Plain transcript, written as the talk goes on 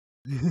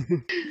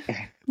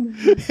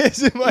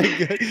Isn't my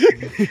good?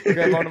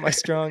 Grab onto my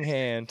strong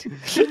hand.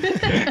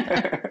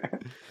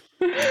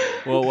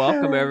 Well,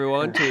 welcome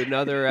everyone to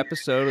another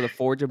episode of the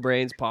Forge of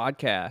Brains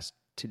podcast.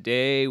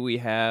 Today we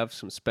have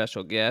some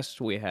special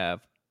guests. We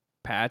have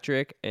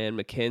Patrick and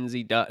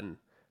Mckenzie Dutton.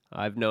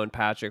 I've known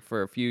Patrick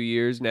for a few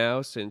years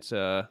now, since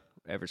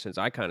ever since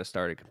I kind of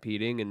started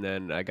competing, and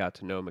then I got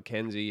to know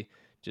Mckenzie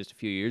just a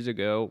few years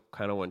ago,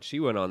 kind of when she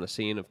went on the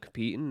scene of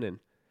competing, and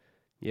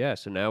yeah,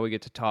 so now we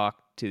get to talk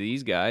to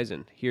these guys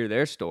and hear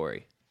their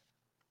story.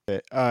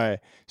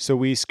 So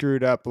we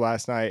screwed up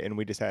last night and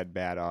we just had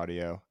bad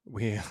audio.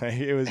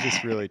 It was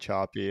just really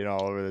choppy and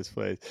all over this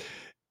place.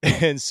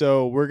 And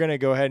so we're going to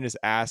go ahead and just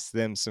ask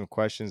them some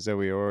questions that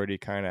we already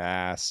kind of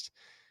asked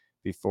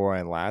before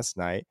and last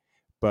night.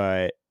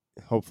 But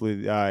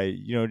hopefully,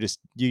 just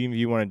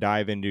you want to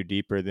dive into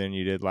deeper than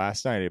you did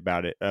last night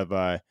about it,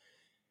 of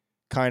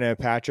kind of,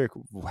 Patrick,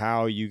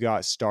 how you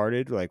got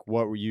started, like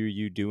what were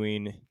you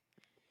doing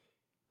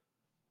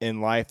in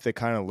life that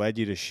kind of led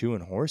you to shoeing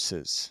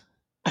horses?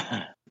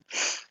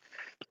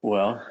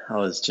 Well, I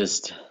was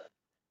just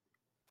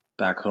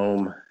back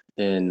home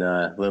in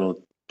a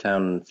little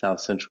town in south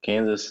central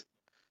Kansas,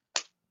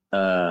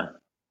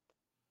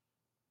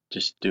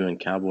 just doing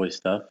cowboy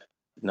stuff,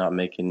 not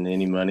making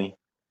any money.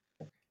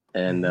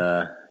 And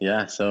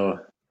so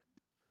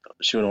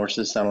shoeing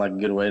horses sounded like a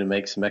good way to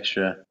make some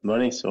extra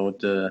money. So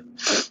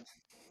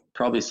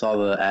probably saw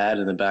the ad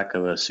in the back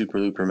of a Super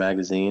Looper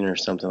magazine or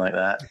something like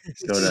that.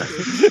 Go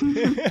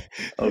to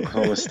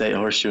Oklahoma State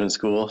Horseshoeing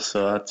School.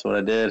 So that's what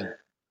I did.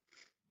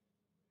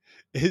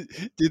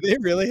 Do they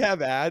really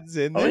have ads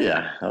in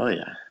there? Oh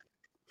yeah.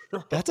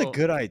 That's a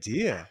good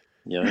idea.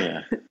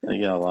 Yeah. They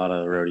got a lot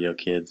of rodeo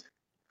kids.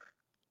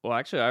 Well,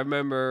 actually, I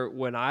remember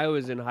when I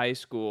was in high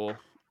school,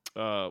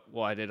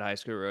 I did high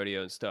school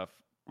rodeo and stuff.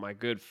 My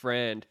good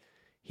friend,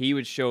 he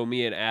would show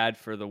me an ad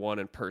for the one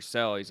in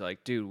Purcell. He's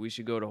like, dude, we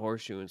should go to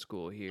horseshoeing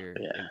school here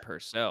in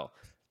Purcell.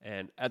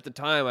 And at the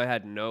time, I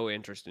had no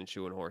interest in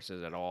shoeing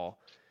horses at all.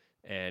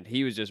 And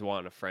he was just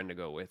wanting a friend to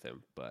go with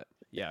him. But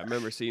yeah, I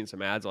remember seeing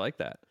some ads like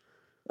that.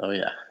 Oh,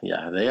 yeah.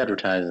 Yeah, they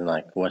advertise in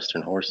like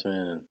Western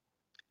Horseman and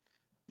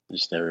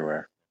just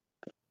everywhere.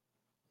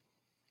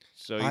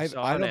 So I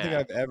don't think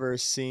I've ever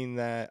seen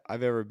that.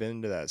 I've ever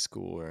been to that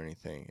school or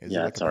anything. Is it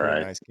like it's a all pretty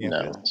right. nice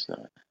campus? No, it's not.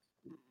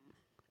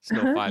 It's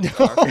no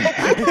 5-star.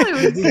 I thought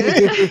it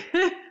was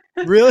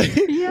good. Really?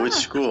 Yeah. Which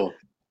school?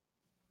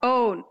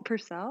 Oh,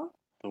 Purcell?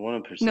 The one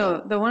in Purcell.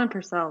 No, the one in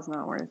Purcell is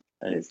not worth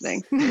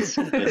visiting.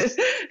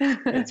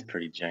 It's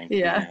pretty janky.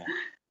 Yeah.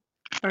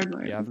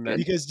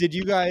 Because did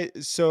you guys?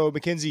 So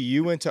Mckenzie,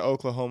 you went to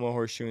Oklahoma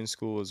Horseshoeing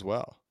School as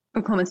well.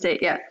 Oklahoma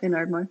State, yeah, in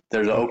Ardmore.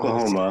 There's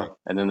Oklahoma,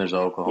 and then there's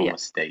Oklahoma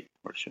State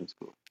Horseshoeing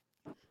School.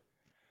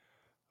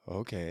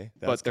 Okay,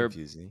 that's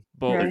confusing.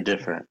 Both they're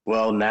different.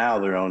 Well, now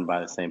they're owned by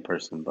the same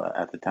person, but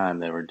at the time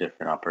they were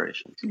different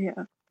operations.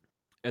 Yeah.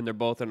 And they're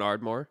both in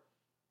Ardmore?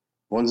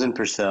 One's in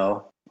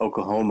Purcell,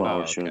 Oklahoma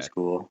Horseshoeing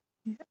School.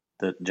 Yeah.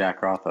 That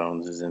Jack Roth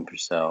owns is in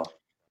Purcell.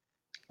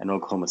 And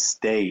Oklahoma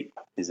State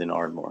is in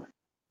Ardmore.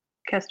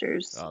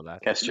 Kester's.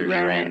 Kester's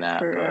ran that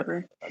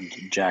forever. But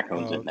Jack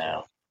owns it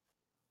now.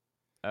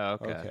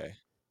 Okay.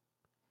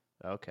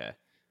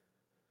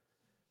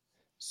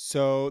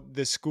 So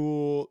the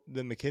school,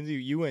 the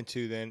Mckenzie you went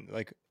to, then,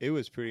 like, it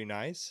was pretty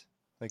nice.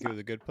 Like, it was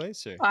a good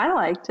place, or? I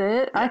liked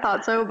it. I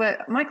thought so,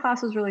 but my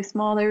class was really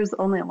small. There was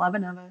only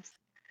 11 of us,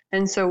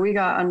 and so we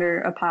got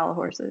under a pile of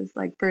horses.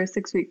 Like, for a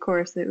 6-week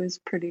course, it was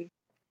pretty.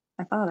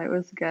 I thought it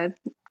was good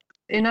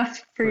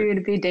enough for you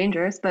to be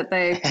dangerous, but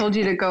they told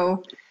you to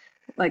go,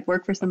 like,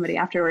 work for somebody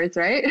afterwards,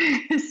 right?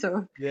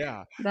 So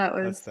yeah,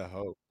 that's the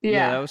hope.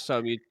 Yeah, that was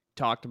something you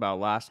talked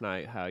about last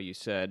night. How you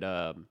said,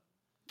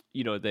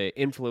 they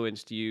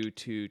influenced you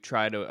to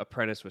try to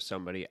apprentice with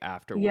somebody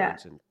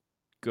afterwards and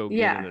go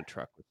get in a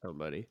truck with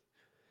somebody.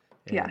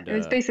 And, it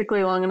was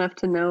basically long enough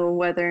to know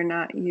whether or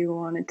not you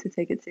wanted to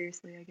take it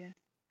seriously, I guess.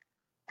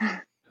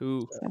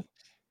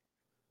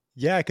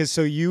 Yeah, because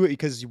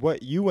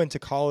you went to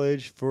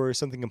college for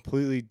something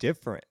completely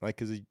different. Like,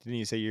 because didn't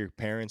you say your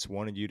parents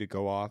wanted you to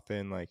go off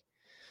and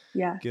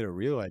get a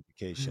real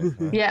education?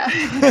 Huh? Yeah.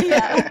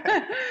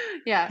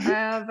 I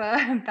have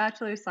a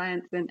Bachelor of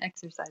Science in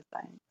Exercise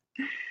Science.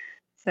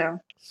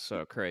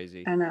 So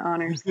crazy. And an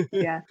honors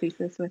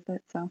thesis with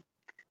it. So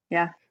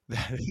yeah.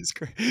 That is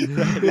crazy.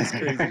 That is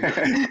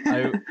crazy.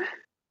 I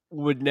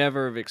would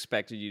never have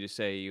expected you to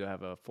say you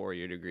have a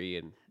 4-year degree,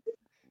 and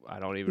I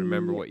don't even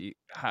remember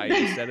how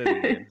you said it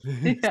again.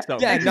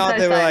 Not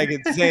that we're like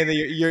saying that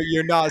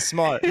you're not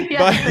smart. Yeah,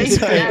 but thanks,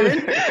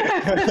 Gavin.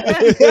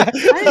 I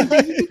didn't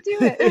think you could do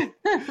it.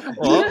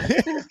 Well,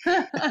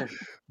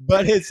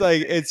 but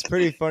it's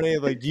pretty funny.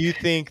 Like, do you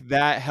think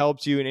that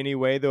helped you in any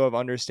way, though, of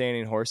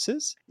understanding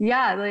horses?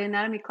 Yeah, the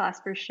anatomy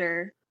class for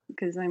sure.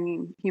 Because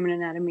human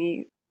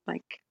anatomy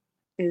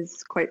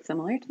is quite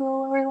similar to the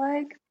lower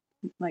leg,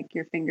 like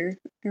your finger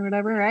or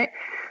whatever, right?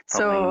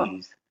 So.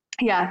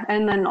 Yeah,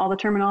 and then all the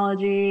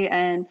terminology,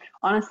 and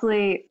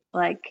honestly,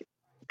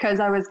 because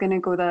I was going to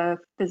go the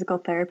physical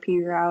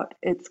therapy route,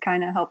 it's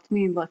kind of helped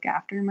me look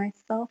after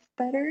myself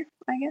better,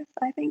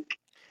 I think.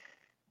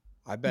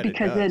 I bet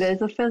Because it it does.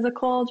 is a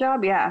physical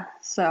job. Yeah.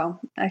 So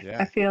I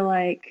Yeah. feel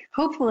like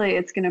hopefully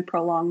it's going to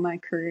prolong my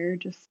career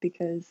just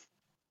because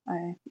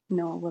I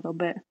know a little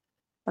bit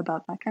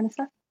about that kind of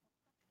stuff.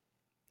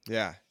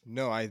 Yeah.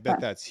 No, I bet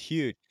But that's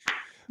huge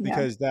yeah.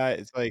 because that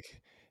it's like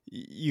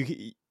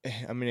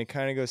I mean, it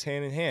kind of goes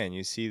hand in hand.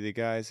 You see the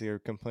guys who are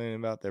complaining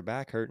about their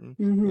back hurting,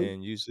 Hmm.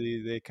 and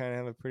usually they kind of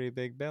have a pretty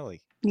big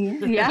belly. Yeah.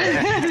 Yeah.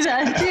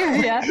 That's true.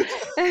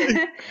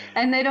 Yeah.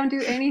 And they don't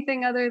do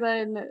anything other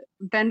than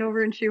bend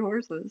over and shoe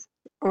horses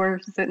or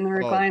sit in the Oh,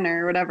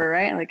 recliner or whatever,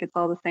 right? Like it's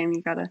all the same.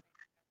 You gotta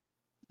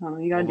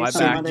do my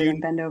something back- other than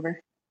bend over.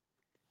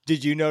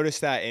 did you notice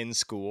that in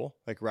school,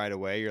 like right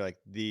away? You're like,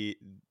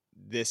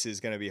 this is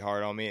gonna be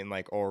hard on me, and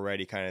like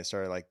already kind of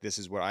started like, this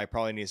is what I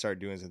probably need to start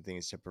doing some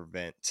things to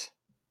prevent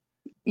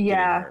getting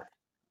Yeah. hurt.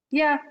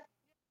 Yeah.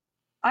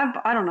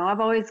 I don't know. I've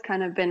always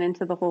kind of been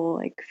into the whole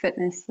like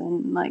fitness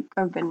and like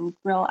I've been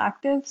real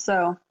active.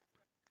 So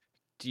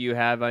Do you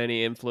have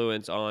any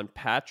influence on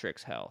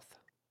Patrick's health?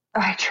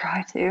 I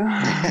try to.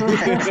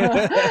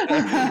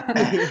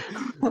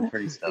 I'm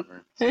pretty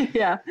stubborn.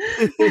 Yeah.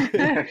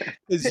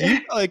 Because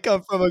you probably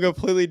come from a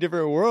completely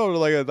different world.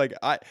 Like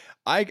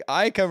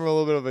I come from a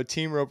little bit of a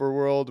team roper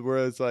world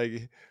where it's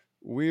like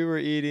we were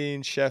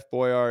eating Chef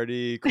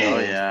Boyardee. Oh,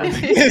 Cold yeah.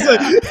 Spring.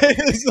 Yeah.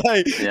 It's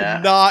like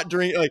Yeah. not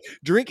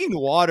drinking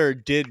water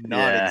did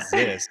not Yeah.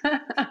 exist.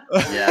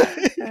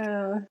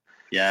 Yeah.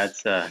 Yeah,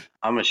 it's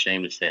I'm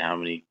ashamed to say how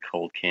many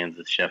cold cans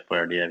of Chef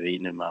Boyardee I've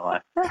eaten in my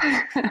life.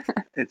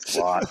 It's a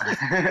lot.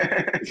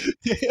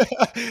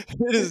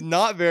 It is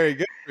not very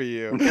good for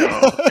you. No.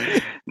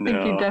 I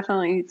think you No.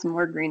 definitely eat some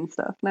more green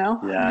stuff now.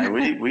 Yeah,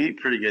 we eat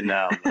pretty good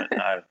now, but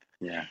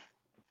yeah.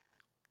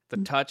 The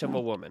touch of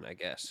a woman, I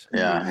guess.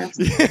 Yeah.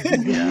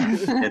 Yeah.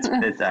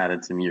 It's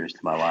added some years to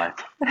my life.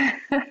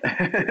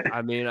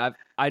 I mean,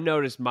 I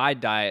noticed my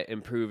diet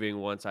improving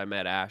once I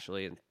met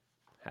Ashley and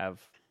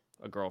have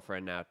a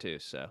girlfriend now too.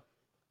 So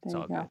it's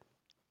There all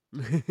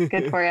you good.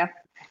 Good for you.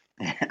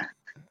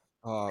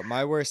 Yeah.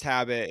 My worst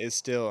habit is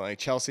still like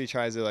Chelsea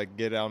tries to like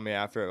get on me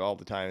after it all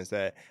the time is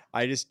that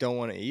I just don't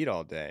want to eat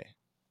all day.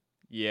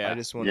 Yeah. I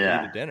just want to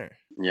Yeah. eat a dinner.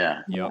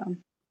 Yeah. Yep.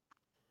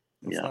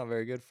 It's Yeah. not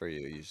very good for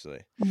you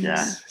usually.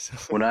 Yeah.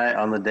 So- When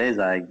on the days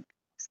I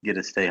get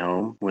to stay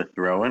home with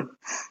Rowan,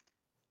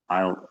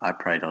 I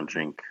probably don't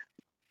drink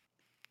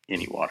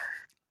any water.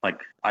 Like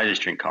I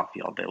just drink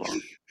coffee all day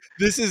long.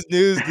 This is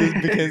news to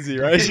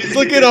Mckenzie, right? She's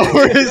looking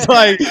over. It's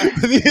like,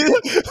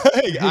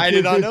 I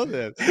did not know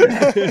this.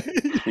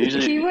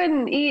 Usually, He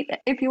wouldn't eat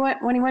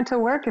when he went to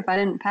work if I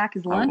didn't pack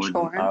his lunch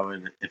for him. I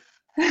would if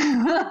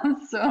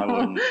So I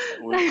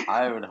wouldn't.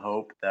 I would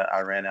hope that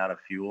I ran out of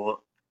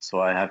fuel, so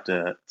I have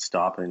to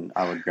stop and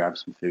I would grab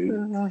some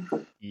food.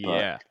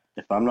 Yeah.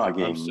 If I'm not I'm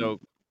getting, so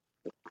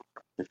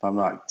if I'm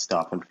not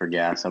stopping for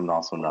gas, I'm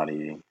also not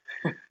eating.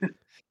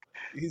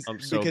 I'm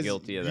so Because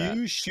guilty of that.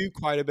 you shoot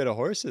quite a bit of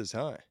horses,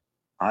 huh?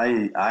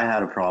 I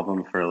had a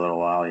problem for a little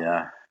while.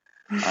 Yeah,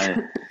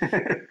 I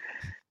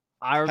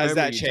I remember Has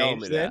that you telling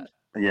me changed then?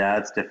 that. yeah,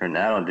 it's different.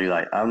 I don't do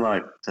I'm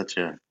like such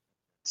a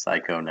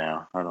psycho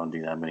now. I don't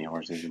do that many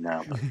horses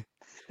now. But it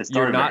You're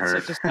started to not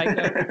hurt. such a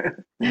psycho?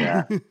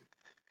 Yeah.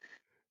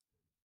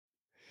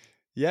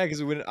 Yeah,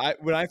 because when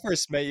I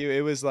first met you,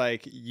 it was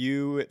like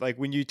you like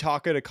when you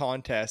talk at a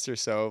contest or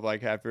so,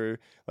 like after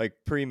like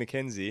pre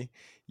Mckenzie,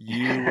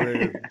 you would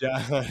have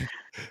done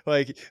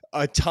like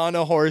a ton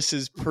of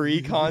horses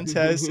pre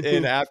contest,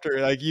 and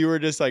after like you were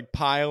just like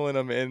piling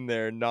them in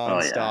there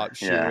nonstop,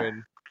 yeah.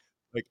 shoeing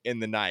like in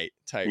the night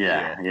type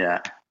Yeah, deal. yeah.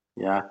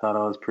 Yeah, I thought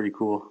I was pretty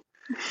cool.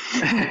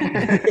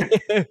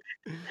 And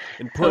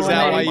Is put a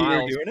that lot why of you were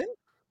miles, doing it?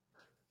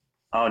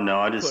 Oh no,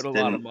 I just put a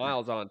lot of didn't.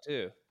 miles on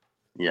too.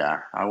 Yeah,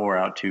 I wore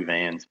out 2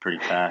 vans pretty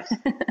fast.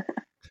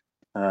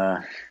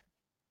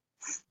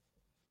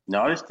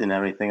 No, I just didn't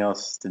have anything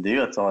else to do.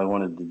 That's all I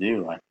wanted to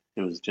do. Like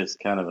it was just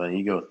kind of an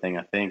ego thing,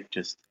 I think.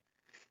 Just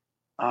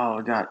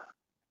I got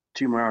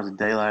 2 more hours of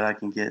daylight. I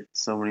can get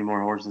so many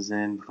more horses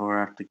in before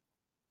I have to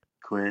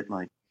quit.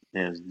 Like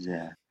it was,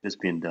 just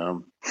being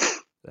dumb.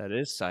 That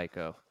is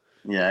psycho.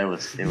 Yeah, it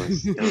was.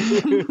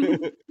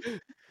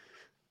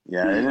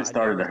 Yeah, and it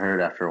started to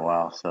hurt after a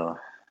while, so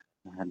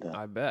I had to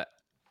I bet.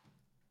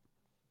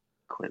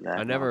 quit that.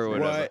 I never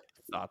would nonsense.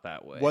 have thought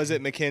that way. Was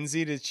it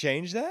Mckenzie to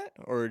change that,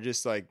 or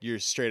just like you're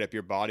straight up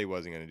your body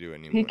wasn't going to do it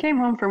anymore? he came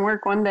home from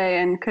work one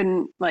day and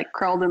couldn't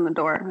crawled in the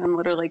door and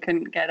literally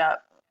couldn't get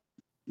up.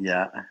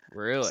 Yeah,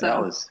 Really? So-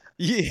 that was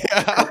Yeah.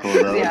 a couple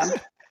of those. Yeah.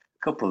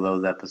 Couple of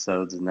those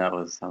episodes, and I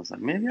was like,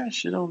 maybe I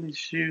should only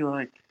shoot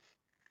like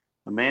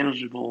a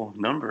manageable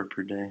number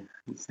per day.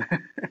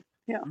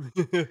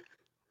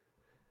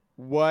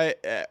 What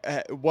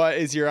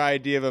is your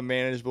idea of a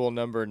manageable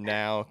number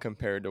now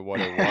compared to what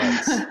it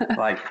was?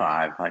 Like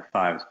 5. Like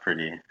 5 is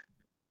pretty.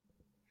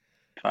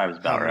 5 is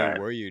How about many right.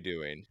 were you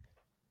doing?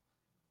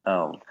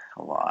 Oh,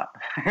 a lot.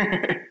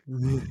 What's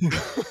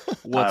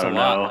I a don't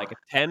lot? know. Like a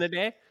 10 a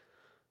day?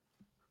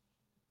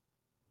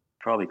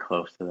 Probably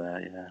close to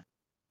that, yeah.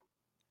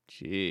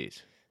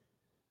 Jeez.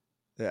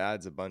 That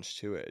adds a bunch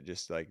to it.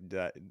 Just like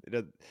that,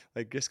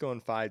 like just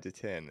going 5 to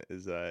 10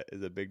 is a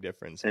big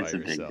difference by It's a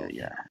yourself. big,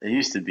 yeah. It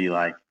used to be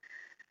like,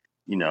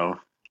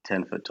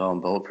 10 foot tall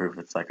and bulletproof.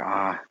 It's like,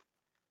 how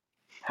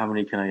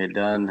many can I get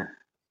done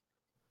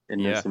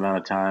in this amount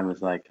of time?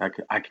 It's like,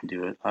 I can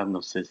do it. I'm no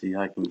sissy.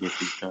 I can get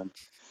these done.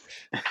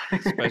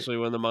 Especially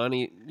when the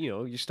money,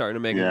 you're starting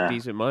to make a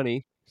decent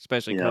money,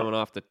 especially coming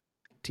off the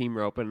team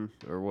roping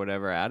or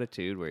whatever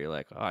attitude where you're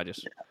like, I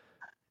just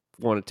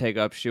want to take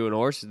up shoeing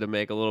horses to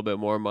make a little bit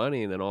more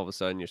money, and then all of a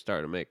sudden you're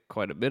starting to make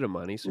quite a bit of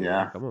money, so you're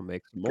like, I'm gonna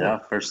make some more. Yeah,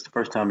 first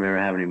time you ever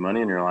have any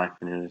money in your life,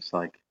 and you're just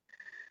like,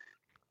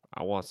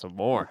 I want some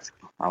more.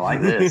 I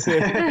like this.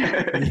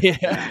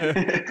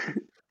 Yeah.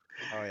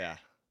 Oh yeah.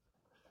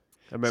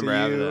 I remember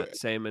having that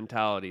same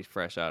mentality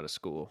fresh out of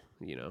school,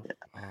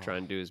 try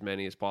and do as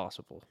many as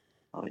possible.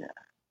 Oh yeah.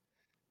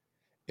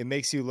 It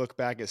makes you look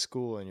back at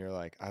school and you're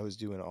like, I was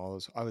doing all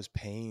those. I was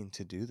paying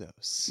to do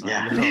those.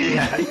 Yeah.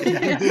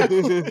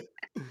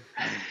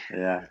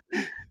 Yeah.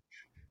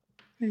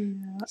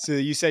 So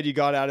you said you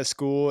got out of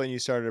school and you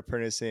started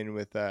apprenticing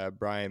with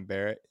Brian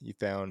Barrett. You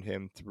found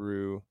him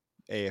through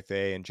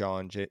AFA and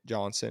John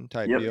Johnson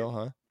type deal,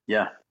 huh?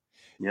 Yeah.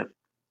 Yep.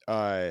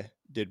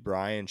 Did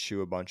Brian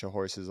shoe a bunch of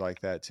horses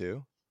like that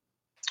too?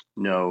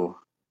 No,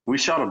 we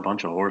shot a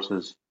bunch of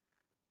horses,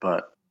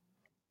 but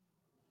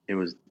it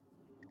was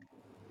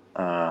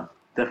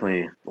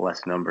definitely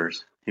less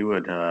numbers. He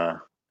would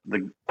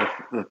probably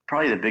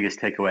the biggest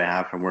takeaway I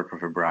have from working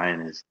for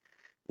Brian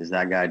is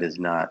that guy does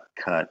not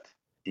cut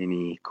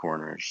any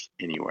corners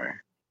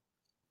anywhere.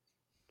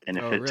 And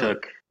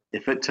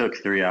if it took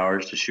 3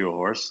 hours to shoe a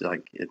horse,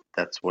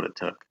 that's what it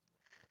took.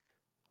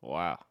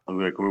 Wow.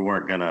 We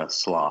weren't gonna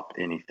slop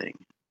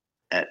anything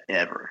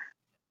ever.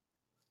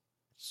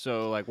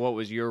 So, what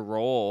was your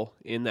role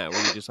in that? Were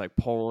you just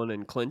pulling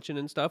and clinching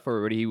and stuff,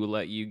 or would he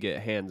let you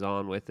get hands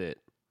on with it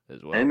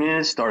as well? I mean,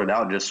 it started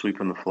out just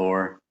sweeping the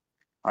floor.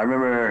 I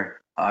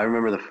remember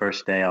the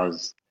first day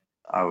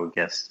I would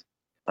guess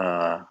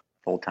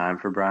full time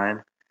for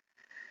Brian.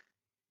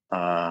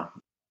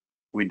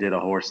 We did a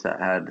horse that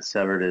had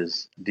severed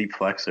his deep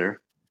flexor,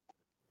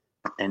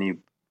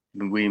 and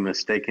we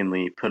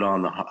mistakenly put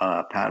on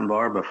the patent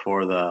bar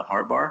before the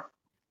heart bar.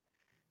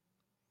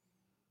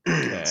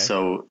 Okay.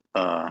 So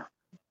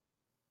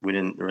we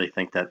didn't really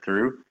think that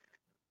through.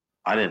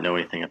 I didn't know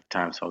anything at the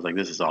time, so I was like,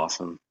 "This is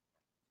awesome."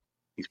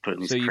 He's putting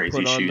these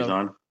crazy shoes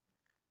on.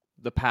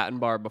 The patent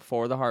bar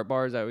before the heart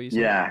bar, is that what you said?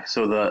 Yeah.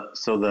 So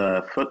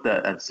the foot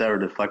that had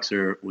severed the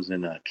flexor was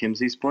in a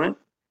Mckenzie splint.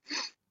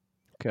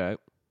 Okay.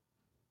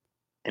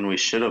 And we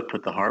should have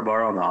put the heart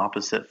bar on the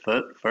opposite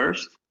foot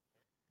first.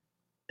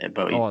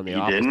 But on the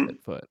opposite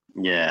didn't. Foot.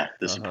 Yeah,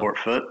 the support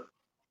foot.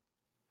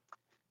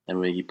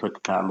 And he put the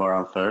patent bar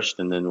on first,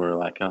 and then we're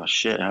like, oh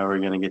shit, how are we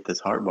going to get this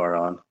heart bar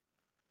on?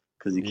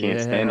 Because he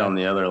can't stand on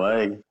the other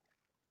leg.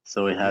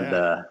 So we had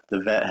the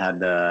vet had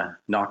to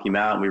knock him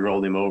out, and we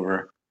rolled him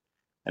over,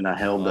 and I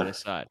held on his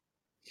side.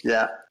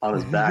 Yeah, on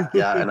his back.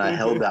 Yeah, and I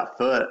held that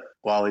foot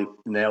while he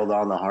nailed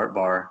on the heart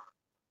bar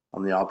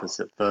on the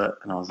opposite foot,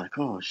 and I was like,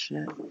 oh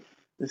shit.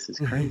 This is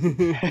crazy.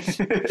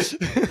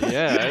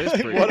 Yeah, it is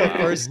pretty what wild. A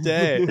first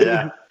day.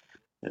 Yeah,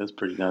 it was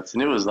pretty nuts,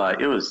 and it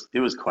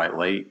was quite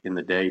late in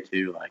the day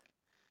too.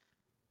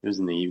 It was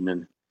in the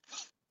evening,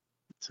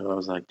 so I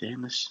was like,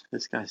 "Damn, this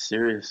guy's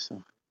serious."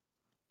 So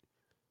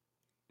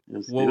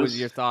what was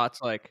your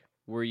thoughts like?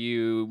 Were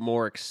you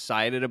more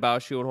excited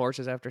about shoeing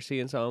horses after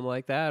seeing something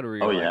like that, or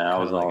were you I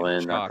was all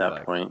in at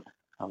that point.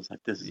 I was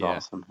like, "This is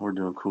awesome. We're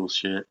doing cool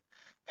shit."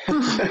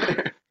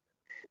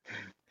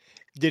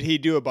 Did he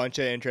do a bunch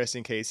of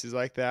interesting cases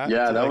like that?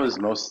 Yeah, that was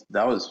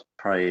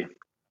probably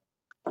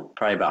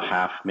about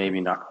half,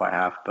 maybe not quite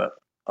half, but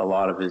a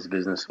lot of his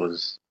business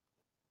was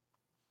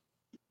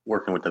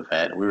working with the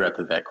vet. We were at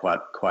the vet quite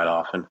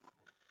often,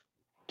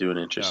 doing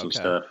interesting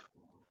stuff.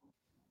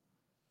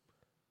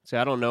 See,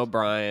 I don't know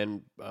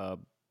Brian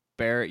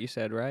Barrett. You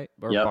said right,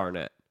 or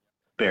Barnett?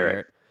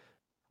 Barrett.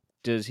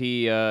 Does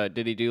he?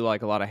 Did he do a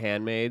lot of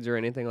handmades or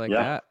anything like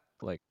that?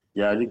 I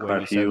did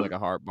quite a few. Said, a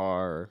heart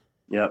bar. Or...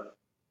 Yep.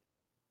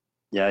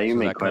 Yeah, you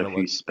make quite a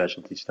few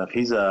specialty stuff.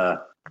 He's been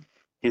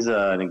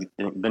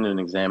an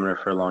examiner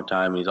for a long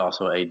time. He's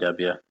also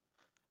AW.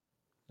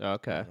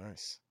 Okay.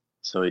 Nice.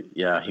 So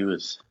yeah, he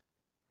was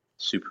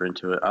super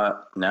into it.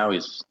 Now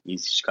he's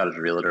got his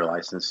realtor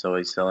license, so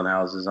he's selling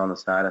houses on the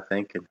side, I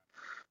think. And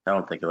I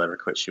don't think he'll ever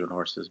quit shoeing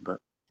horses, but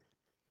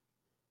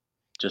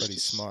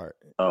he's smart.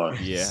 Oh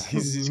yeah,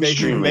 he's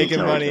making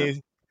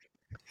money.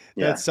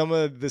 Yeah. That's some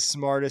of the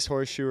smartest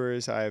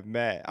horseshoers I've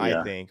met,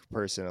 I think,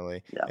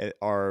 personally,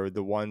 are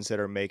the ones that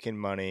are making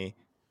money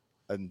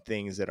and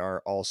things that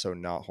are also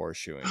not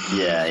horseshoeing.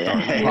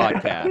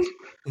 Podcast.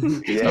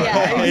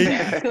 Exactly.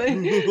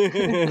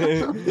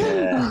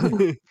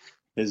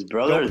 His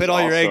brother. Don't put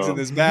all your eggs in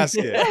this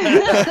basket.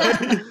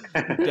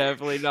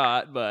 Definitely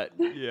not, but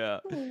yeah.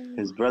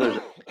 His brother's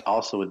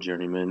also a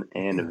journeyman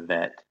and a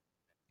vet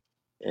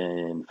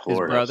in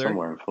Florida,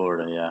 somewhere in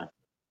Florida, yeah.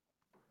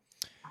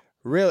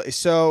 Really?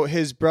 So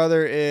his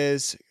brother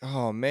is,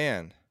 oh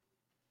man,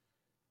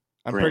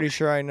 I'm pretty Brent.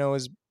 sure I know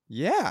his.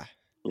 Yeah,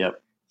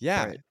 Yep.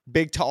 yeah, Right.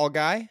 big tall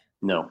guy.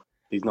 No,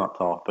 he's not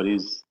tall, but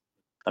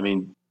I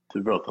mean,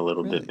 they're both a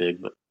little Really? bit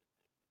big, but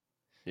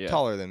Yeah.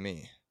 Taller than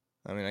me.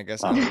 I mean, I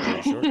guess I'm a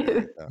pretty short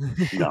guy.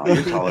 Though. no,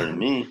 you're taller than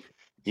me.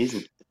 He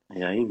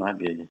might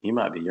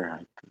be your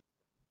height.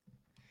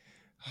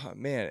 Oh,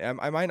 man,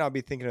 I might not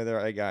be thinking of the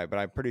right guy, but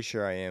I'm pretty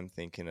sure I am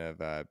thinking of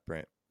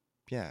Brent.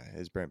 Yeah,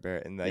 is Brent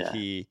Barrett, and like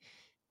Yeah.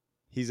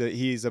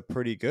 he's a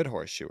pretty good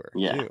horseshoer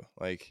Yeah. too.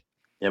 Like,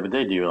 Yeah, but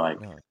they do like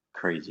no,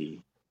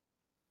 crazy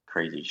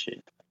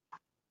shit.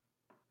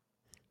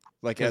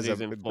 like 'Cause as a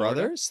he's in Florida?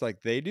 brothers,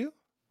 like they do,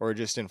 or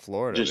just in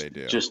Florida they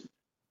do.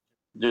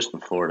 Just in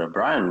Florida.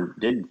 Brian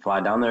did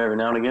fly down there every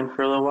now and again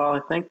for a little while, I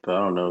think, but I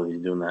don't know if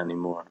he's doing that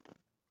anymore.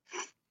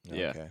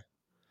 Yeah. Okay.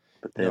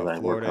 But they No,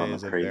 like work Florida on the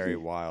is a crazy. very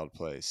wild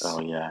place. Oh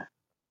yeah.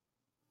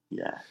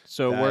 Yeah.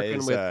 So That working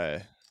is,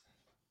 with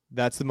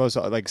that's the most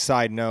like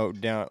side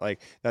note down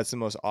like that's the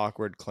most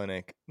awkward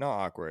clinic. Not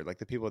awkward, like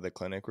the people at the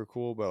clinic were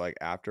cool, but like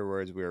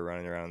afterwards we were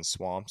running around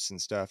swamps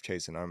and stuff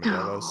chasing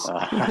armadillos.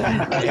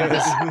 It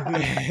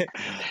was,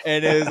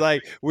 and it was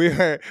like we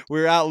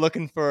were out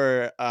looking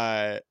for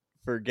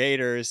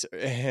gators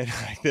and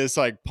like this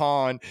like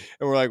pond,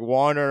 and we're like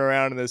wandering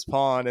around in this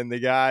pond, and the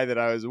guy that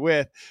I was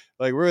with,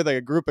 like we're with like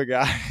a group of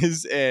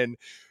guys, and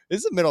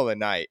it's the middle of the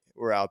night.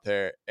 We're out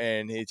there,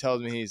 and he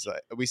tells me, he's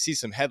like, we see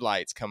some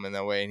headlights coming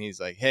that way, and he's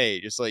like, hey,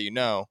 just to let you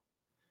know,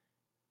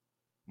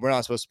 we're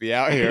not supposed to be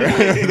out here.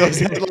 Those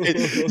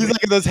headlights, he's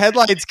like, if those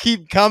headlights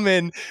keep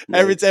coming,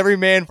 it's every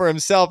man for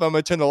himself, I'm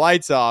gonna turn the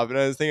lights off. And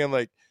I was thinking, I'm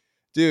like,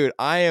 dude,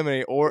 I am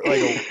a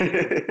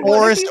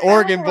forest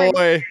Oregon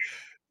boy.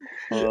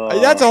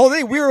 That's the whole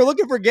thing. We were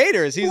looking for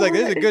gators. He's like,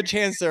 there's a good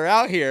chance they're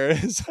out here.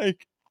 It's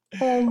like,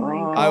 Oh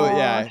my gosh.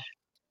 yeah.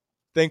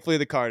 Thankfully,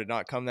 the car did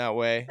not come that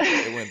way.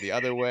 It went the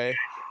other way.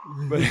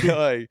 But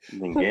like,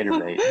 gator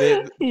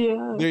bait.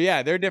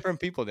 Yeah. they're different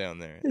people down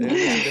there. They're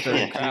a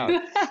different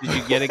crowd.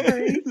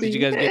 did you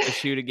guys get to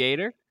shoot a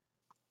gator?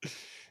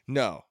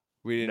 No,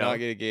 we did No? not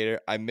get a gator.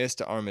 I missed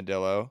an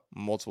armadillo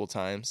multiple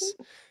times.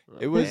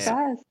 It Oh, was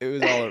man. it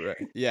was all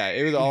around. Yeah,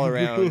 it was all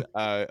around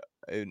a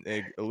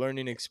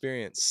learning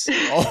experience.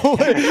 All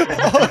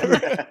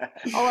around.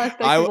 All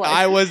aspects of life.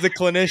 I was the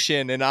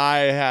clinician, and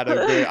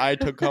I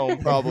took home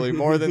probably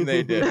more than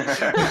they did.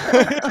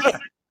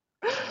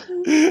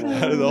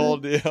 Out of the whole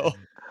deal.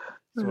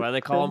 That's why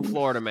they call him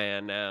Florida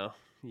Man now.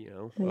 You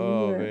know,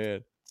 Oh Yeah.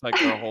 man. it's like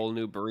a whole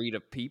new breed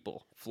of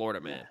people. Florida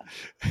Man.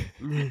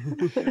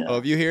 Oh,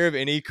 if you hear of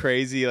any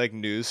crazy like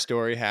news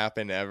story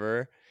happen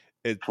ever,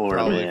 it's Florida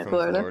probably man. from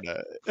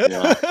Florida.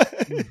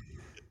 Florida.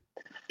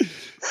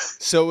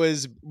 So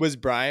was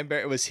Brian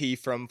Barrett, was he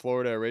from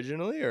Florida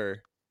originally,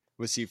 or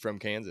was he from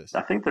Kansas?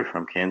 I think they're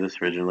from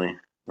Kansas originally,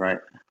 right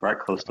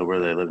close to where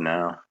they live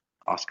now.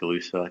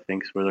 Oskaloosa, I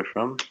think, is where they're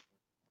from.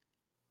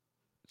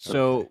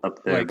 So,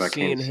 Up there like by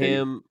Kansas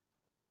City.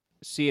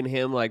 seeing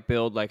him like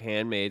build like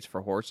handmaids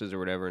for horses or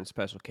whatever in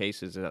special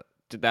cases,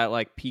 did that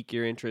like pique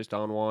your interest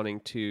on wanting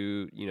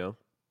to,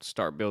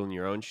 start building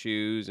your own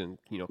shoes and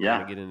kind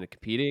Yeah. of get into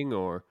competing?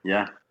 Or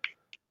Yeah,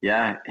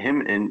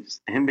 him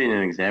being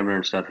an examiner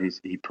and stuff,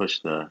 he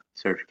pushed the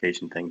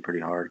certification thing pretty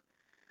hard.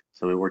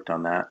 So we worked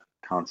on that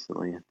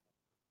constantly.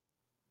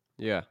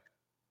 yeah,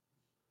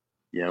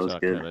 Yeah, it was so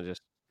good. kind of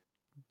just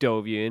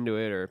dove you into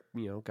it, or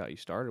got you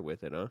started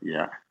with it, huh?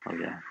 Yeah, oh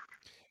yeah.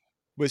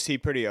 Was he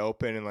pretty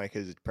open in like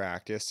his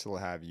practice to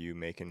have you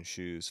making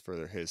shoes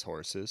for his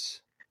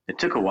horses? It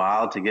took a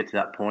while to get to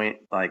that point.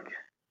 Like,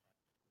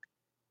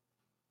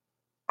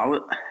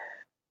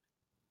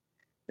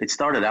 it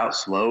started out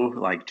slow,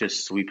 like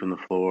just sweeping the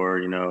floor,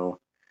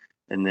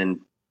 and then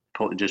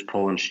just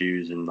pulling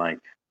shoes and like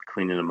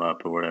cleaning them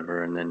up or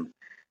whatever. And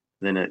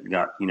then it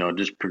got,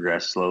 just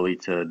progressed slowly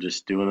to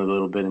just doing a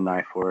little bit of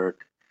knife work,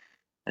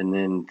 and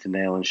then to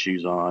nailing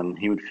shoes on.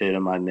 He would fit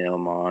them, I'd nail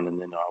them on,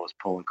 and then I was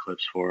pulling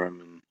clips for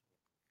him.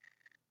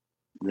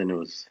 And then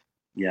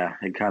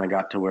it kind of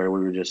got to where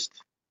we were just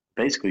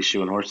basically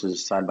shoeing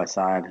horses side by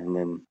side, and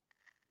then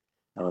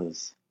that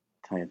was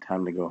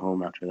time to go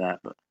home after that.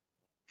 But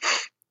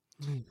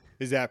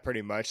Is that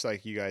pretty much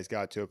like you guys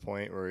got to a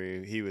point where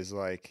he was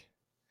like,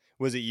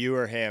 was it you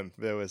or him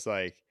that was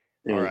like,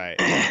 all right?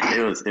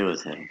 It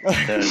was him.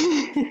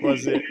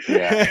 Was it?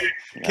 Yeah.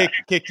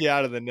 Kicked you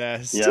out of the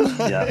nest.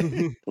 Yeah.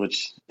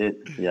 Which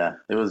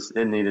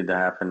it needed to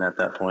happen at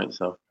that point.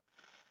 So.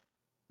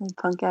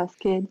 Punk ass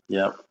kid.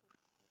 Yep.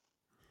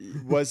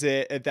 Was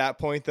it at that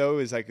point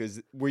though?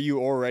 Were you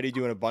already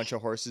doing a bunch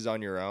of horses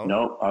on your own?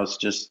 Nope.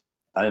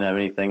 I didn't have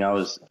anything.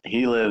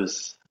 He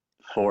lives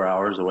 4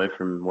 hours away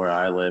from where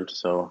I lived,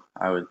 so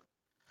I lived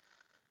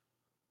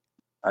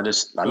in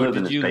his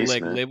basement. Did you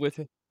like live with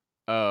him?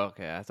 Oh,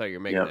 okay. I thought you were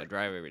making that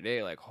drive every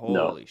day. Like,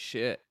 holy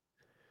shit!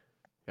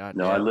 God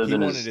no, damn. I lived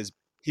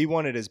he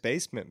wanted his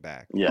basement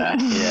back. Yeah.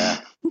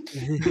 Yeah.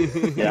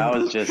 Yeah.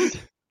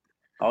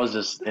 I was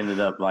just ended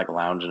up like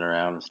lounging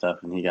around and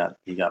stuff, and he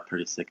got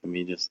pretty sick of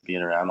me just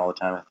being around all the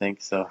time, I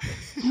think. So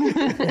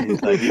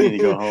he's like, "You need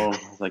to go home."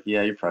 I was like,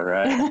 "Yeah, you're probably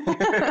right."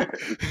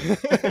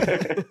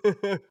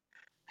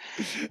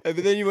 But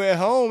then you went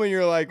home and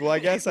you're like, well, I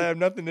guess I have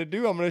nothing to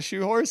do. I'm going to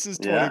shoot horses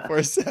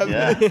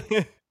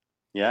 24/7.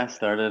 Yeah, I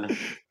started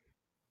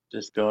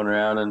just going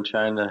around and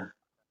trying to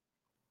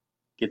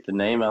get the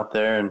name out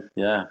there, and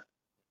yeah.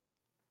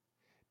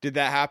 Did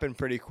that happen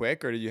pretty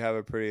quick, or did you have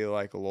a pretty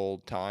like lull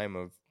time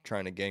of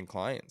trying to gain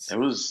clients? It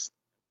was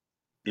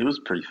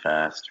pretty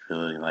fast,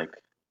 really. Like,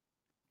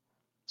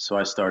 so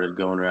I started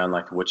going around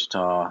like the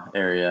Wichita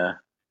area,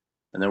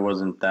 and there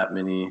wasn't that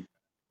many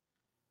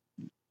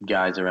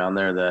guys around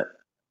there that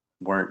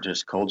weren't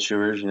just cold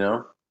shooters,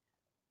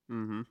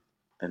 Mm-hmm.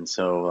 And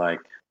so, like,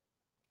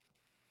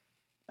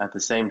 at the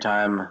same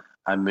time,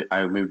 I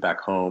moved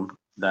back home.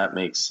 That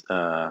makes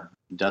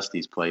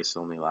Dusty's place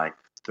only like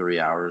 3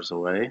 hours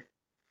away.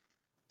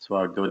 So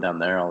I would go down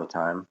there all the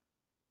time.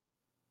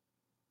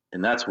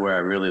 And that's where I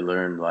really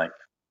learned, like,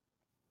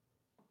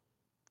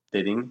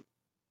 fitting.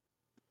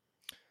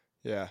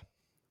 Yeah.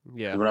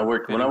 When I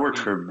worked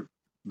for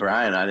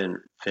Brian, I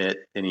didn't fit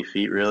any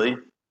feet, really.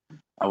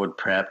 I would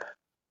prep,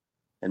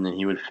 and then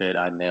he would fit.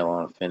 I'd nail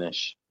on a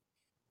finish.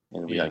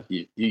 And be like,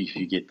 you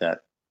get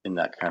that in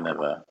that kind of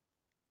a,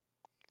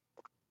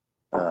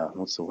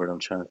 what's the word I'm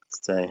trying to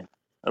say?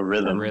 A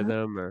rhythm.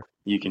 Or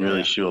you can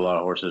really shoot a lot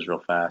of horses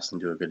real fast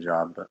and do a good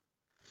job. But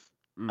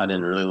I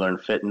didn't really learn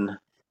fitting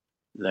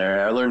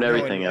there. I learned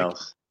everything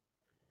else.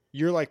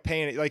 You're like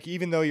paying, like,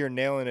 even though you're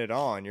nailing it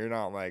on, you're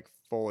not like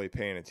fully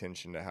paying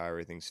attention to how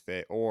everything's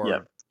fit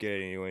or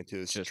getting you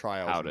into the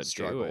trials and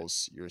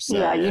struggles yourself.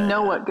 Yeah, you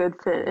know what good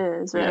fit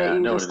is, right? Yeah,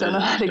 you just don't know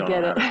how to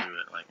get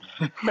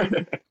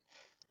it.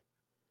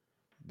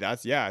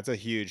 It's a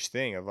huge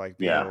thing of like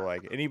being able to,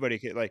 like, anybody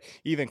can, like,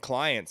 even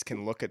clients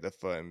can look at the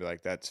foot and be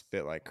like, that's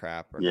fit like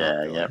crap or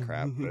not fit like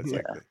crap, but it's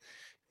like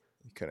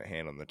you couldn't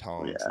handle the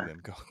tongs and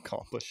then go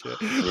accomplish it.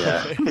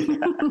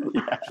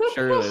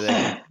 Surely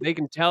they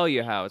can tell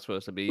you how it's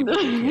supposed to be, but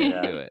they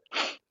can't do it.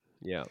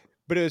 Yeah.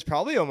 But it was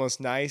probably almost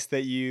nice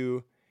that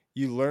you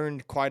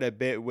learned quite a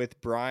bit with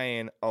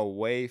Brian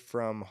away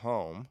from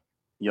home.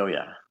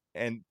 Yeah.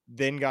 And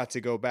then got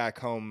to go back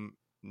home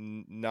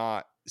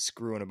not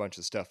screwing a bunch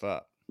of stuff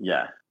up.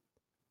 Yeah.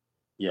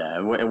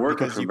 And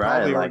working because for you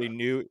Brian, probably like,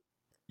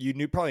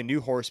 already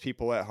knew horse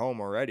people at home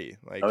already.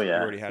 Like, you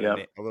already had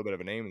a little bit of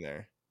a name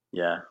there.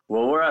 Yeah.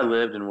 Well, where I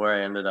lived and where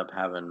I ended up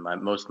having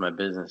most of my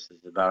business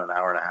is about an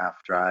hour and a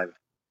half drive.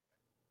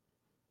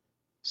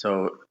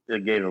 So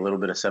it gave a little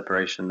bit of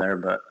separation there,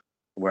 but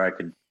where I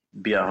could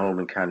be at home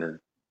and kind of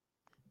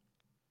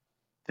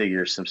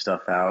figure some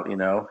stuff out,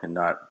 and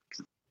not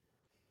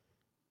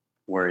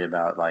worry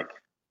about, like,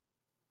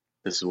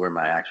 this is where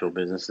my actual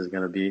business is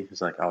going to be.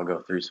 It's like, I'll go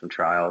through some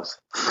trials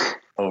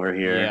over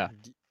here. Yeah.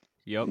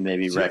 Yep.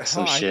 Maybe wreck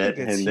some shit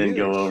and then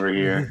go over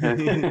here.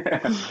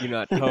 You're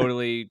not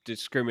totally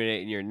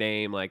discriminating your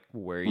name, like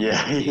where you're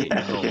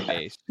home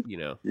based,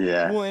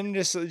 Yeah. Well, and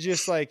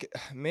just like,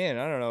 man,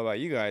 I don't know about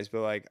you guys,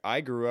 but like, I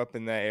grew up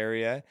in that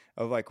area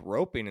of like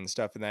roping and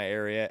stuff in that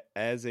area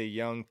as a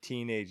young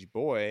teenage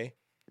boy.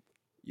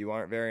 You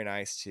aren't very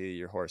nice to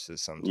your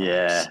horses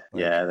sometimes.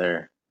 Yeah,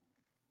 they're.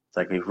 It's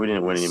like, if we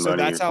didn't win any money,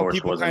 that's your how horse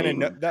people wasn't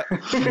kind of know that.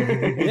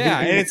 Yeah,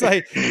 and it's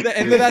like,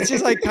 and that's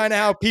just like kind of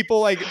how people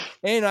like.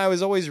 And I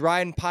was always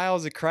riding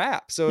piles of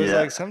crap, so it's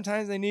like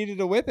sometimes they needed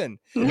a whipping.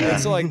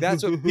 And so like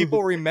that's what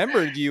people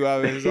remembered you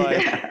of. It was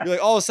like you're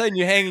like all of a sudden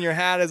you hang your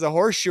hat as a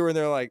horseshoer, and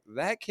they're like,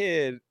 that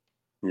kid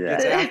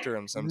gets after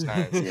him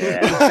sometimes.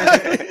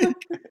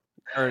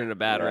 Earning a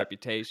bad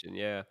reputation.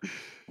 Yeah.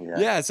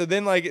 So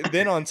then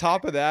on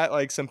top of that,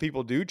 like, some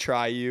people do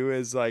try you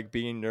as like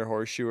being their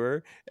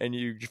horseshoer, and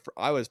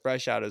I was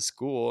fresh out of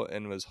school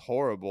and was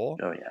horrible.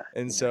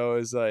 And so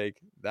it's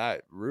like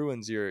that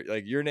ruins your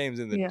name's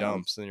in the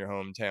dumps in your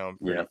hometown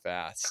pretty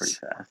fast. Pretty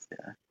fast,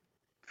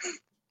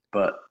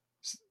 But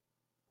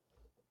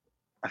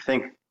I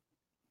think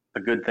a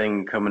good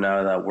thing coming out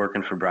of that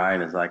working for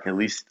Brian is, like, at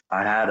least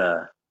I had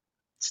a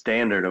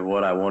standard of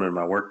what I wanted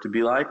my work to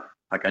be like.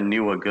 Like, I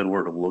knew what good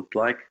work looked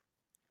like.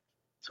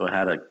 So I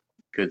had a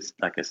good,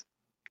 like, a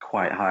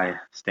quite high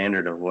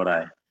standard of what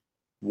I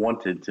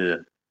wanted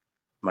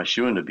my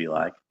shoeing to be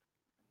like.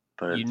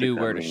 But you knew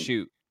where to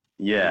shoot.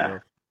 Yeah.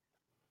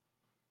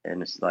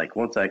 And it's like,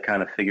 once I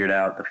kind of figured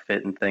out the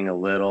fitting thing a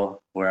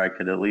little, where I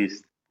could at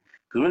least,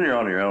 because when you're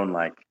on your own,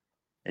 like,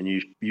 and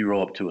you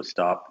roll up to a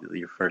stop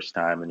your first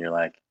time, and you're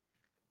like,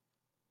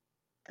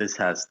 this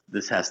has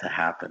to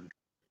happen.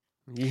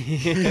 Are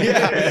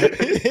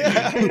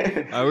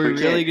we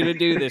really gonna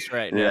do this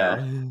right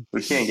now?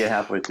 We can't get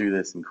halfway through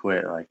this and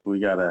quit. Like, we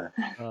gotta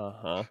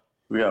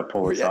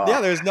pull this off.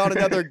 Yeah, there's not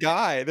another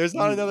guy. There's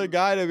not another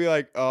guy to be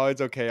like, oh, it's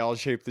okay, I'll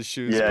shape the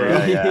shoes, bro.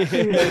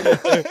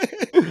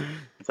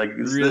 It's like,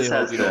 this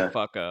has to don't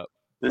fuck up.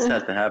 This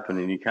has to happen,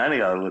 and you kind of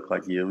gotta look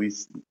like you at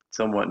least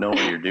somewhat know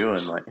what you're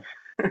doing. Like,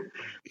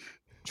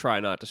 try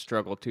not to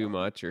struggle too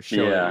much or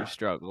show that you're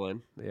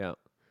struggling. Yeah,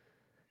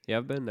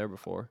 I've been there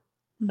before.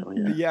 Oh,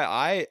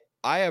 yeah.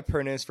 I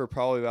apprenticed for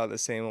probably about the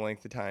same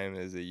length of time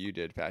as you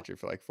did, Patrick,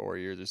 for like 4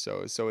 years or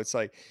so. So it's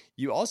like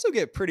you also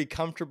get pretty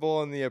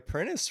comfortable in the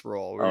apprentice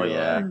role. Where Oh you're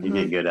yeah, like, you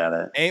get good at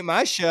it. ain't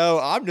my show.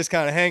 I'm just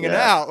kind of hanging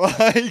Yeah. out.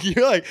 Like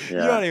you're like Yeah.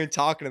 you're not even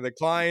talking to the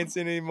clients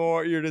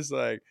anymore. You're just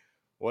like,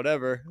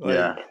 whatever. Like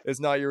Yeah.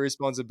 it's not your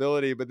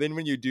responsibility. But then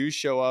when you do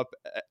show up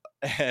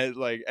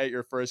at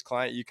your first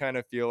client, you kind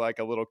of feel like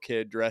a little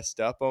kid dressed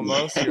up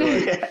almost. You're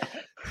like,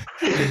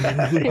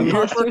 I'm here for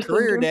Imposter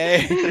career syndrome.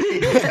 day.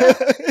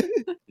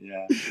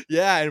 Yeah.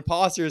 Yeah,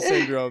 imposter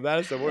syndrome.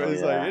 That's the word. Oh,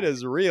 It's like yeah. it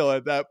is real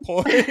at that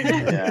point.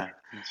 Yeah.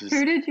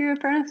 Who did you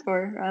apprentice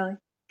for, Riley?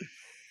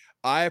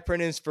 I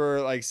apprenticed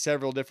for like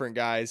several different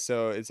guys,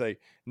 so it's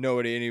like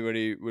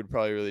anybody would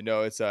probably really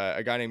know. It's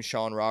a guy named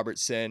Sean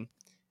Robertson,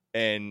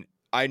 and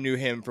I knew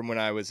him from when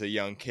I was a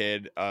young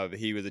kid.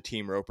 He was a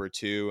team roper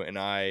too, and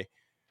I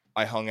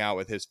hung out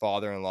with his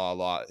father-in-law a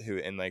lot.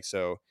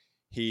 So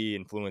he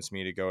influenced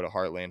me to go to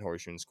Heartland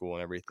Horseshoe School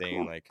and everything.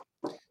 Cool. Like,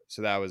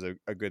 so that was a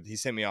good. He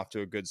sent me off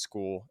to a good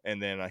school,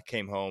 and then I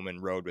came home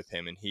and rode with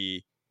him, and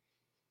he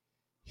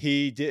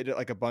did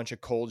like a bunch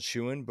of cold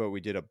shoeing, but we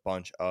did a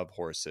bunch of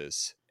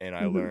horses, and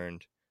I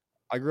learned.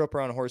 I grew up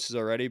around horses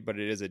already, but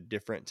it is a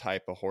different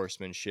type of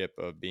horsemanship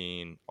of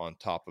being on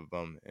top of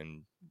them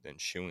and then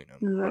shoeing them.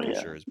 Right.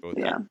 I'm sure as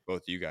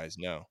both you guys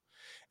know.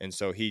 And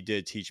so he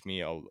did teach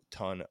me a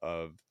ton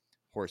of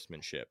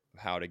horsemanship,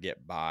 how to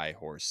get by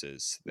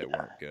horses that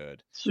weren't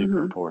good. Super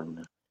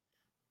important.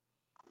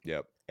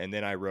 Yep. And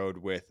then I rode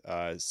with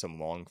some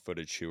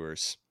long-footed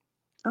shoers.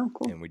 Oh,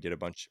 cool. And we did a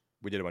bunch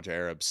of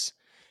Arabs.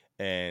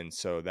 And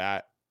so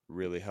that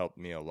really helped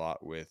me a lot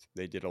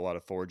they did a lot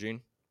of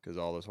forging because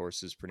all those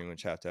horses pretty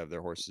much have to have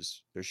their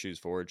shoes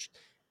forged.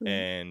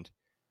 And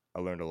I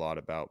learned a lot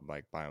about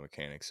like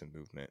biomechanics and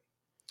movement.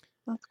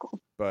 That's cool.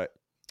 But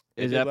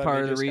is that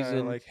part of the kinda,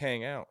 reason like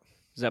hang out?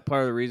 Is that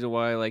part of the reason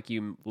why like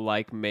you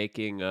like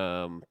making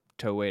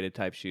toe weighted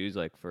type shoes,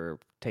 like for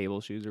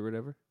table shoes or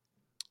whatever?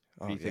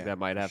 Do you think that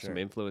might have some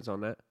influence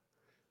on that?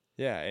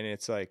 Yeah, and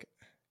it's like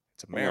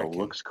it's It American.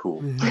 looks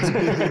cool.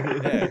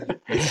 Yeah,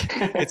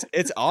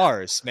 it's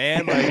ours,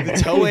 man. Like the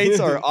toe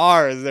weights are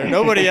ours. They're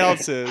nobody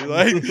else's.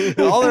 Like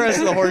all the rest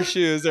of the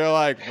horseshoes, they're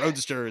like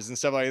roadsters and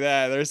stuff like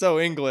that. They're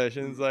so English,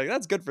 and it's like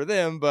that's good for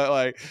them. But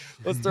like,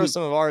 let's throw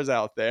some of ours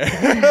out there.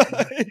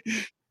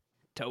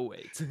 Toe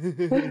weights.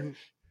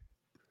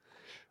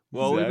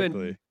 Well, we've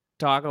been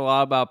talking a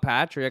lot about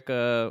Patrick.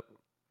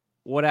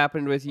 What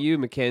happened with you,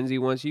 Mckenzie,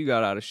 once you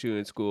got out of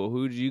shoeing school?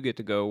 Who did you get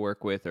to go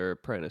work with or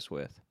apprentice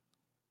with?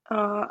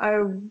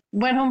 I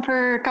went home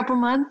for a couple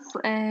months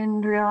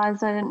and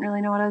realized I didn't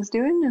really know what I was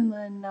doing. And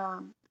then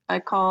I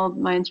called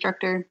my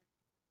instructor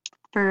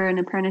for an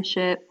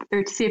apprenticeship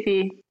or to see if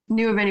he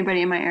knew of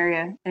anybody in my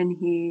area. And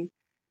he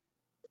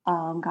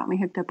got me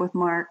hooked up with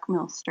Mark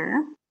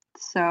Milster.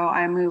 So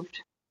I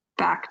moved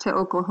back to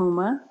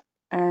Oklahoma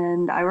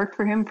and I worked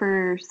for him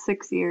for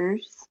 6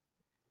 years.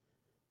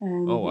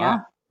 And oh,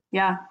 wow.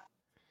 Yeah.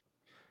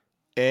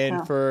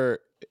 And for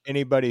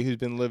anybody who's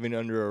been living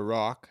under a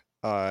rock,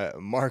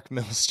 Mark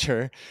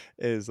Milster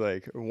is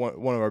like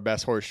one of our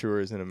best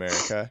horseshoers in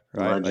America,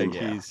 right?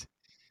 Legend,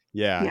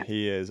 like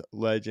he is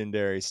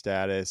legendary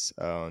status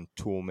on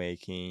tool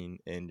making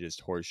and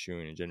just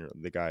horseshoeing in general.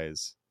 The guy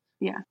is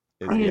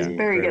he's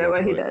very good at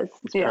what he does.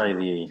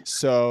 Probably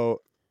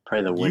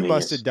the you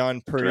must have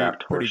done pretty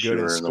good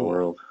in school. The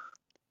world.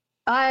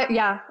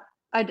 I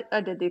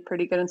did do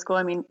pretty good in school.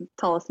 I mean,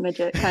 tallest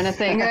midget kind of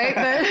thing,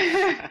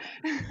 right?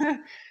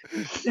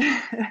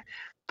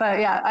 But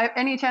yeah,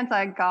 any chance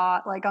I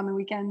got, like on the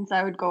weekends,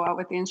 I would go out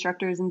with the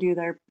instructors and do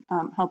their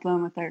help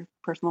them with their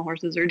personal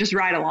horses or just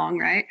ride along,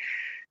 right?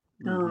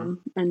 And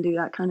do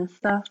that kind of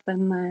stuff.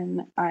 And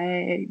then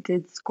I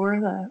did score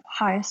the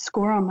highest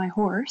score on my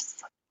horse.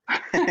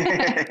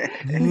 But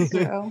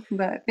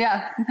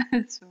yeah,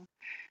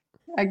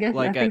 I guess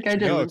like I think I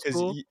did. No,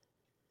 school?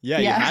 You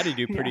had to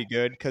do pretty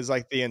good because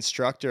like the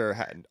instructor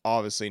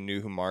obviously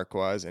knew who Mark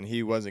was, and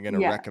he wasn't going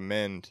to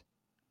recommend.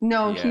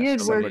 No, he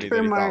had worked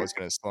for Mark. Thought was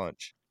going to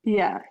slunch.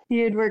 Yeah, he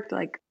had worked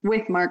like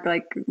with Mark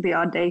like the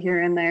odd day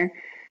here and there,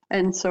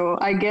 and so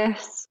I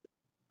guess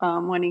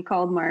when he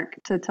called Mark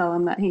to tell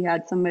him that he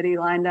had somebody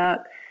lined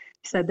up,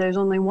 he said, "There's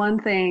only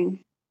one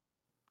thing,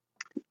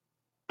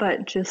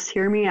 but just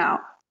hear me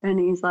out." And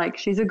he's like,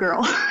 "She's a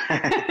girl,"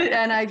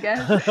 and I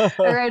guess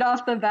right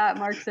off the bat,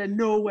 Mark said,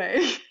 "No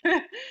way."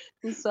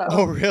 So,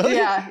 oh really?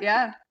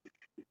 Yeah.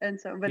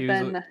 And so, but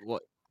then a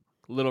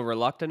little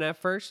reluctant at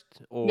first,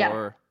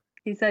 or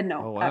he said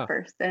no at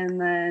first,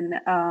 and then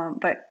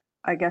but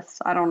I guess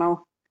I don't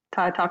know.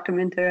 Ty talked him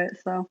into it,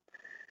 so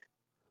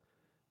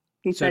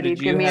he said he'd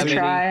give me a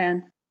try,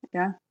 and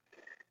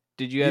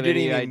Did you have any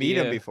didn't even idea? meet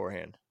him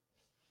beforehand?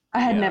 I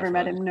had never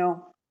met him.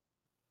 No.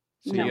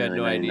 So you had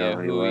no idea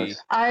who he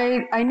was?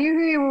 I knew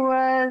who he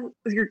was.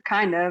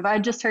 Kind of. I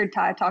just heard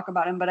Ty talk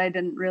about him, but I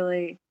didn't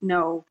really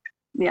know.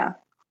 Yeah,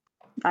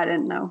 I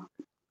didn't know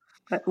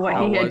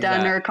what he had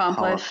done or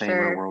accomplished. Hall of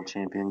Famer, world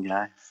champion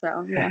guy.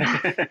 So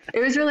yeah, it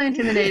was really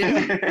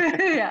intimidating.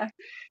 Yeah.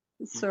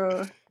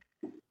 So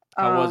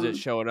How was it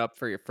showing up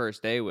for your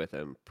first day with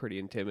him? Pretty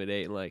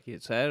intimidating, like you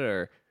said,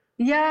 or?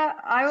 Yeah,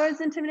 I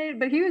was intimidated,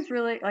 but he was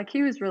really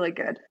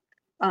good.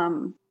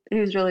 He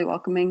was really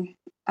welcoming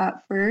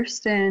at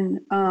first, and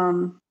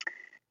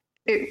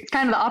it's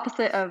kind of the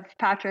opposite of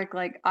Patrick.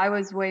 Like I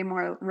was way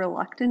more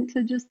reluctant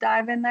to just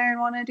dive in there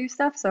and want to do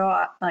stuff. So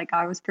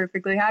I was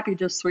perfectly happy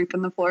just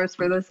sweeping the floors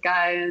for this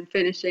guy and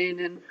finishing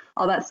and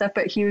all that stuff.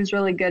 But he was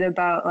really good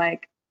about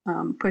like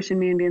pushing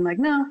me and being like,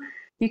 no,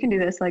 you can do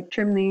this, like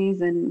trim these,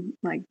 and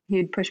like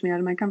he'd push me out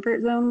of my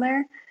comfort zone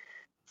there.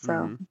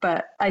 So,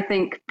 but I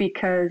think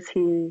because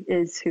he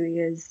is who he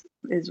is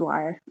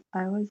why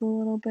I was a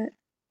little bit,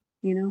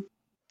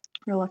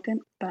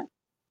 reluctant. But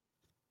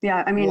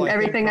yeah, I mean, Well, I think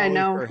everything I probably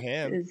know for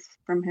him, is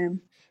from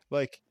him.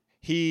 like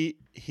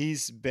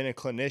he's been a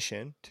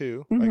clinician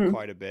too, like Mhm.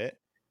 quite a bit.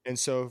 And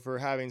so for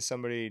having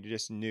somebody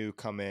just new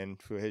come in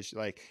for his,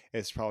 like,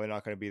 it's probably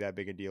not going to be that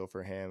big a deal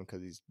for him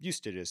because he's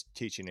used to just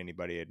teaching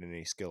anybody at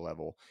any skill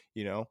level,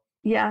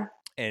 Yeah.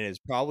 And it's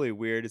probably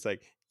weird. It's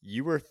like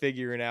you were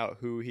figuring out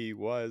who he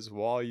was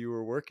while you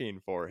were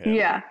working for him.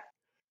 Yeah.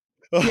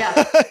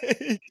 Yeah.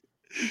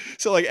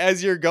 So like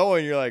as you're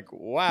going, you're like,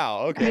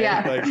 wow, okay.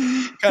 Yeah. Like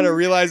kind of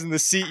realizing the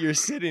seat you're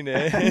sitting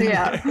in.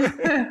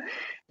 Yeah.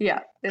 Yeah.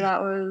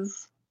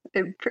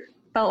 It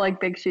felt like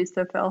big shoes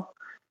to fill.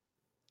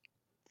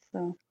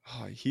 So.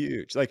 Oh,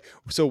 huge. Like,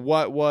 so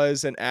what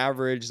was an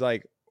average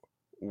like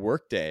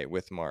work day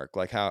with Mark?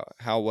 Like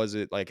how was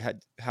it? Like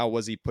how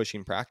was he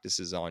pushing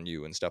practices on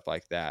you and stuff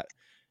like that?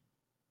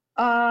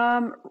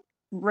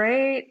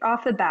 Right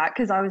off the bat,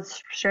 because I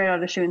was straight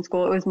out of shoeing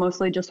school, it was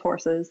mostly just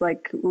horses.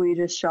 Like we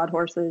just shod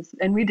horses,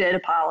 and we did a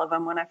pile of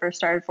them when I first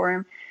started for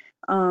him.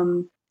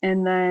 And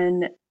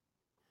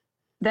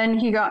then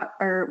he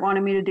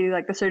wanted me to do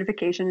like the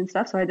certification and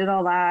stuff, so I did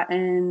all that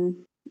and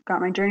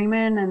got my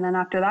journeyman. And then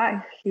after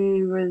that,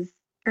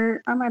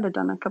 I might have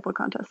done a couple of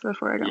contests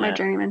before I got my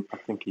journeyman. I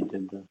think he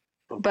did the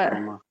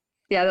Oklahoma.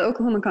 But yeah, the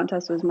Oklahoma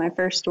contest was my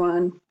first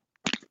one,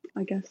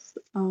 I guess,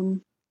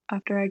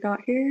 after I got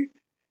here.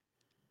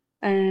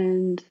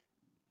 And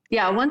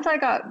yeah, once I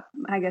got,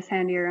 I guess,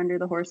 handier under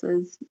the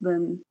horses,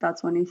 then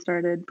that's when he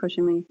started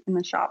pushing me in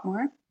the shop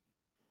more.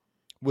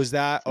 Was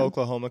that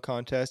Oklahoma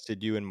contest?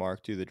 Did you and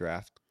Mark do the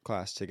draft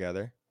class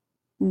together?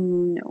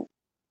 No,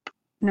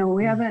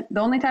 we haven't.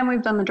 The only time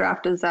we've done the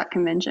draft is at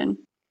convention.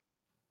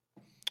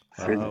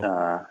 I think,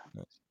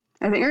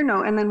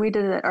 and then we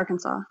did it at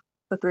Arkansas,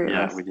 the three of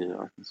us. Yeah, we did it at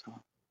Arkansas.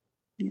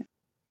 Yeah.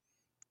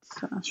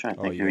 So I was trying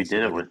to think who we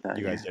did it with that.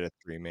 You guys did a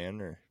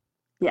 3-man or?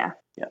 Yeah.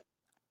 Yeah.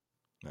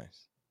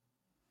 Nice.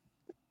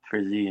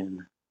 Frizzy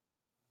and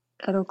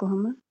at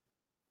Oklahoma.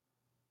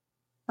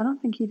 I don't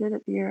think he did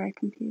it the year I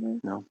competed.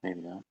 No,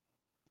 maybe not.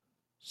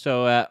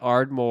 So at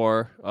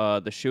Ardmore,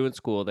 the shoeing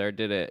school there,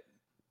 did it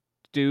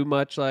do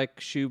much like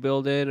shoe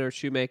building or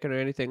shoemaking or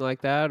anything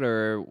like that,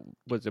 or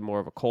was it more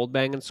of a cold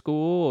banging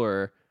school?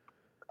 Or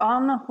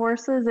on the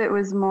horses, it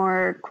was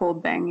more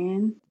cold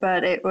banging,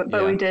 but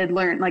we did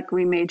learn, like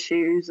we made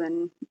shoes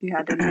and you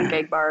had to make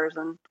egg bars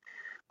and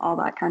all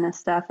that kind of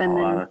stuff. And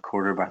then a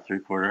 1/4 by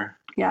 3/4.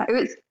 Yeah,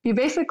 you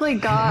basically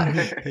got.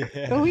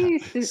 Well, we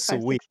used to do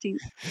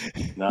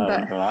 5/16. No,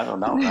 I don't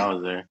know. I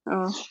was there.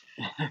 Oh.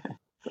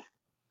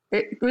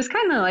 It was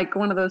kind of like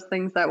one of those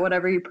things that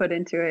whatever you put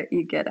into it,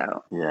 you get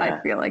out. Yeah.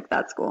 I feel like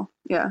that school.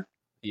 Yeah.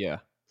 Yeah.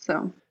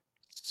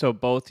 So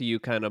both of you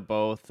kind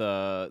of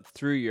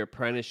through your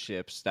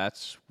apprenticeships,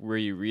 that's where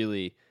you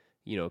really,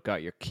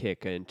 got your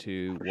kick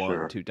into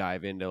wanting to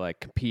dive into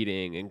like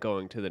competing and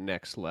going to the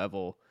next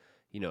level,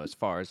 as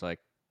far as like,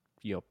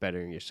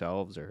 bettering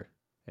yourselves or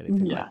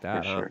anything like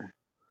that. For sure.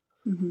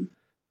 Mm-hmm.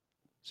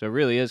 So it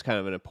really is kind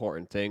of an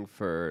important thing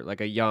for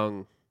like a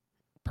young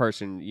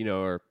person,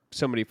 or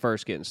somebody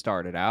first getting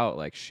started out,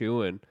 like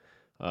shoeing.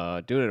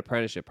 Doing an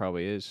apprenticeship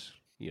probably is,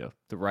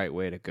 the right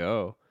way to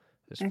go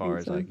as far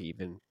as like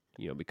even,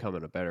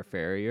 becoming a better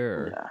farrier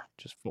or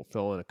just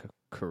fulfilling a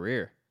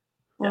career.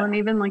 Well, and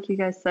even like you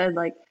guys said,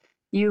 like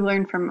you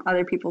learn from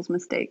other people's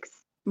mistakes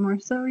more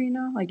so,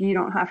 like you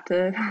don't have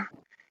to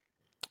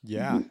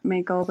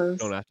make all those.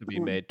 Don't have to be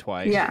made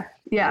twice. Yeah.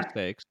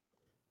 Mistakes.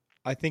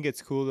 I think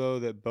it's cool though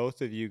that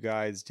both of you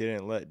guys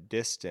didn't let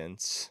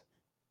distance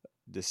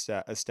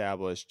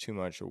establish too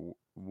much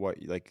what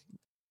like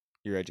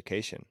your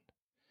education.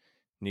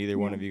 Neither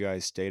one of you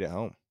guys stayed at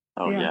home.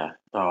 Oh yeah.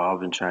 Oh,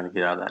 I've been trying to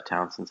get out of that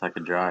town since I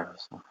could drive.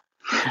 So.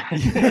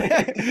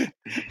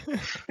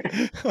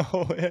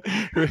 Oh,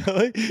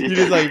 really? You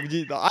just like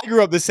I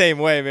grew up the same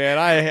way, man.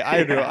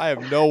 I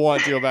have no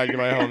want to go back to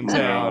my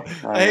hometown.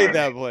 I hate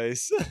that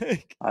place.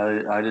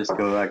 I just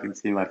go back and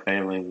see my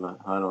family, but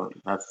I don't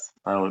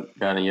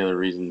got any other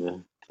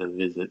reason to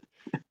visit.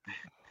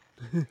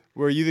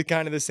 Were you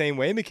the same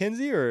way,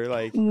 Mckenzie, or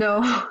like?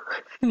 No,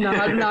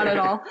 not at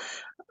all.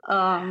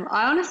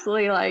 I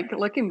honestly, like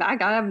looking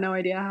back, I have no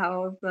idea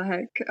how the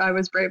heck I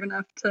was brave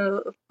enough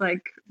to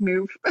like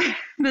move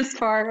this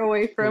far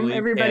away from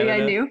everybody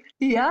Canada. I knew.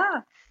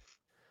 Yeah.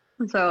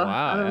 So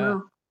I don't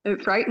know.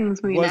 It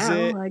frightens me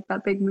now, like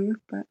that big move.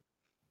 But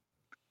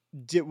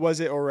was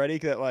it already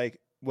that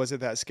like was it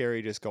that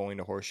scary just going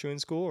to horseshoeing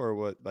school, or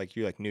what? Like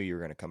you knew you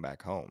were gonna come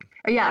back home?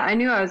 Yeah, I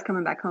knew I was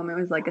coming back home. It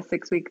was like a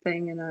 6-week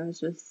thing, and I was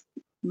just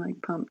like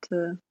pumped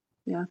to,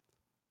 young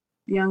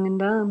and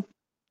dumb,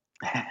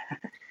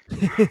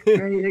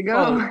 ready to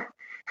go.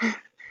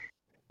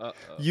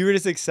 You were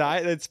just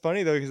excited. That's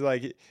funny though, because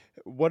like,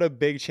 what a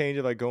big change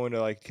of like going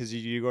to because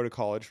you go to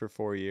college for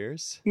 4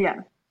 years.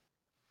 Yeah.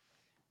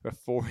 A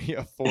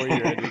 4-year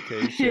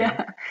education.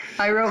 Yeah.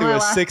 I wrote to my a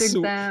last 6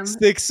 exam.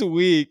 6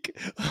 week.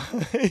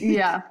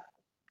 Yeah.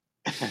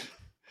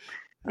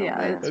 Oh, Yeah,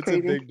 man. it's That's crazy.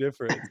 a big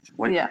difference.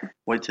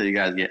 Wait till you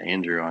guys get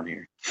Andrew on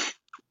here.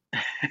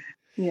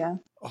 Yeah.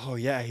 Oh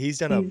yeah, he's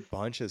done a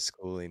bunch of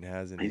schooling,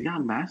 hasn't he? He's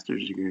got a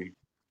master's degree.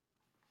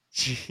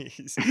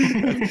 Jeez,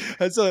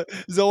 that's the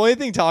only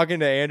thing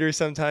talking to Andrew.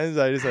 Sometimes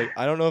I just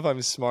I don't know if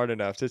I'm smart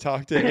enough to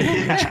talk to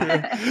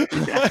Andrew.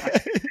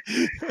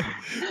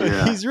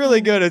 He's really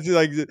good at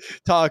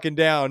talking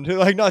down,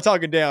 not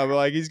talking down,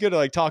 but he's good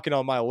at talking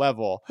on my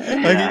level. He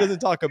doesn't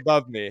talk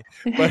above me,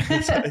 but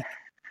it's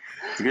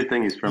it's a good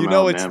thing he's from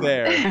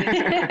Alabama.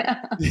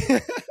 It's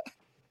there.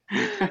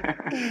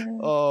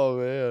 Oh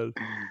man.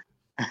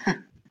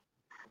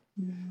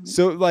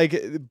 So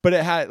but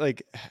it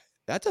had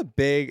that's a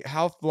big.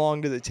 How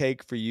long does it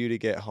take for you to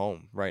get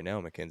home right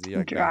now,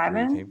 Mckenzie?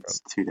 Driving? It's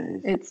 2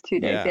 days. It's 2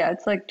 days. Yeah,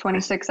 it's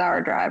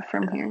 26-hour drive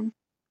from here.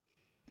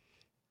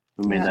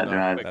 We made that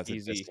drive. That's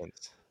easy. A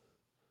distance.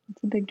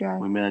 It's a big drive.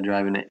 We made that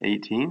drive in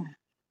 18.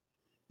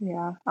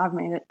 Yeah, I've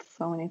made it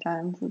so many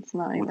times. It's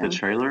not even. With the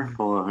trailer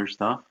full of her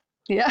stuff.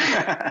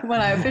 Yeah,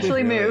 when I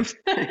officially moved.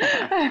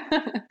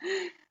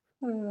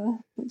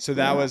 So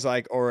that was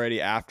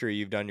already after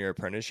you've done your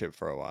apprenticeship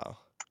for a while.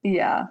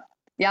 Yeah.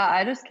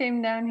 I just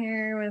came down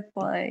here with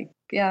a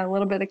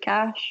little bit of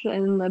cash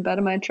and the bed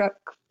of my truck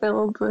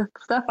filled with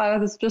stuff. I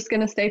was just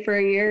gonna stay for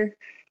a year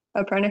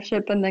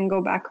apprenticeship and then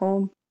go back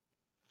home.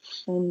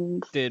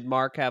 And did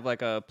Mark have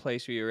a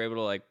place where you were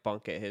able to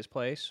bunk at his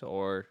place,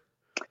 or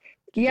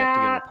did you have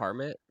to get an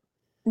apartment?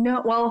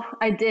 No, well,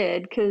 I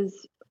did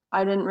because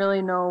I didn't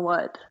really know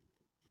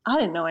I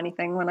didn't know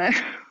anything when I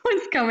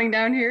was coming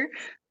down here.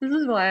 This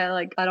is why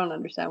I don't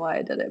understand why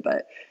I did it,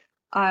 but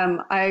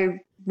I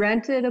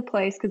rented a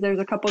place because there's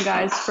a couple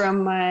guys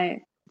from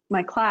my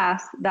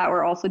class that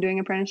were also doing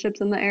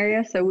apprenticeships in the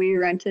area, so we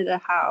rented a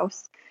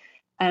house,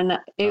 and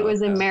it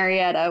was in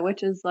Marietta,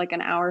 which is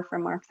an hour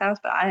from Mark's house,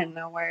 but I didn't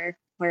know where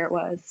it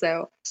was,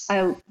 so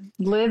I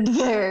lived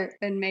there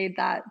and made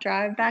that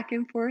drive back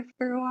and forth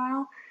for a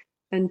while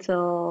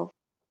until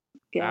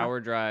hour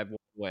drive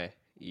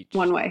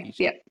one way.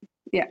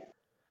 Yeah.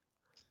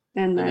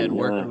 And then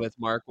working with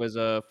Mark was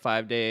a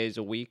 5 days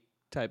a week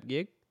type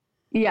gig?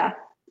 Yeah.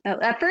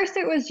 At first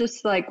it was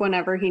just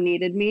whenever he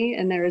needed me,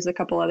 and there was a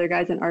couple other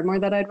guys in Ardmore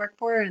that I'd work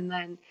for, and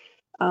then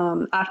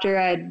after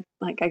I'd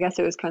I guess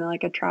it was kind of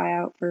a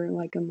tryout for a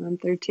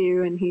month or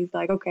two, and he's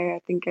like, okay, I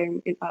think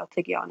I'll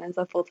take you on as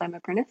a full-time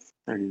apprentice.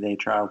 30-day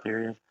trial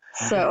period.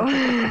 So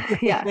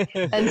yeah,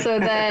 and so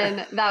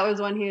then that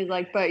was when he was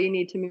like, but you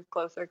need to move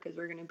closer because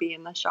we're going to be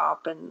in the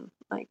shop and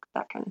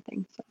that kind of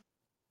thing. So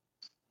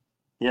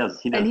he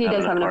does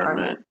have an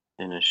apartment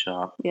in his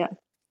shop. Yeah,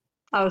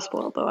 I was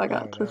spoiled though. I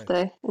got to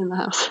stay in the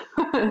house.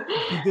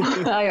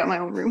 I got my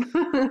own room.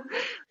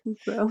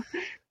 So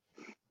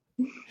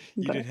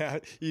you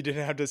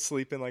didn't have to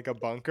sleep in a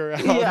bunker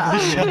out.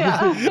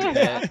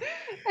 Yeah.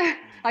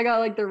 I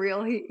got the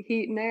real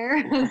heat and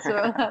air,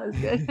 so that was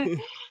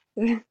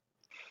good.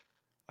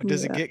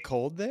 Does it get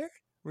cold there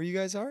where you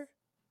guys are?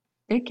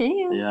 It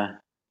can. Yeah,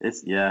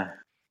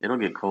 it'll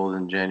get cold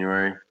in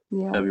January,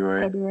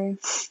 February.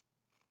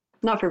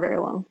 Not for very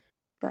long,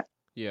 but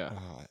yeah.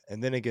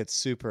 And then it gets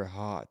super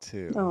hot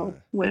too. Oh,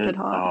 wicked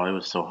hot. Oh, it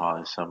was so hot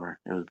this summer.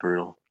 It was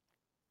brutal.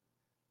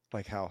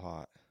 How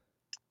hot?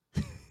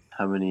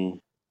 How many?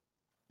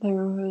 It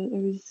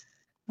was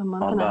a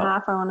month and a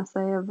half, I want to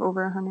say, of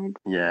over 100.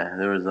 Yeah,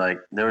 there was I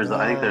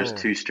think there's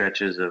 2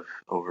 stretches of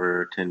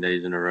over 10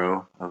 days in a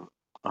row of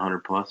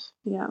 100 plus.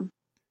 Yeah.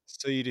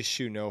 So you just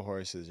shoot no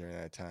horses during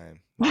that time.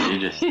 You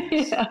just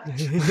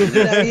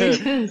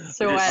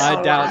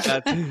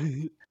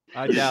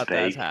I doubt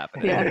that's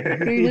happening.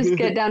 Yeah, you just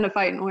get down to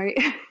fight and wait.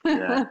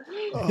 Yeah.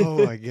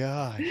 Oh my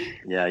gosh.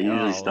 Yeah,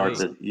 usually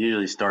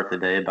start the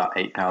day about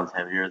 8 pounds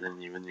heavier than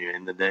when you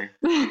end the day.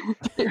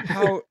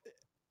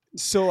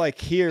 So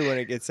here when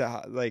it gets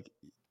out,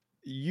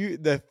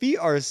 the feet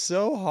are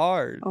so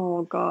hard.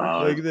 Oh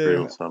god. It's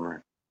brutal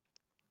summer.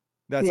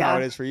 That's how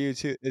it is for you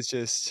too. It's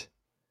just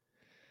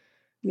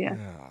nip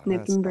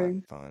that's and not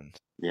burn. fun.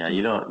 Yeah,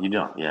 you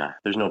don't. Yeah,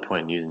 there's no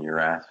point in using your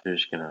rasp. You're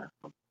just gonna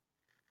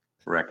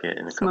wreck it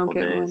in a couple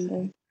days.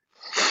 One day.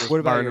 What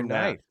about your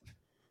knife?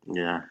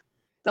 Yeah.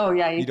 Oh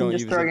yeah, you can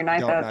just throw your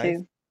knife out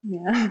too.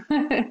 Yeah.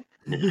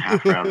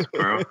 Half rounds,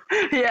 bro.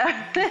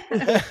 Yeah.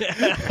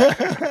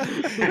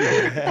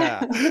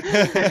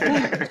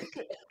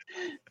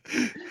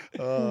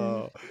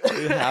 Oh,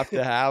 you have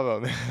to have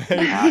them.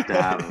 You have to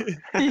have them.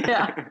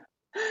 Yeah.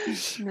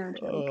 No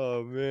joke.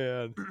 Oh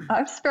man.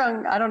 I've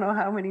strung I don't know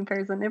how many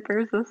pairs of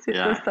nippers this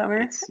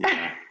summer.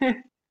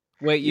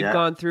 Wait, you've Yeah.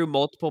 gonna through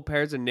multiple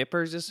pairs of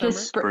nippers this summer?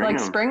 Just Spring 'em.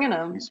 springing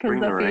them You because spring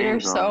the the feet are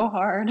reins so on.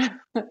 hard.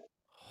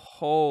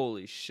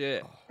 Holy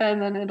shit!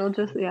 And then it'll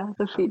just,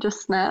 the feet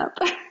just snap.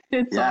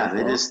 It's Yeah, awful.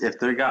 they just, if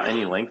they got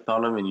any length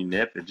on them and you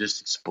nip, it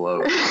just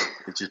explodes.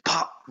 It just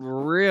pop.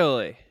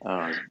 Really?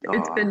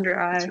 It's been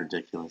dry. It's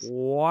ridiculous.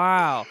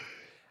 Wow.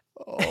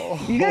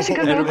 Oh. You guys should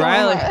go to And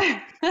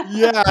Oklahoma.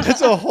 Yeah,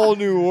 it's a whole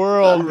new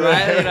world,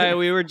 Riley and I, man.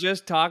 we were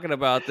just talking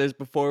about this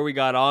before we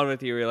got on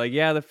with you. We were like,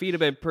 yeah, the feet have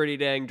been pretty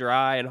dang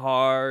dry and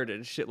hard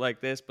and shit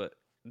like this, but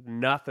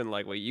nothing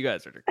like what you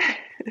guys are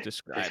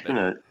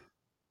describing.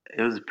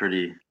 It was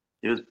pretty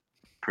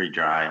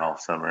dry all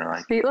summer.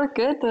 Like Feet look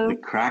good though. the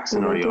cracks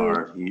in our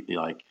yard, you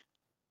like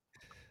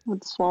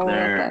Would swallow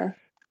they're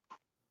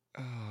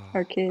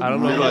our kids. I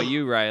don't know Middle- about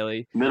you,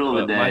 Riley. middle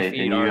of the but my day, feet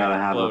and you aren't gotta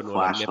have a exploding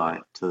when I'm nipping.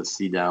 flashlight to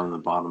see down the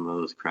bottom of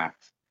those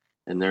cracks,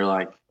 and they're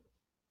like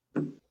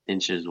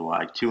inches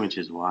wide, 2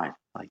 inches wide.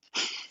 Like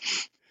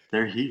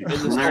they're huge,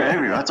 and they're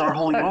everywhere. That's our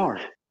whole yard.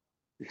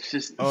 It's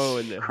just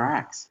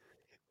cracks.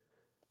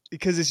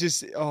 Because it's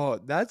just,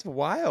 that's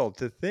wild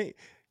to think.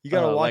 You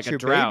got to watch like a your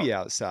drought. baby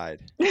outside.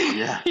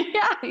 Yeah.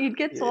 Yeah, you'd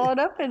get swallowed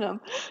up in them.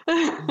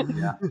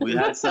 Yeah, we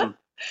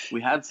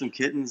had some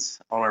kittens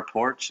on our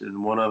porch,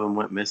 and one of them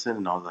went missing,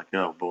 and I was like,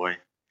 oh boy.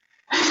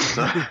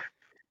 So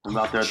I'm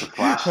out there with the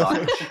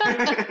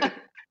flashlight,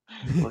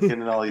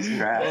 looking at all these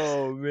cracks.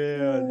 Oh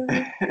man,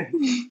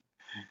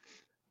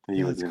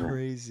 He that's was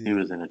crazy. He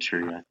was in a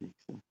tree, I think.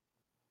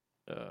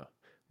 So.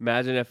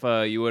 Imagine if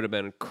you would have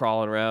been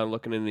crawling around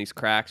looking in these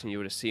cracks and you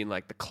would have seen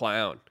like the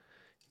clown.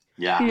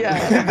 Yeah.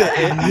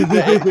 Yeah.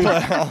 the egg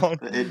clown.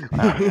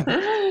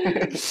 The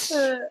egg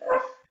clown.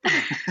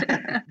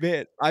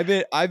 Man,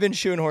 I've been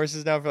shoeing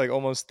horses now for like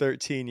almost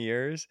 13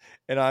 years,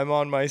 and I'm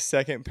on my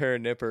second pair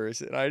of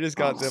nippers, and I just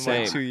got them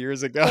like Same. 2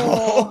 years ago.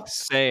 Oh.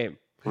 Same.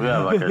 We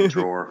have like a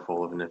drawer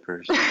full of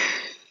nippers.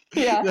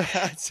 Yeah.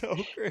 That's so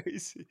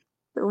crazy.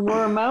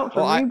 Wore them out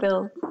for Well,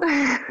 rebuild. We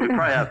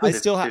probably have I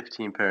still have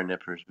 15 pair of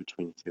nippers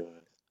between the two of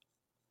us.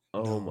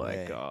 Oh No my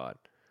way. God.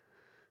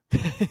 Yeah.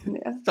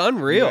 It's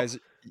unreal.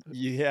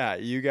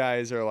 You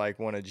guys are like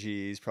one of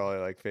G's probably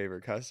like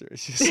favorite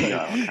customers. Just We like,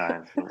 got all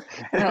kinds.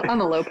 Well,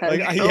 I'm a Lopez.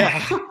 Like,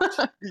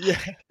 so.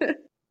 yeah.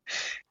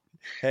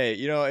 Hey,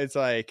 it's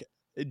like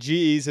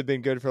GEs have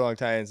been good for a long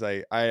time. It's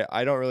like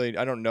I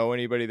don't know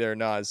anybody there or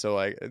not, so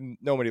like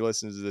nobody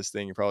listens to this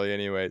thing probably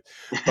anyway.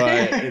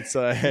 But it's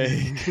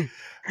like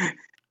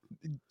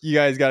you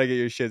guys got to get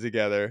your shit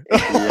together.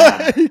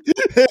 Yeah.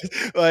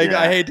 Like Yeah.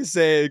 I hate to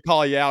say it,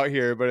 call you out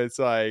here, but it's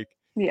like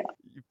Yeah.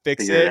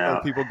 fix Figure it it or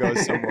out. people go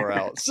somewhere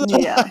else.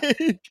 Yeah.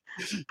 Like,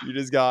 you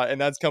just got,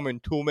 and that's coming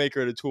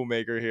toolmaker to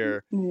toolmaker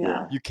here.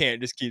 Yeah. You can't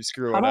just keep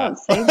screwing How about up.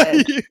 save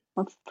it?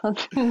 Let's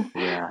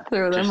Yeah.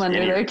 throw them Just under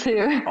any- there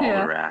too. All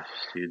Yeah. the rafts,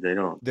 dude. They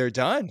don't. They're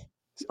done.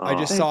 I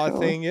just Oh. saw a Cool.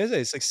 thing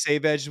it's like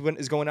Save Edge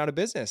is going out of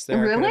business. They're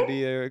Really? going to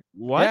be a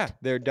What? Yeah,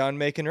 they're done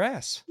making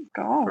rasps.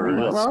 Golly.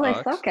 That Well, they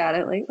sucks. suck at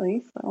it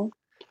lately, so.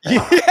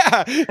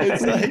 Yeah,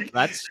 it's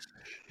like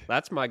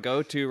That's my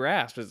go-to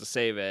rasp is the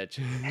Save Edge.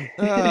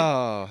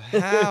 oh,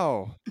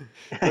 how?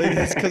 Like,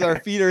 it's because our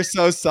feet are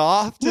so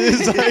soft.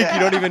 It's like you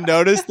don't even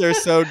notice they're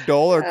so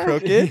dull or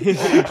crooked.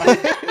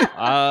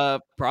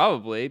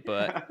 Probably,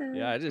 but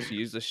yeah, I just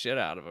use the shit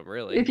out of them.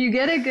 Really. If you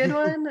get a good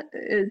one,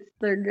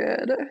 they're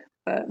good.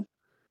 But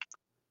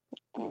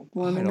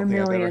one I in a don't think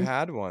I've ever million.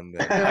 had one.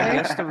 Then.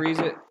 I Really?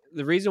 guess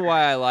the reason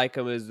why I like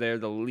them is they're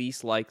the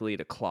least likely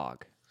to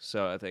clog.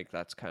 So I think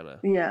that's kind of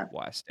Yeah,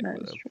 why I stick that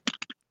with is them. true.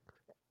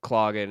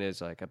 Clogging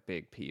is like a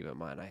big peeve of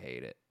mine. I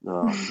hate it.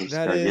 No, you just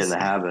That gotta get is- in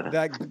the habit of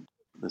That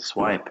the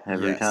swipe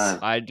every Yes. time.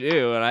 I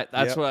do, and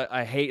that's Yep. what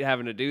I hate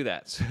having to do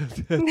that. So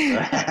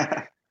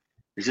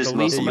It's just the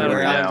least muscle amount of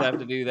memory times now. I have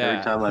to do Every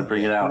that. time I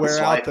bring it out, wear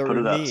swipe, out the put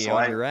it up, knee on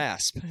swipe. the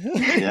rasp.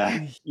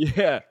 Yeah.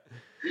 Yeah.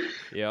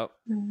 Yep.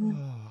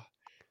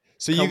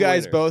 So you Come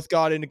guys winter. both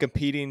got into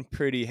competing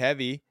pretty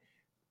heavy.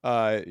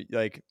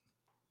 Like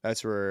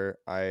that's where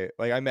I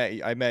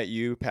met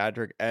you,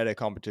 Patrick, at a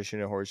competition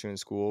at horseshoe in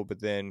school,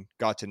 but then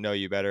got to know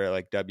you better at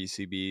like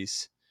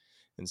WCBs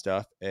and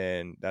stuff,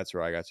 and that's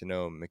where I got to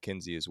know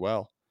Mckenzie as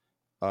well.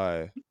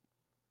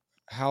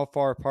 How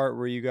far apart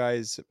were you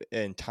guys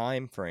in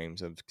time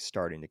frames of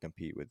starting to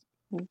compete with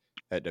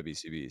at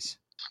WCBs?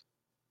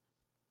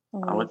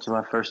 I went to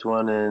my first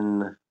one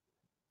in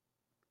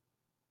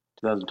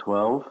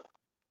 2012,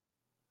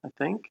 I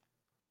think.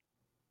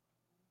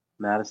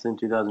 Madison,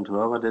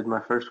 2012. I did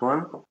my first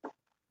one.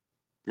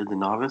 Did the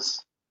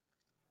novice.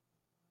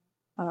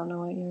 I don't know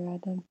what year I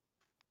did.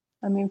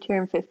 I moved here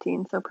in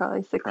 15, so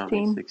probably 16.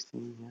 Probably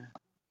 16,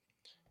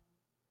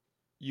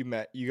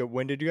 yeah.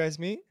 When did you guys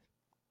meet?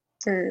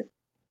 Or,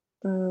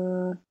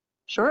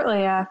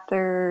 shortly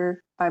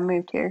after I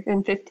moved here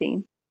in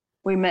 15.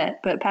 We met,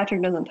 but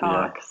Patrick doesn't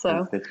talk, Yeah,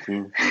 so.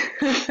 15.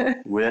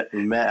 We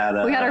met at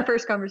a. We had our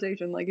first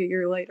conversation like a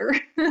year later.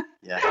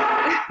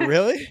 Yeah.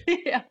 Really?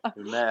 Yeah.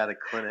 We met at a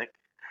clinic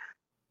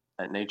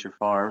at Nature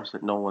Farms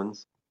at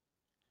Nolan's.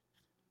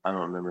 I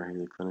don't remember who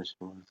the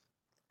clinician was.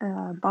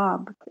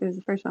 Bob. It was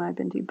the first one I'd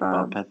been to.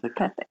 Bob Bob Pethick.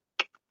 Pethick.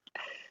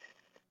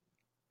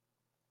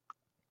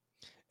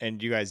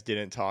 And you guys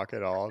didn't talk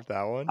at all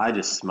that one? I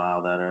just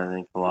smiled at her, I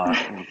think, a lot.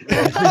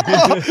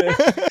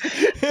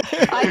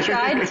 I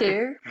tried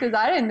to because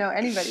I didn't know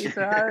anybody,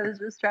 so I was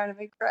just trying to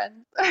make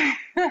friends.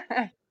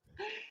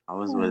 I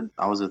was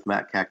with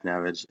Matt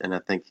Kaknavage, and I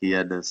think he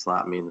had to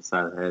slap me in the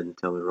side of the head and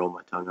tell me to roll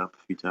my tongue up a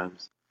few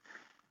times.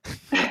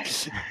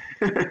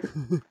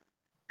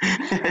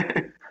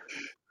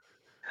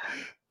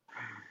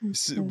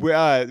 So,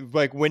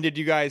 like, when did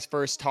you guys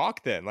first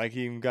talk then? Like,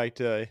 you got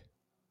to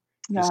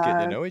just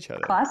getting to know each other.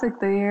 Classic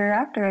the year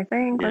after, I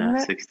think, wasn't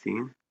it?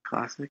 16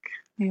 Classic.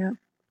 Yeah.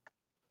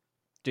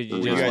 Did So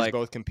you Were you just guys like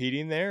both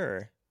competing there?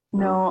 Or?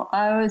 No,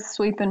 I was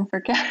sweeping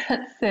for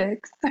Cat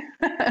 6.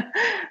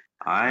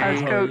 I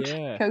was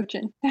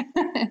coaching.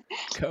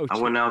 coach? I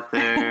went out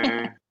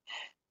there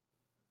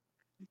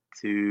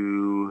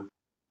to.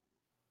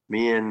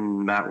 Me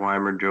and Matt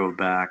Weimer drove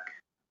back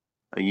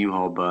a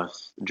U-Haul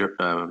bus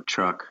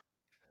truck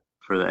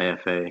for the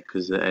AFA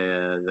because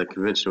the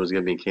convention was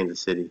going to be in Kansas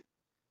City.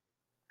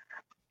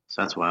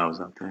 So that's why I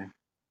was out there.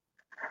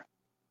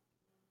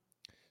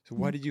 So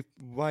why do you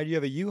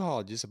have a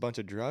U-Haul? Just a bunch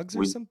of drugs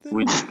or something?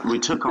 We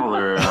took all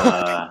their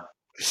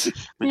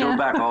drove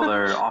back all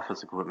their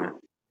office equipment.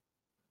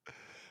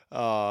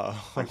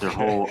 Like the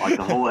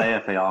whole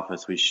AFA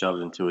office we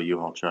shoved into a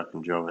U-Haul truck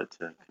and drove it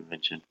to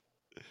convention.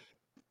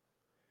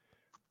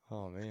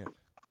 Oh man.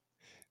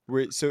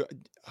 So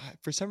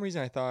for some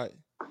reason I thought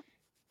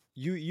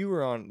you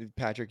were on,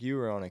 Patrick, you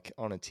were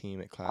on a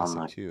team at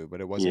Classic too, but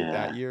it wasn't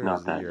that year, it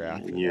was the year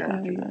after. The year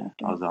after that.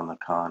 I was on the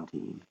con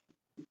team.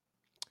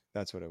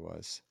 That's what it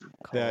was.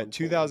 The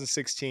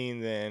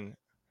 2016 then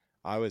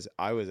I was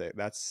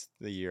that's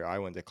the year I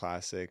went to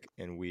Classic,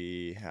 and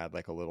we had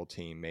like a little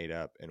team made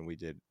up, and we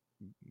did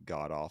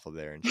god awful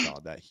there and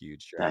shot that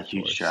huge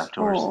draft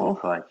horse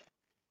looked like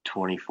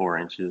 24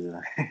 inches.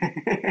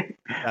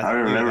 I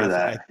remember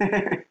that.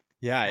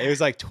 Yeah, it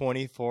was like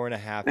 24 and a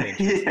half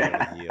inches on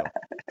the heel.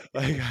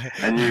 Like,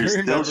 and you're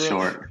still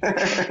short.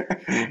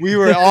 We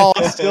were all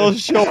still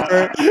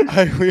short.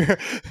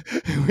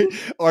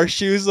 Our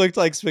shoes looked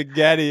like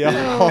spaghetti on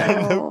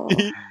the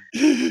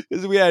feet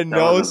because we had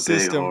no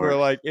system for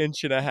like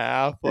inch and a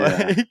half.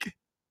 Like,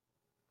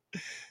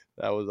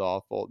 that was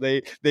awful.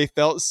 They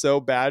felt so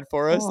bad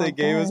for us. They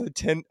gave us a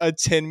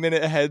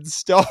 10-minute head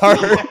start.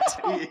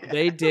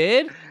 They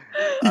did?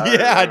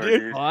 Yeah,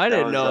 dude. Oh, I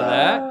didn't know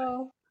that.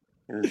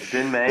 It was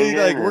Ben Mangan.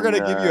 Like, we're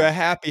gonna give you a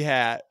happy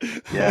hat.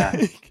 Yeah.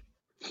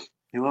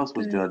 Who else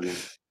was judging?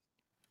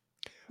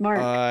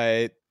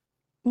 Mark.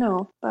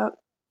 No,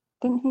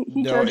 didn't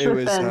he judged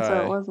with Ben,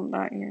 so it wasn't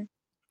that year.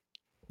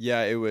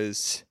 Yeah, it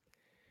was.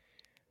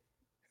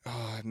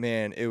 Oh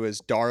man, it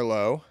was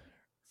Darlow,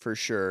 for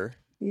sure.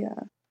 Yeah.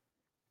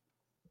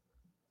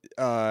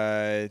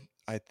 I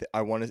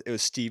wanted. It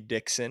was Steve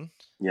Dixon.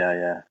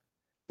 Yeah,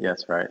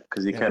 that's right.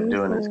 Because he kept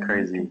doing this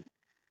crazy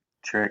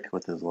trick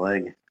with his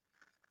leg.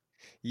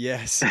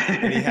 Yes,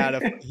 and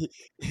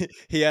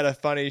he had a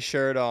funny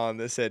shirt on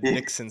that said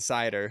Dixon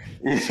Cider.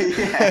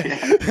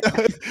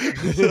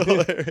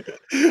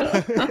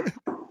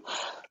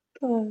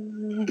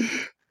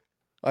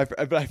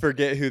 I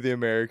forget who the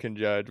American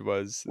judge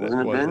was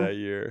that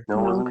year.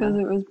 No, because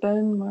it was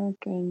Ben, Mark,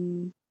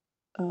 and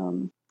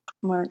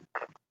Mark.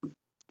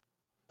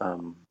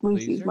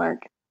 Lucy's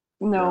Mark.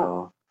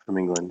 No, from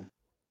England.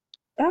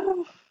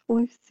 Oh,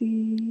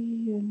 Lucy.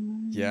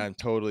 Yeah, I'm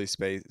totally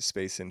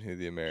spacing who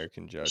the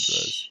American judge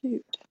was.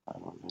 Shoot. I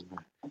don't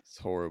remember. It's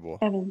horrible.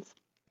 Evans.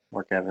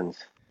 Mark Evans.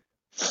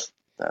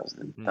 That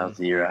was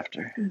the year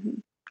after. Mm-hmm.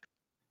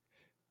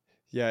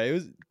 Yeah,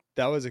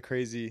 that was a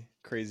crazy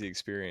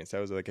experience. That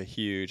was like a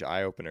huge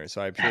eye opener.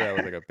 So I'm sure that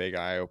was like a big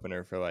eye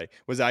opener for like.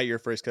 Was that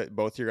your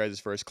both your guys'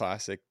 first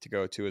Classic to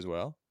go to as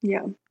well?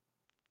 Yeah.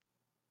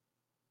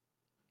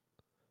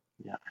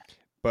 Yeah.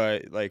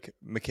 But like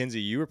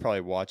Mckenzie, you were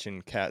probably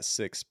watching Cat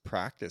 6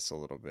 practice a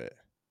little bit.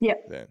 Yeah.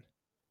 Then.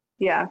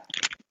 Yeah,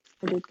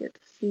 I did get to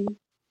see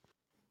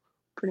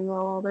pretty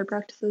well all their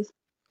practices.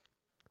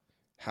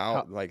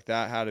 Like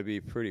that had to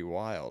be pretty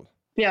wild.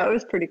 Yeah, it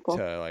was pretty cool.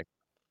 To, like,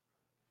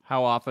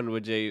 how often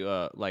would they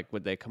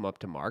would they come up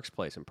to Mark's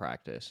place and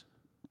practice?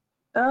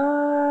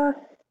 Like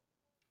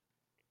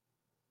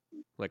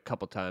a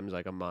couple times,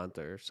 like a month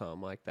or something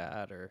like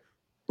that, or.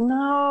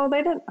 No,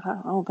 they didn't. I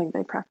don't think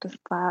they practiced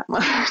that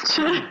much.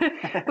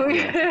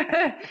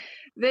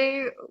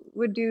 They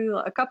would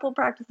do a couple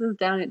practices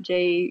down at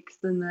Jake's,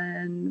 and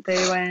then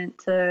they went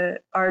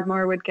to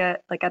Ardmore. Would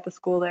get like at the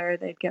school there.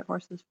 They'd get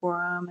horses for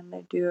them, and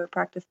they'd do a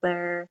practice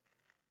there.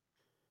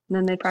 And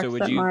then they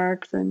practice at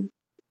Mark's. And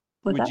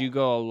would you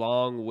go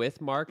along with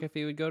Mark if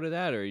he would go to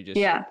that, or you just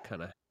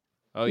kind of?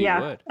 Oh, you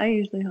would. I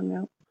usually hung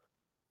out.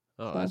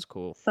 Oh, that's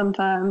cool.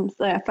 Sometimes,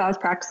 if I was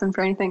practicing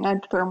for anything,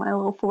 I'd throw my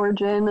little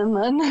forge in and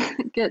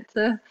then get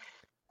to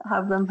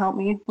have them help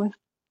me with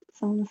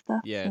some of the stuff.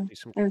 Yeah, so do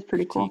some it was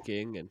pretty cool.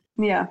 And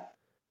yeah,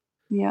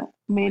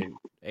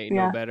 ain't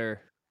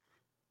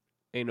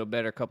no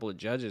better couple of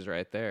judges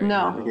right there.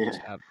 No,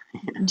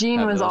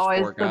 Gene was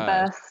always the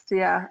best.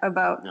 Yeah,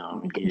 about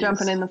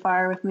jumping in the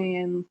fire with me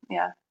and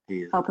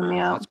helping me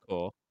out. That's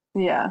cool.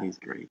 Yeah, He's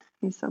great.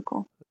 he's so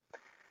cool.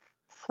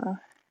 So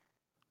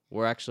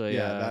We're actually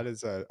that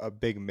is a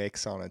big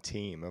mix on a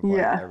team of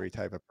Yeah. like every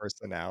type of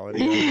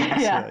personality. I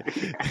guess. Yeah. Like,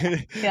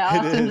 yeah, it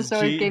Austin is. just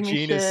always gave me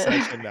Gene shit. is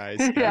such a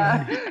nice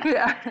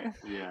guy.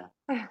 yeah.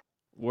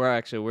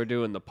 we're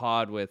doing the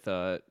pod with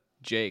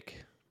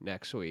Jake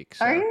next week.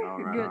 So, Are you?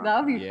 All right. Good.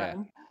 That'll be Yeah.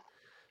 fun.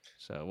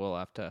 So we'll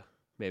have to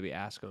maybe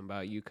ask him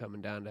about you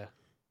coming down to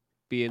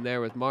being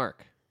there with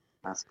Mark.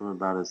 Ask him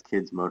about his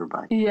kid's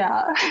motorbike.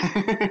 Yeah.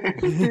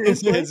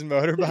 Seriously? His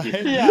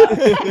motorbike. Yeah.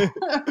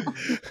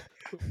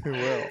 We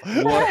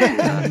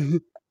will.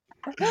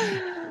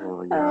 Oh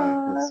my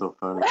god, that's so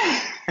funny.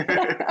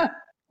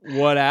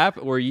 What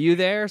happened? Were you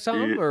there or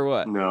something, or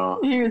what? No.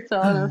 He was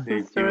telling us He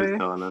the was story.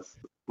 telling us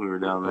we were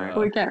down there.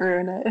 We can't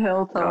ruin it.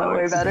 He'll tell it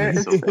way it's- better.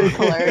 it's so It's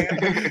funny.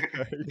 hilarious.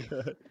 Very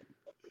good.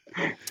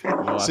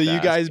 We'll have So to you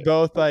ask guys him.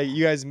 both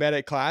you guys met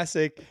at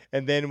Classic,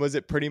 and then was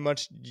it pretty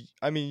much?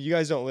 I mean, you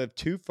guys don't live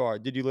too far.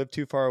 Did you live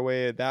too far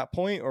away at that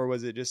point, or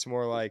was it just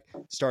more like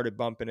started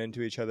bumping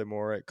into each other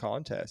more at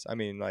contests? I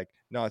mean, like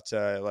not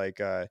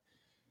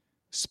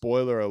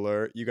spoiler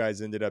alert, you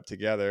guys ended up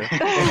together.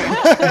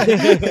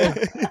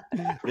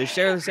 They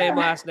share the same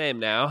last name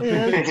now.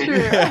 Yeah, that's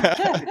true.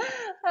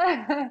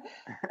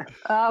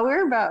 We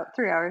were about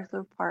 3 hours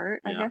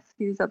apart. I Yeah. guess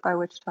he was up by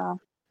Wichita.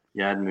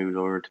 Yeah, I'd moved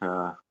over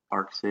to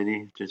Park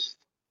City, just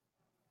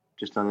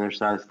on the other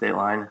side of the state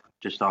line,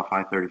 just off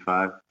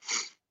I-35.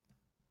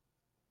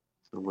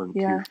 So it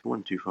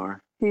wasn't too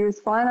far. He was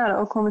flying out of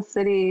Oklahoma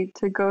City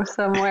to go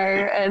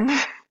somewhere, and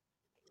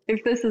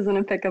if this isn't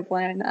a pickup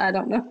line, I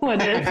don't know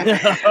what is.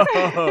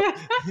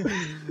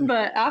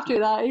 But after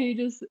that, he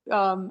just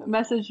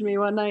messaged me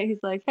one night.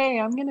 He's like, "Hey,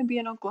 I'm gonna be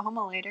in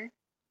Oklahoma later."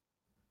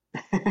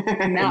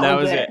 And that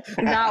was it.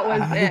 That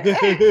was it.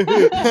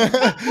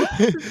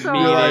 So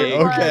You're like, I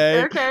was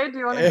okay. Okay, do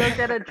you want to go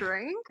get a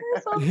drink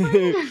or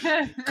something?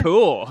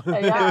 Cool.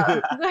 Yeah.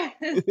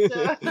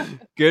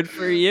 Good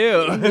for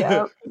you.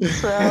 Yep.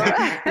 So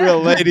Real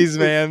ladies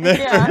man there.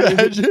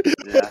 Yeah.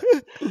 Yeah.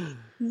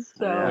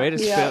 So Way to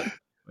yeah.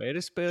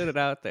 spit it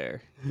out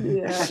there.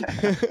 Yeah.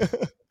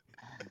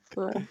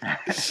 So,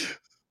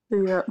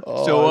 yeah.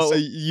 Oh, So so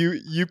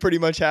you pretty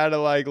much had to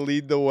like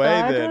lead the way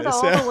I then. did it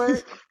all the sounds-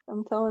 work.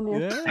 I'm telling you.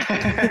 Yeah.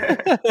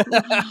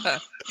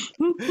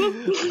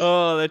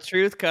 Oh, the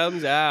truth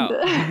comes out.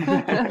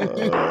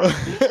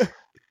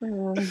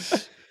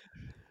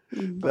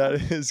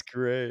 That is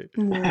great.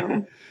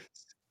 Yeah.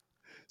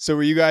 So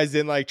were you guys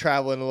then like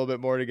traveling a little bit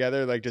more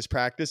together, like just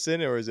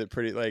practicing, or is it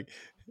pretty like?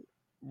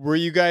 Were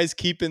you guys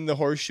keeping the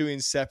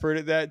horseshoeing separate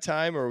at that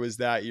time, or was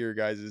that your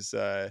guys'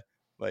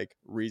 like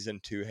reason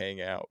to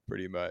hang out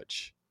pretty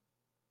much?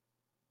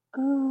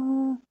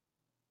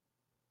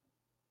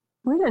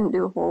 We didn't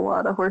do a whole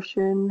lot of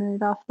horseshoeing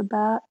right off the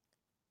bat.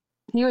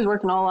 He was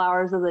working all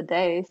hours of the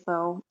day,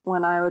 so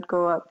when I would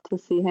go up to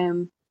see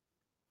him,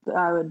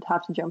 I would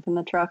have to jump in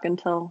the truck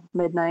until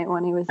midnight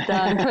when he was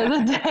done for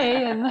the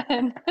day, and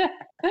then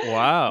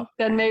Wow.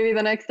 then maybe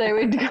the next day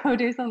we'd go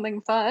do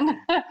something fun.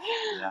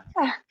 Yeah.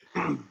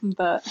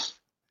 But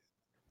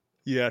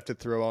You have to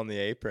throw on the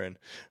apron.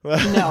 no,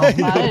 I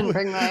didn't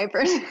bring my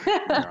apron.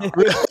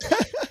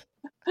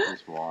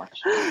 Just watch.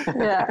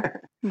 Yeah,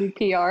 do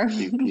PR.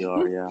 Do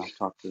PR, yeah.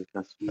 Talk to the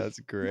customers. That's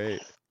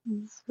great.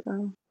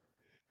 So,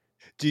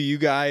 Do you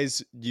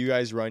guys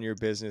run your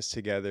business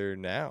together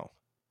now?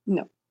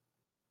 no,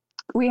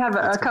 we have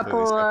It's a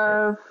couple completely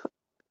of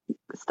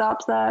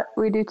stops that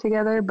we do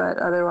together, but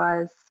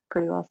otherwise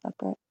pretty well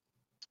separate.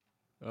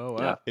 Oh,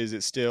 wow. Yeah. Is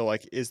it still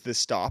like, is the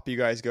stop you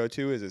guys go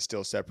to, is it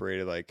still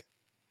separated like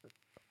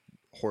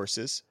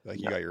horses? Like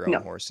you got your own No.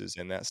 horses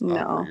in that stop,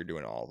 No. or you're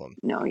doing all of them?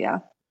 No, yeah,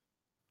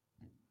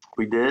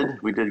 We did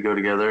go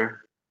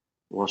together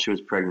while she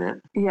was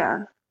pregnant,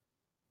 yeah.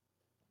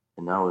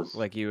 and that was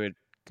Like you would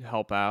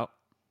help out.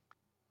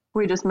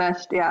 We just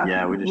meshed. Yeah,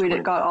 Yeah, we just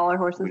went- got all our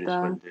horses we just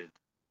done. went and did.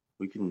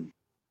 We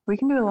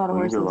can Do a lot of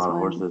horses. do a lot of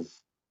when-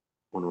 horses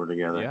when we're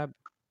together. Yeah.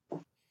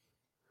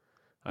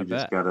 I We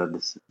just bet. gotta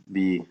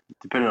be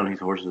depending on whose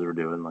horses we're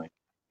doing. Like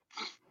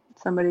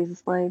Somebody's a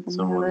slave and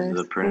someone's the others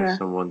apprentice,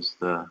 someone's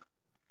the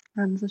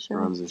runs the show.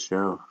 runs the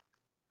show.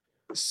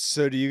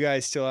 So do you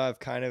guys still have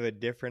kind of a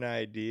different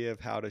idea of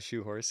how to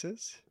shoe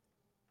horses?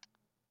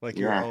 Like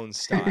your Yeah. own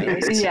style?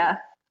 Yeah.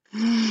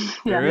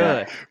 Yeah.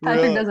 Really? Patrick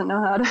Really? doesn't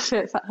know how to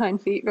fit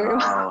hind feet very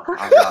well. Oh,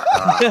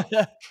 I've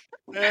got,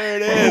 There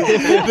it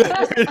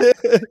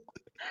is.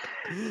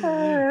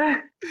 There it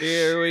is.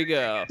 Here we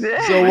go.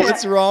 So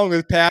what's wrong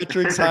with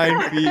Patrick's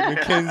hind feet,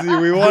 Mckenzie?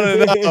 We want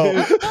to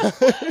know.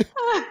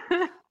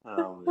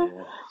 oh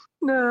man,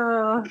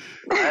 No.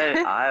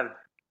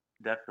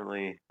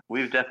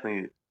 we've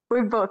definitely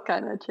We both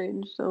kind of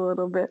changed a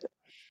little bit.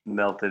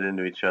 melted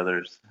into each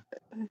other's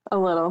A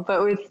little,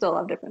 but we still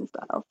have different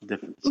styles.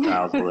 different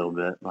styles a little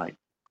bit. Like,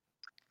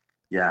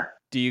 yeah,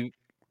 Do you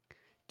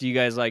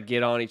guys like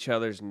get on each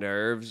other's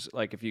nerves?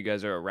 Like if you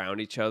guys are around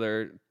each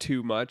other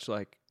too much,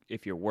 like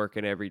if you're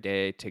working every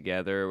day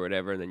together or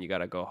whatever, and then you got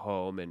to go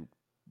home and,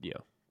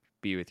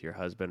 be with your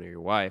husband or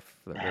your wife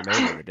for the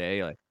remainder of the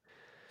day. Like,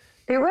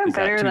 It went is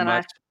that better too than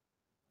much?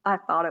 I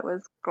thought it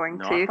was going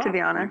No, I to thought be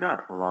we honest.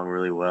 got along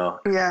really well.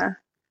 Yeah.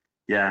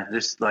 Yeah,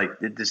 just like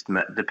it just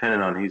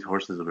depended on whose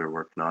horses we were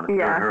working on. If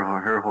Yeah.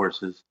 her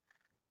horses,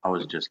 I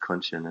was just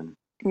clinching and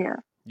Yeah.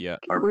 Yeah.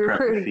 or We were prepping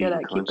pretty feet good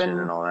and at clinching keeping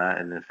and all that.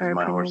 And if it was our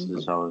my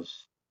opinions.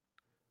 horses,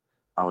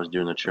 I was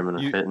doing the trimming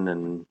and You- fitting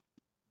and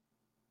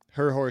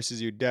Her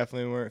horses, you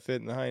definitely weren't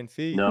fitting the hind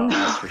feet. no,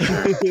 that's for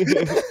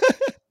sure.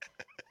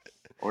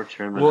 Or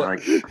trimming, What-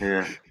 like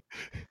yeah.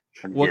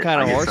 What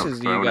kind of some horses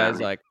do you thrown at guys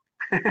me. like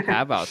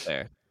have out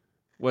there?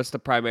 What's the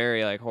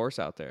primary like horse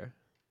out there?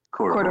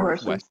 Quarter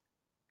horse. horses.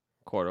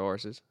 Quarter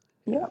horses.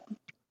 Yeah.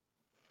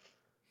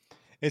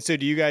 And so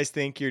do you guys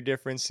think your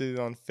differences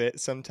on fit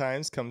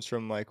sometimes comes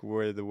from like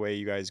where the way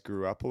you guys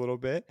grew up a little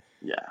bit?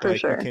 Yeah. For like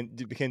sure.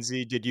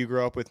 Mckenzie, did you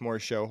grow up with more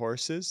show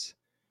horses?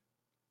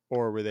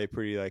 Or were they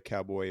pretty like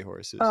cowboy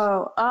horses?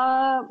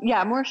 Oh,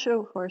 yeah, more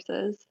show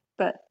horses,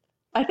 but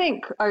I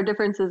think our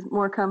differences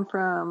more come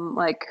from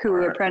like who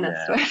we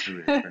apprenticed yeah, with. who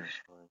we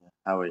apprenticed with.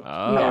 How we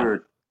Oh.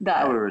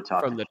 were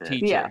taught From to the fit.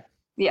 teacher.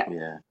 Yeah.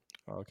 Yeah.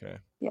 Okay.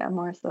 Yeah,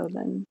 more so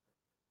than.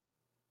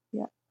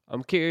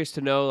 I'm curious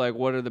to know, like,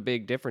 what are the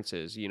big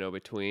differences,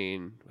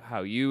 between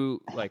how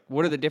you, like,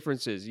 what are the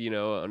differences,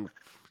 on,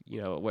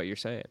 what you're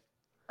saying?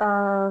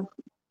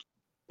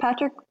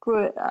 Patrick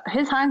would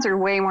his hinds are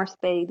way more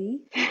spady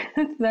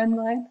than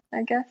mine,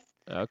 I guess.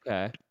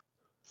 Okay.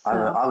 So,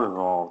 I've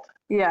evolved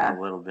yeah.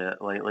 a little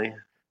bit lately.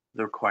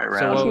 They're quite So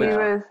round. what He would-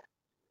 was.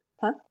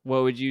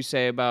 What would you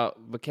say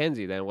about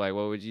Mckenzie then? Like,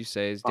 what would you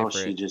say is Oh,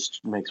 different? she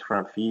just makes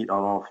front feet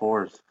on all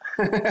fours.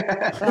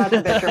 That's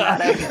a bit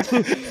dramatic.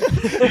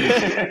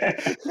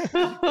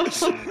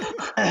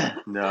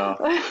 No,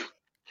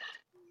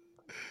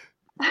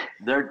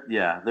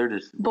 they're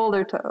just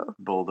Boulder toe.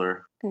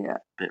 bolder, Yeah.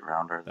 bit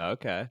rounder.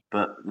 Okay.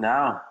 But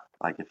now,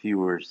 like if you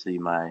were to see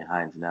my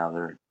hinds now,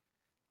 they're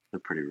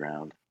pretty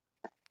round.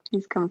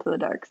 He's come to the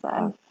dark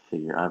side.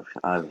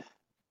 I've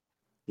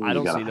you I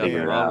don't gotta see figure nothing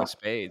it wrong out. with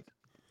spades.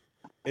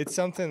 It's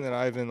something that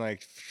I've been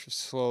like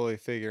slowly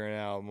figuring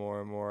out more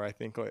and more. I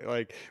think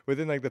like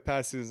within like the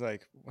past is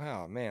like,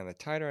 wow, man, the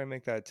tighter I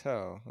make that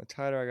toe, the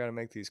tighter I got to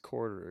make these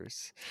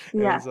quarters.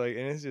 And Yeah. it's like,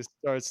 and it just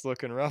starts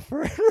looking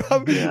rougher and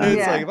rougher. Yeah. And it's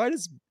Yeah. like, if I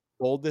just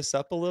fold this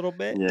up a little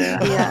bit,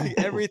 Yeah. Yeah.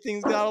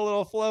 everything's got a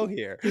little flow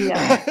here.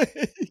 Yeah.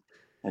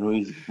 And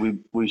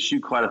we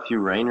shoot quite a few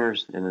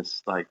rainers, and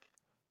it's like,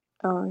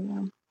 Oh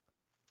yeah.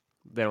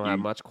 They don't have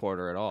much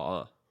quarter at all,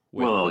 huh?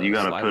 With well, the you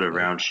got to slider put a blade.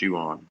 round shoe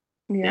on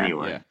Yeah.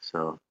 anyway. Yeah.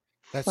 So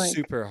That's Like-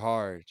 super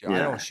hard. I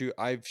Yeah. don't shoot.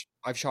 I've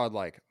shot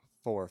like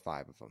 4 or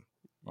 5 of them.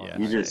 Yeah.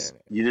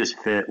 you just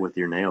fit with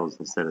your nails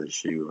instead of the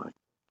shoe. Like,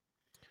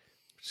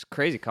 It's a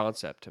crazy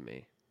concept to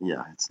me.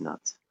 yeah, it's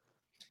nuts.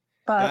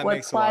 But That what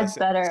makes a lot of slides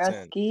better, a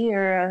sense. ski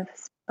or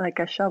like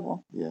a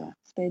shovel, Yeah.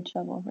 spade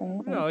shovel,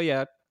 right? No,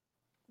 yeah.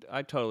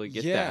 I totally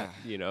get that,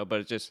 but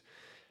it's just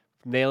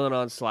nailing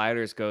on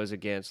sliders goes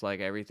against like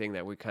everything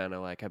that we kind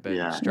of like have been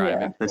Yeah.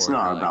 striving for. It's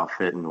not like, about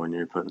fitting when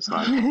you're putting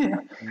sliders.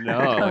 No,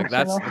 like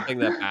that's the Functional. thing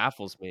that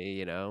baffles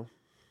me,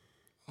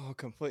 Oh,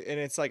 complete. And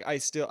it's like I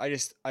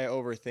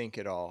overthink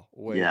it all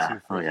way Yeah.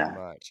 too Oh, freaking yeah.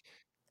 much.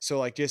 So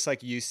like just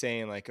like you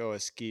saying like, oh, a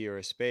ski or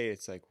a spade,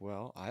 it's like,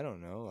 well, I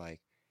don't know,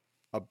 like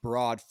a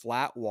broad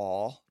flat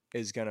wall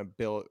is gonna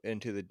build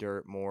into the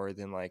dirt more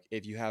than like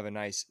if you have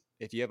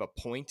a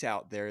point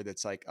out there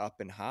that's like up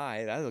and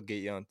high, that'll get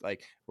you on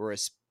like, where a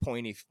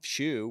pointy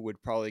shoe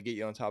would probably get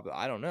you on top of.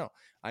 I don't know.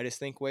 I just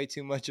think way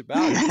too much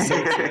about it. So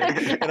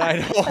it's like, and I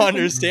don't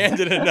understand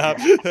it enough.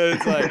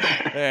 It's like,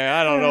 man,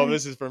 I don't know if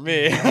this is for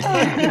me.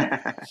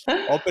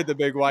 I'll put the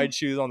big wide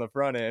shoes on the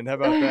front end. How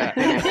about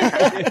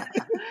that?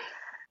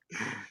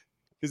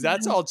 Because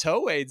that's all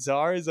toe weights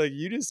are. Is like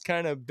you just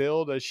kind of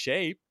build a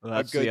shape, Well, a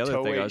that's the good other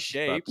toe thing I weight was just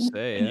about shape, to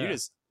say, and yeah.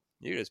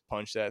 you just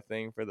punch that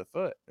thing for the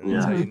foot, and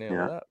that's how Yeah, you nail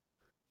yeah. it up.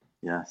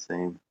 Yeah,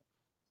 same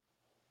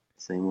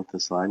with the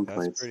sliding That's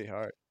plates. pretty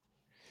hard.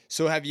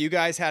 So have you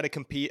guys had to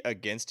compete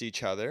against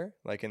each other,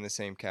 like in the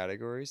same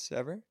categories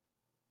ever?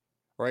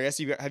 Or I guess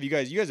you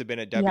guys have been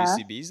at Yeah.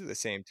 WCBs at the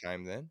same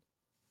time then,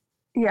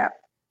 Yeah.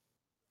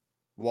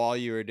 while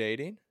you were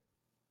dating?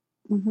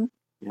 Mm-hmm.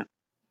 Yep.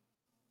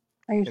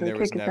 I And usually there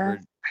was kick his never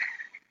ass.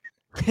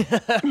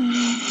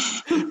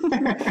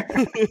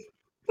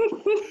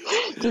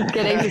 Just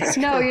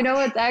kidding. No, you know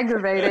what's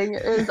aggravating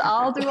is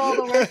I'll do all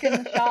the work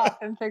in the shop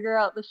and figure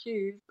out the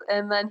shoes,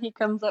 and then he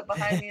comes up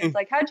behind me and is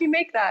like, "How'd you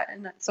make that?"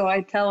 And so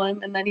I tell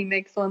him, and then he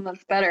makes one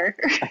that's better,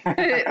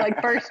 like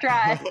first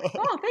try.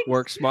 Oh, thanks.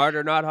 Work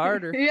smarter, not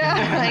harder. Yeah,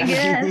 I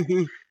guess.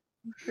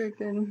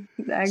 Freaking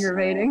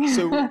aggravating.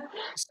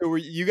 So were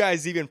you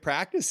guys even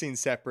practicing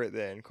separate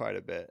then quite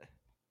a bit?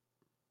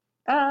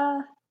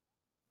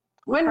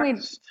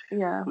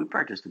 We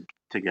practiced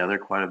together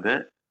quite a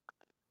bit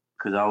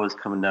because I was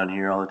coming down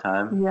here all the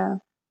time. Yeah,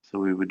 So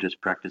we would just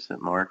practice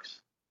at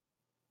Mark's.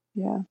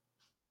 yeah,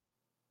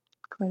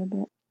 quite a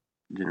bit.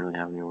 Didn't really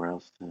have anywhere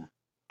else to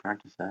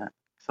practice at.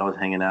 So I was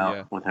hanging out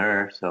Yeah. with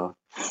her. So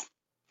So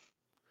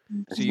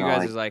it's you not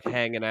guys is like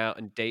hanging out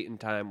and dating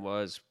time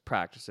was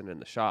practicing in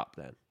the shop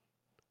then.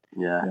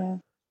 yeah.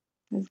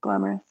 Yeah. It was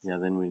glamorous. Yeah,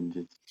 then we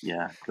just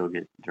go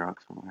get drunk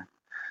somewhere.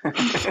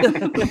 Perfect.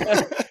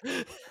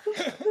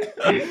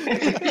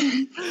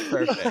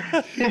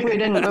 If we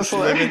didn't Just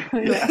before. living,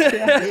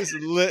 just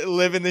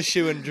living the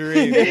shoeing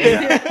dream.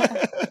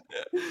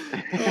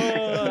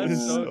 Oh,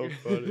 that's so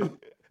funny.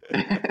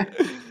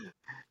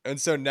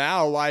 And so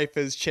now life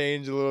has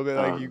changed a little bit,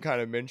 like you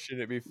kind of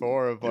mentioned it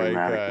before, of like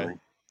dramatically.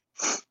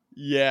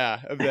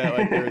 of that,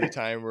 like there was a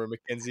time where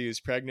Mckenzie was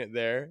pregnant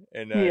there,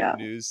 and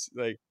news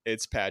like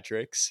it's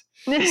Patrick's.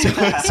 So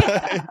it's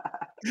like,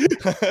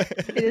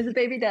 it is a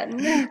baby Dutton.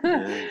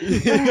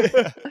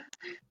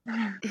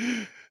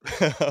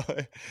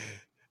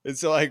 And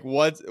so like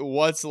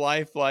what's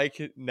life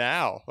like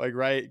now, like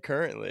right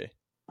currently?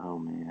 Oh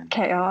man,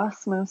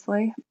 chaos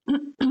mostly.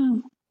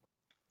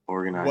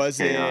 Organized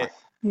chaos.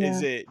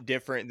 Is it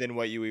different than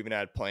what you even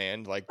had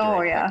planned, like Oh,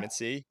 during yeah.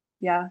 pregnancy?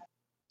 Yeah.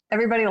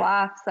 Everybody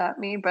laughs at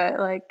me, but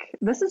like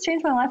this has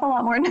changed my life a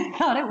lot more than I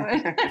thought it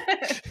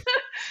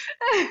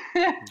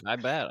would. I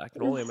bet. I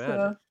can only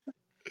imagine.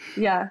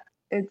 Yeah,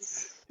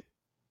 it's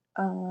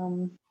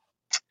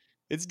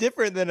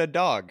different than a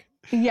dog.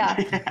 Yeah.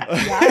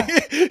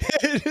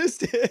 It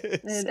just is.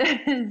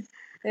 It is.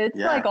 It's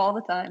like all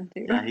the time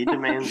too. Yeah, he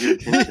demands your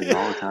attention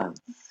all the time.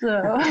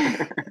 So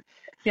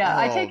yeah,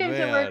 I Oh, take him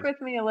to work man. with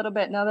me a little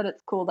bit now that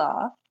it's cooled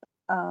off.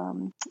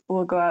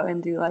 We'll go out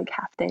and do like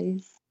half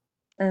days.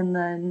 And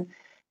then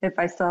if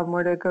I still have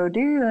more to go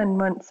do, then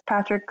once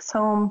Patrick's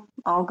home,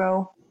 I'll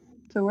go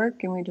to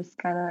work, and we just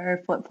kind of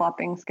are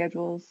flip-flopping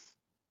schedules.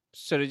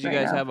 So did you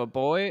guys have a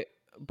boy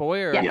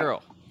or a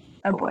girl?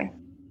 A boy.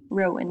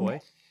 Rowan. Boy?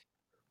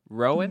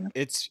 Rowan?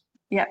 Is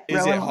Rowan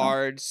it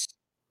hard?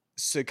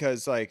 So,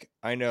 because like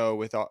I know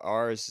with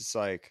ours, it's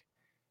like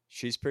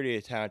she's pretty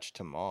attached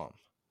to mom.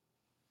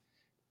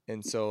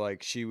 And so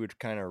like she would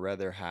kind of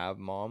rather have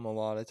mom a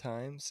lot of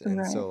times.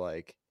 And so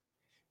like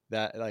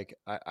that, like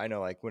I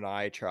know like when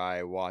I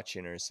try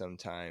watching her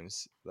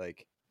sometimes,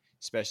 like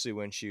especially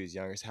when she was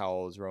younger. How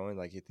old is Rowan?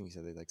 Like you think you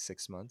said they're like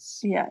 6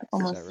 months? Yeah,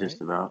 almost. Is that right?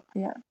 Just about.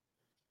 Yeah.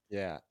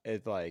 Yeah,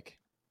 it's like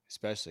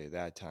especially at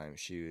that time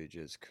she would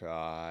just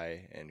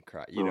cry and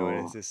cry, you know.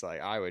 And it's just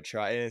like I would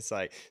try, and it's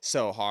like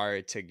so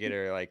hard to get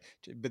her like,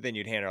 but then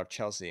you'd hand her off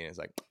Chelsea and it's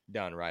like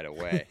done right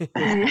away.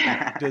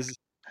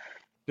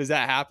 Does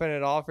that happen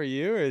at all for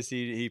you, or is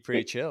he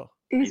pretty chill?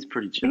 He's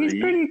pretty chill. He's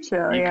pretty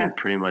chill. You can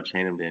pretty much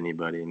hand him to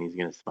anybody and he's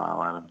gonna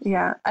smile at him. So.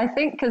 Yeah, I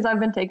think because I've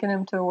been taking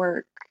him to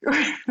work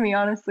with me,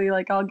 honestly,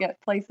 like I'll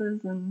get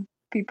places and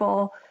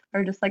people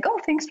are just like, "Oh,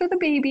 thanks for the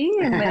baby,"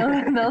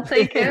 and they'll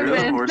take him.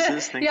 Really? And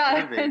Horses, thanks for the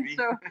baby. And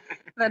so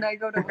then I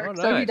go to work. Oh,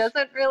 So he nice.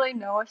 doesn't really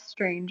know a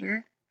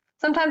stranger.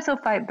 Sometimes he'll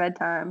fight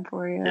bedtime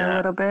for you a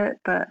little bit,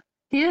 but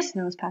he just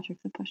knows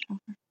Patrick's a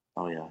pushover.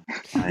 Oh yeah,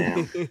 I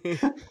am.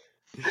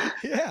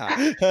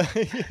 Yeah,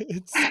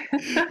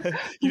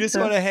 you just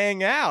want to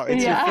hang out.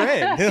 It's your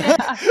friend.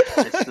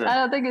 I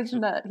don't think it's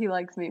that he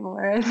likes me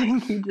more. I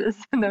think he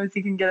just knows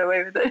he can get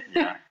away with it.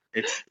 Yeah,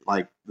 it's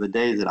like the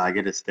days that I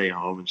get to stay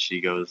home and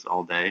she goes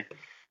all day.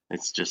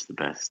 It's just the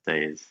best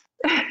days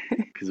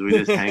because we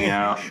just hang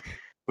out.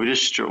 We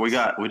just bought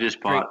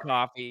Drink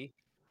coffee.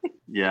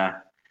 Yeah,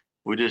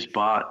 we just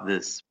bought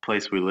this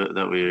place we're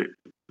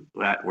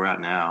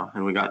at now,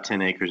 and we got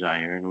 10 acres out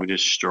here, and we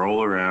just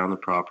stroll around the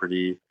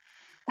property.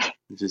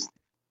 Just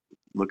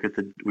look at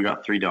we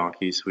got 3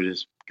 donkeys. So we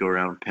just go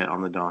around and pet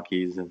on the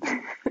donkeys and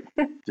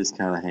just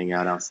kind of hang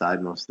out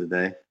outside most of the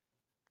day.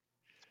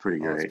 It's pretty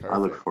great. I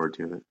look forward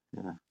to it.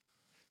 Yeah.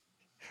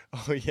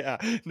 Oh yeah.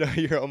 No,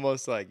 you're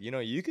almost like,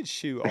 you could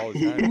shoot all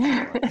the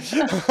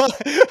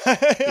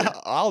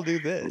time. I'll do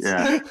this.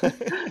 Yeah.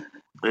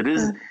 It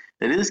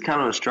is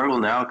kind of a struggle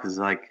now because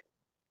like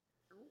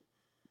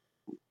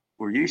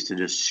we're used to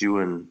just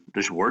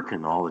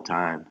working all the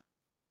time.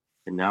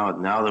 And now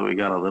that we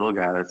got a little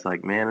guy, that's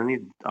like,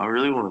 man, I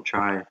really want to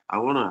try. I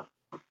want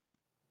to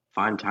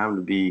find time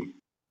to be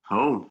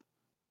home.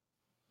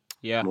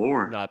 Yeah.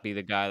 More. Not be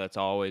the guy that's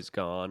always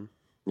gone.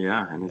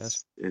 Yeah, and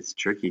it's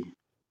tricky.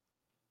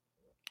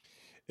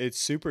 It's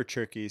super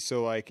tricky.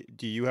 So like,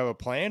 do you have a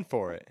plan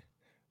for it?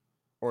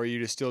 Or are you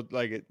just still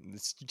like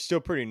it's still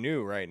pretty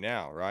new right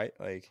now, right?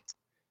 Like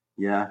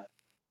Yeah.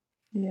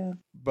 Yeah.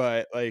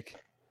 But like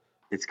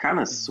it's kind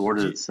of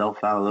sorted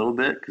itself out a little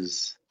bit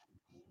because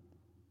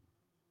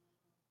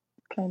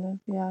kind of,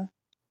 yeah.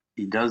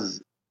 He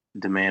does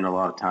demand a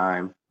lot of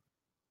time.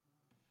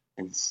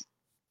 And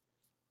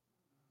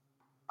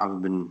I've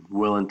been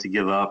willing to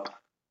give up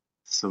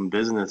some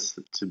business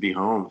to be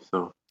home.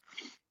 So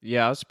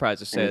yeah, I was surprised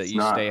to say that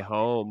you stay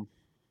home.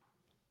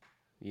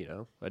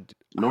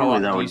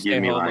 Normally that would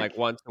give me like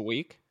once a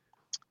week.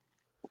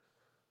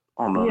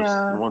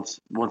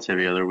 Almost once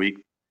every other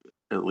week,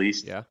 at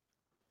least. Yeah.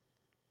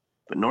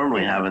 But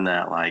normally having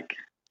that like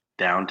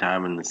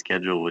downtime in the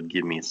schedule would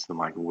give me some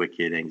like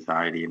wicked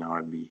anxiety, and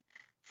I'd be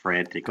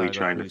frantically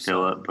trying to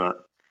fill it.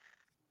 But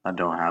I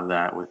don't have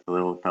that with the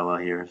little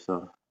fella here,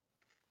 so.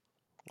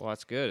 Well,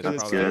 that's good.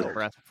 That's probably good. a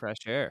breath of fresh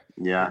air.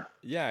 Yeah.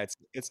 Yeah,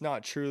 it's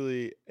not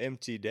truly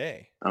empty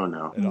day. Oh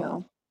no. At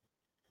all.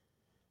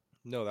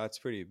 No, that's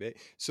pretty big.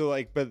 So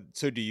like,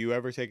 so do you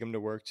ever take them to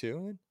work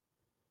too?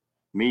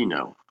 Me,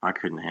 no, I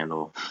couldn't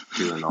handle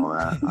doing all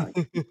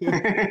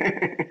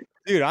that.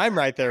 Dude, I'm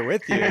right there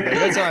with you. Like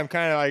that's why I'm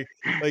kind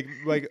of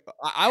like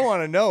I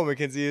want to know,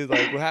 Mckenzie, is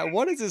like,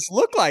 what does this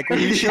look like when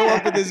you show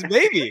up with this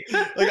baby?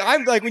 Like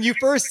I'm like when you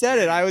first said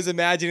it, I was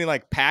imagining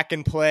like pack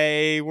and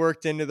play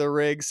worked into the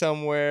rig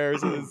somewhere.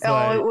 So it's Oh,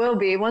 like, it will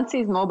be. Once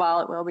he's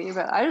mobile, it will be.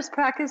 But I just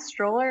pack his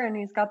stroller, and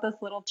he's got this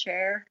little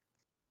chair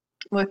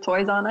with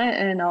toys on it,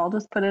 and I'll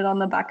just put it on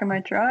the back of my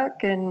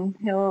truck, and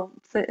he'll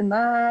sit in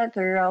that,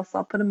 or else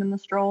I'll put him in the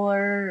stroller.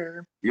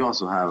 Or You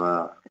also have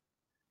a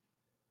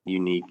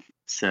unique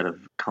set of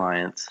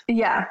clients.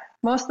 yeah,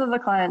 most of the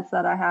clients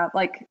that I have,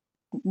 like,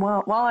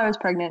 well, while I was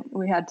pregnant,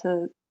 we had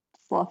to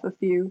slough a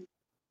few,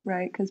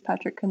 right? Because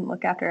Patrick couldn't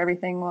look after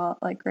everything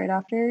right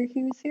after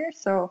he was here.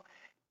 So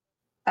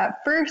at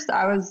first,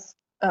 I was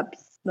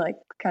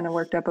kind of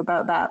worked up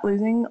about that,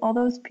 losing all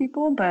those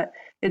people, but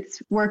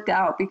it's worked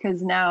out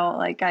because now,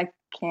 like, I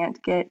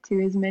can't get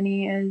to as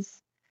many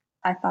as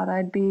I thought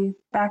I'd be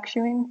back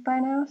shoeing by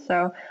now.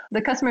 So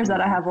the customers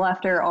that I have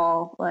left are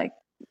all like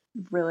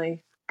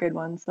really good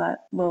ones that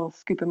will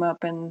scoop them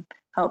up and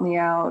help me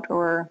out,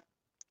 or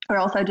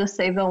else I just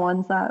save the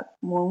ones that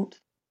won't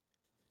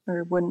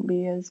or wouldn't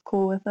be as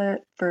cool with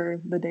it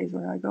for the days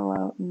where I go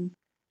out and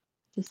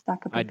just stack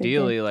up a big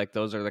Ideally, day. like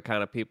those are the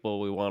kind of people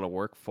we want to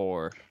work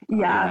for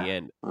Yeah. in the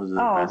end. Those are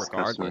the Oh, best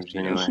regardless, customers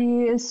you know. anyway.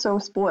 He is so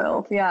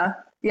spoiled. Yeah.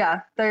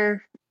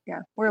 We're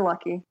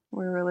lucky.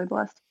 We're really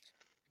blessed.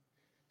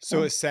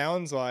 so it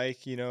sounds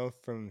like, you know,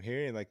 from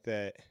hearing like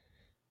that,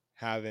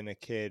 having a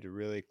kid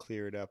really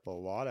cleared up a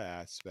lot of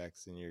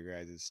aspects in your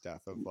guys'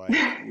 stuff of like,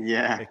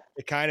 Yeah.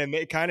 it kind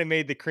of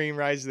made the cream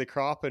rise to the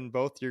crop in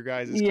both your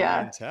guys' Yeah.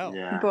 clientele.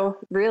 Yeah. Both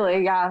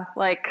really, yeah.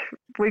 Like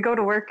we go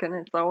to work and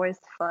it's always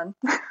fun.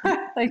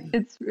 Like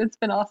it's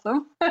been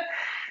awesome.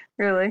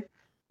 Really.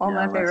 All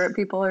my favorite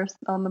people are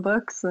on the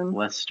books, and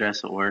Less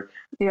stress at work.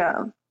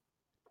 yeah.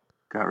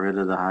 Got rid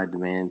of the high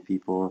demand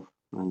people.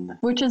 And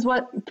Which is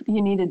what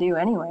you need to do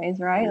anyways,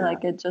 right? Yeah.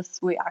 Like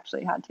we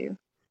actually had to.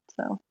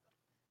 So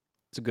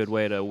It's a good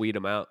way to weed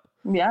them out.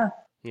 yeah.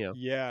 You know,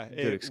 Yeah,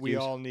 good excuse. we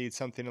all need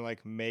something to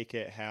like make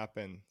it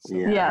happen.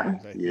 Yeah.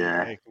 sometimes. I think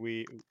Yeah. like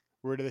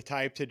we're the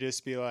type to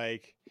just be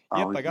like,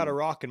 yep, I got a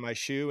rock in my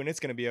shoe and it's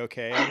gonna be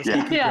okay. I'm just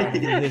gonna keep Yeah.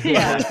 running.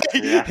 Yeah.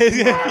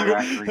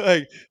 Exactly.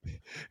 Like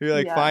you're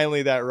like, Yeah.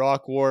 finally that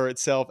rock wore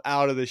itself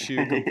out of the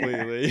shoe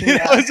completely. You Yeah.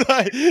 know, it's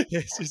like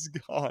it's just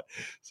gone.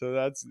 So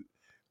that's,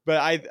 but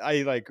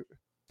I like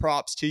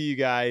props to you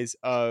guys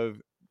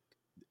of,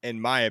 in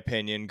my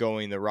opinion,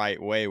 going the right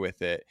way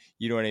with it.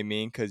 You know what I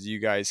mean? Because you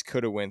guys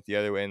could have went the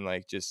other way and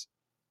like just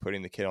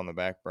putting the kid on the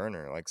back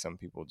burner like some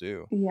people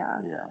do,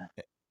 Yeah.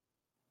 Yeah.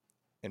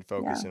 and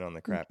focusing on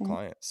the crap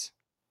clients.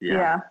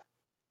 Yeah.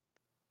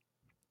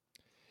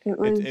 It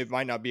was It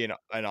might not be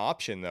an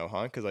option though,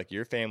 huh? Because like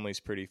your family's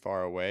pretty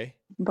far away.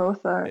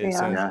 both are.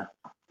 Yeah. Yeah.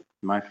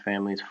 My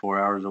family's 4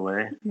 hours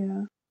away.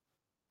 Yeah.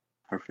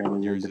 Her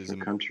family's Yours in a is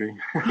different country.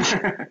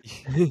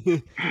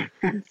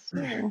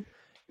 So,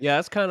 Yeah,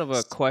 that's kind of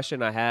a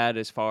question I had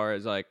as far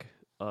as like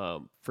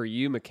for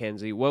you,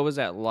 Mckenzie. What was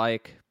that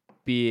like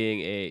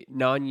being a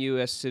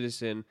non-U.S.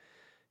 citizen,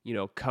 you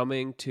know,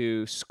 coming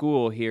to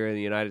school here in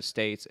the United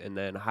States, and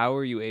then how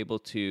were you able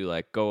to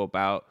like go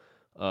about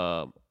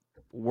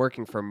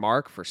working for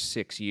Mark for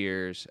 6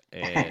 years?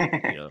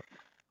 And you know,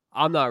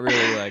 I'm not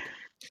really like,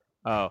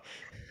 oh,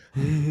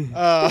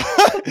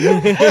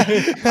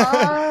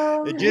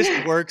 it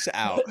just works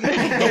out.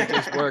 it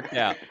just worked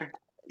out.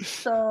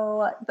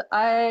 So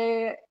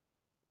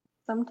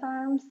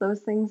sometimes those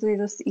things are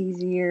just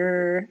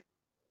easier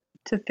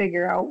to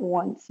figure out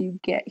once you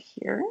get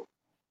here,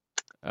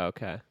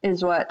 Okay.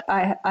 is what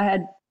I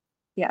had.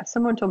 Yeah,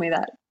 someone told me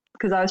that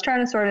because I was trying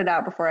to sort it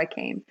out before I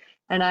came.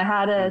 And I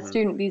had a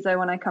student visa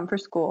when I come for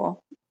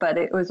school, but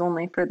it was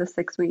only for the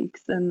 6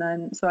 weeks. And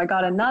then, so I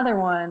got another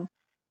one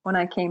when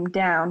I came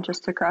down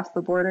just to cross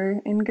the border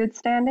in good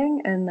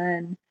standing. And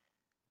then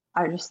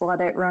I just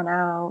let it run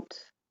out.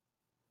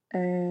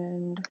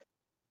 And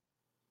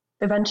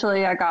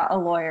eventually I got a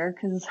lawyer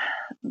because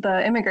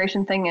the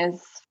immigration thing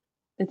it's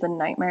a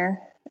nightmare.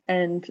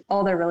 And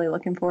all they're really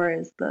looking for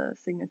is the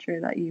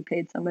signature that you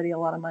paid somebody a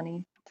lot of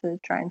money to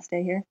try and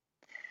stay here.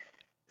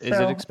 Is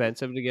it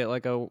expensive to get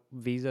like a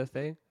visa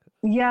thing?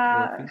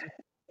 Yeah, Visa?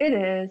 it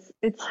is.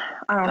 It's,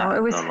 I don't know.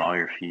 It was the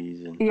lawyer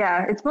fees. And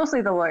yeah, it's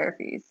mostly the lawyer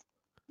fees.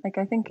 Like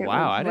I think it was.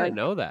 Wow, I like, didn't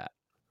know that.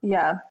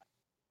 Yeah.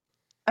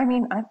 I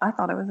mean, I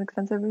thought it was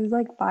expensive. It was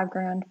like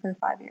 $5,000 for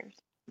 5 years.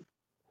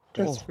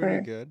 That's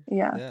pretty good.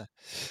 Yeah.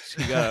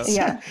 So you gotta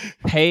Yeah.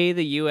 pay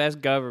the U.S.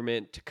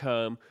 government to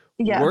come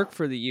Yeah. work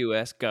for the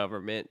U.S.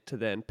 government to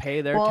then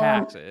pay their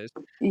taxes.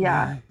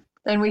 Yeah.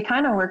 And we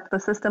kind of worked the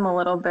system a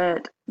little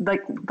bit.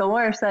 Like the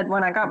lawyer said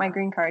when I got my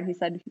green card, he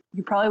said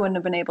you probably wouldn't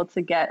have been able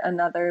to get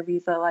another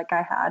visa like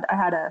I had. I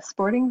had a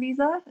sporting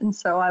visa, and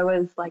so I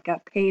was like a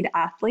paid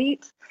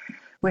athlete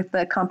with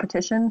the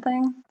competition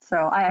thing.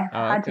 So I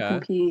had to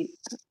compete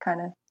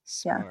kind of.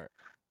 Smart.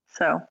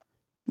 So,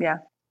 yeah.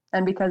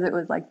 And because it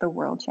was like the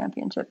world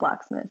championship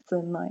blacksmiths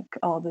and like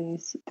all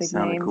these big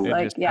Sounded names, cool. It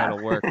like just kind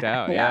of worked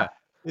out. Yeah. Yeah.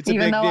 It's a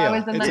even big though deal. I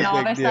was in It's the a big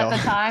novice deal. at the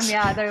time,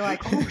 yeah, they're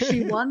like, oh,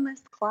 she won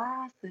this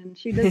class and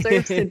she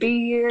deserves to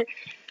be here.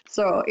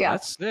 So yeah,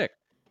 That's sick.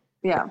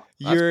 yeah,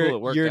 That's cool.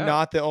 It worked You're out.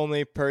 not the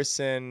only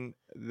person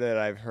that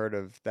I've heard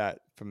of that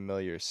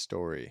familiar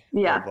story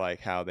Yeah. of like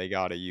how they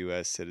got a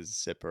U.S.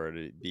 citizenship or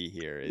to be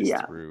here is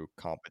Yeah. through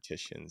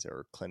competitions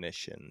or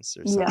clinicians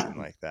or Yeah. something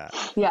like that.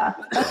 Yeah,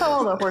 that's how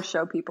all the horse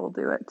show people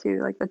do it too,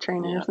 like the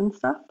trainers and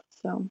stuff.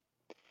 So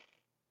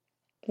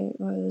it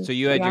was. So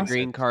you had your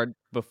green card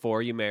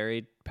before you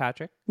married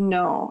Patrick?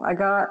 No,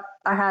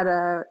 I had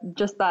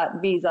just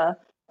that visa,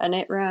 and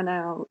it ran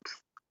out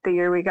the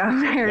year we got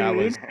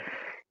married.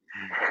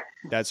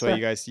 That's why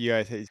you guys,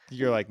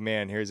 you're like,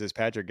 man, here's this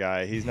Patrick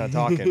guy. He's not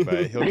talking,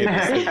 but he'll get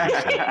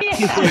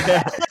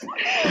the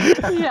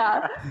citizenship.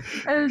 Yeah.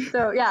 And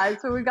so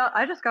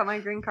I just got my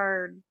green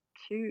card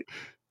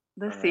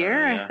this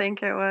year, yeah. I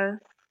think it was.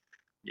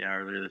 Yeah,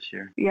 earlier this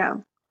year. Yeah,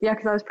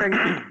 because I was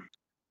pregnant.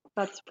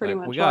 That's pretty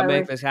much we gotta why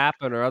make this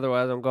happen, or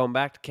otherwise I'm going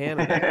back to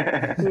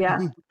Canada. Yeah.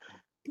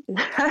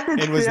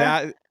 And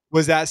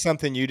was that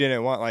something you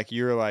didn't want? Like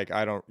you were like,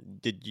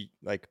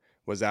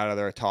 was that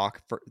other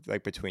talk for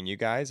like between you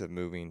guys of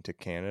moving to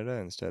Canada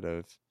instead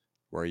of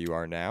where you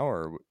are now,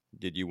 or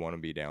did you want to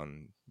be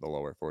down the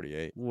lower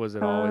 48? Was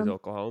it always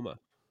Oklahoma?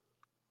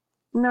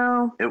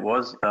 No. It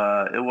was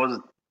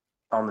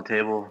on the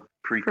table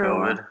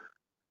pre-COVID.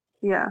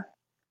 Yeah.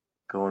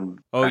 Going.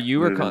 Oh, you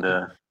were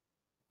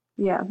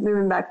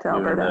moving back to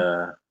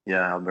Alberta.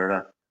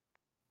 Alberta.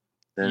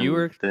 Then, you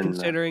were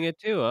considering it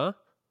too, huh?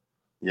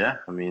 Yeah,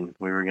 I mean,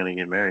 we were gonna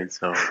get married,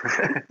 so.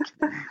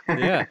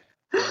 Yeah.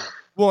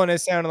 Well, and it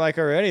sounded like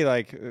already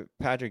like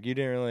Patrick, you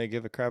didn't really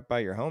give a crap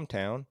about your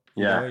hometown.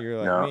 You know? You're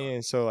like me,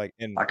 and so like,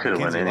 and I could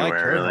have went Mckenzie liked anywhere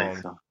her really.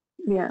 home. So.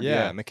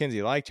 Yeah,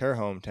 Mckenzie liked her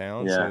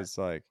hometown, so it's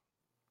like.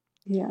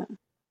 Yeah.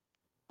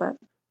 But.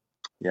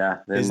 Yeah.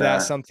 Then, is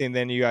that something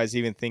then you guys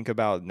even think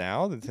about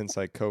now that since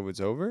like COVID's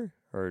over,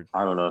 or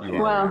I don't know if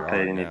you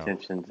paid any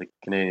attention to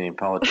Canadian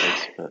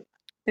politics, but.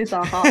 It's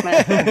a hot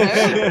mess.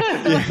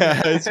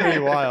 Yeah, it's pretty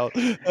wild.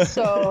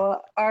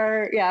 So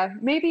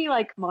maybe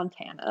like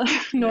Montana,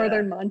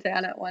 northern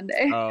Montana one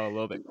day. Oh, a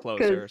little bit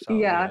closer or something.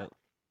 Yeah.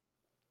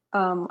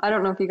 I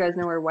don't know if you guys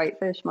know where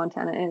Whitefish,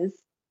 Montana is.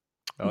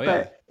 Oh,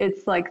 but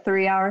it's like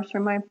 3 hours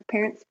from my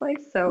parents'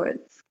 place, so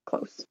it's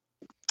close.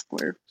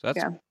 So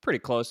that's pretty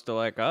close to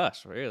like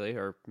us, really,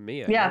 or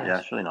me. Yeah,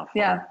 it's really not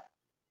far. Yeah.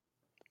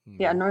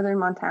 Yeah, northern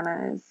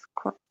Montana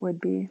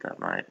would be. That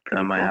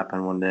might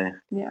happen one day.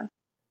 Yeah.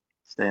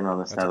 Staying on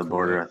the side of the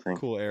border, I think.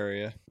 Cool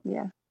area.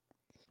 Yeah.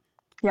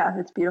 Yeah,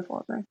 it's beautiful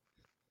up there.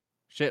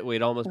 Shit,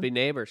 we'd almost be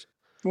neighbors.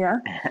 Yeah.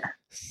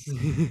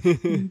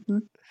 Mm-hmm.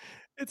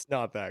 It's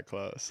not that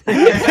close.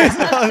 It's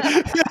not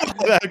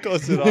that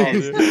close at all,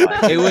 dude.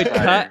 It would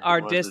cut our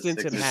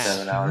distance in half.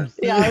 7 hours.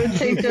 Yeah, it would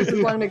take just as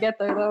long to get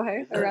there, though,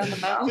 hey? Around the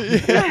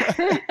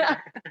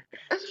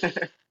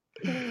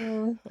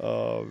mountain.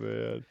 Oh,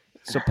 man.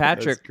 So,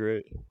 Patrick, that's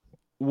great.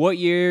 What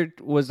year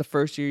was the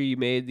first year you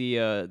made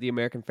the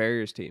American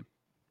Farriers team?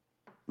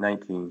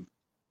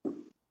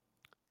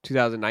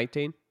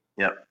 2019?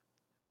 Yep.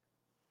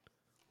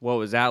 What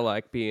was that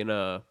like being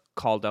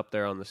called up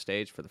there on the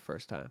stage for the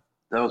first time?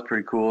 That was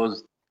pretty cool. It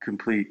was a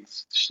complete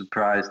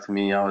surprise to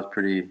me. I was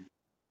pretty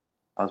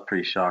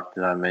shocked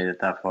that I made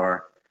it that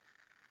far.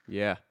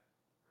 Yeah.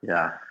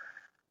 Yeah.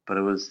 But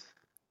that was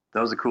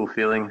a cool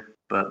feeling.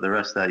 But the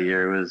rest of that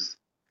year, it was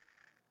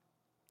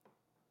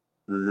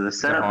the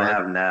setup they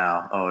have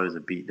now. Oh, it was a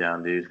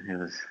beatdown, dude. It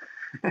was.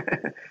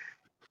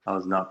 I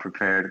was not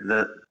prepared.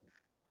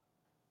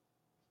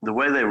 The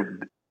way they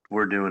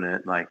were doing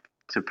it, like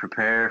to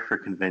prepare for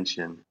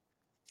convention,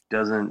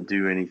 doesn't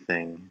do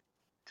anything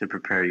to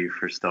prepare you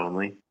for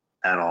Stoneleigh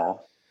at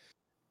all.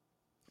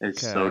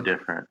 It's so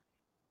different.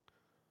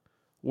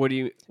 What do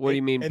you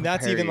mean? And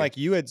that's even like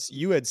you had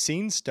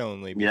seen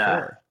Stoneleigh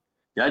before.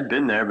 Yeah, I'd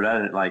been there, but I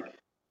didn't like.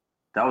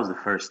 That was the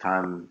first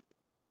time.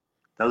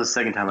 That was the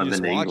second time I've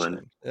been to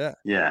England.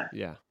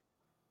 Yeah.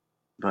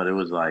 But it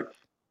was like,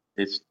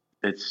 it's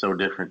so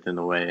different than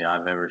the way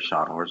I've ever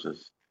shot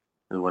horses.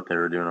 Than what they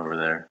were doing over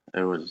there.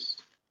 It was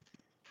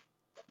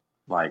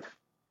like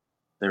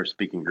they were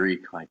speaking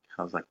Greek. Like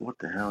I was like, what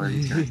the hell are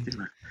these guys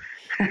doing?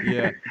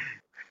 Yeah.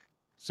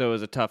 So it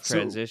was a tough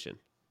transition.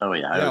 Oh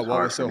yeah. Yeah.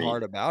 What was so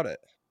hard about it?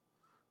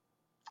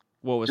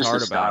 What was just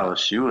hard the about style it? of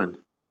shoeing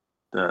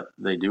that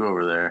they do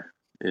over there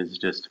is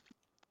just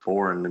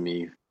foreign to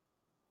me.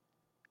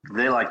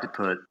 They like to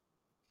put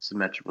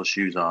symmetrical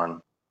shoes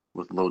on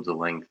with loads of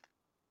length,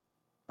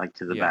 like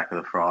to the back of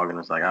the frog, and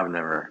it's like I've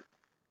never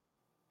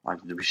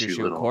liked to shoot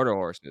little quarter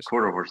horses.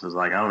 Quarter horses,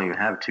 like I don't even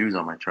have twos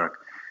on my truck.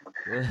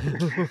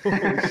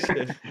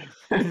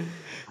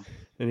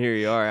 And here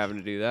you are having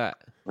to do that.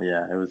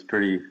 Yeah, it was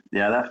pretty.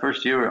 Yeah, that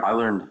first year I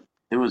learned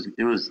it was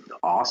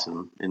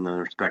awesome in the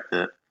respect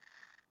that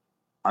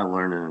I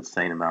learned an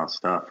insane amount of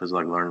stuff. It was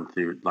like learning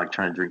through, like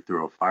trying to drink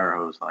through a fire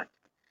hose, like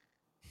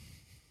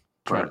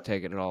trying to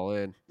take it all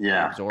in.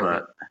 Yeah, absorb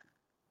but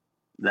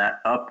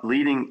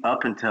leading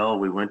up until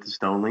we went to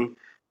Stoneleigh,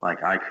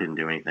 like I couldn't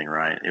do anything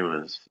right. It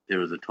was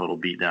a total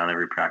beatdown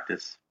every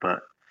practice.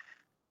 But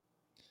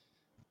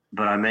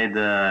I made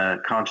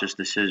the conscious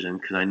decision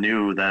because I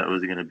knew that it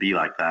was going to be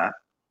like that.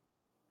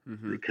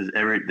 Mm-hmm. Because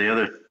the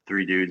other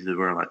 3 dudes that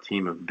were on that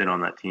team have been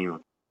on that team a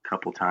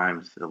couple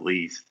times at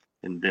least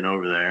and been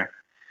over there,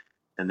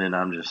 and then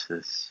I'm just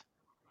this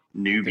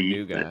newbie The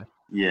new guy.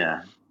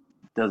 that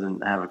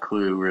doesn't have a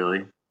clue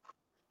really.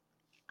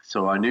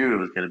 So I knew it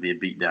was going to be a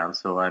beatdown.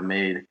 So I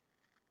made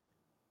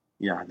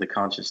the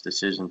conscious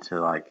decision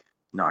to like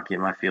not get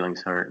my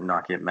feelings hurt,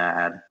 not get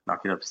mad,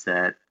 not get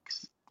upset.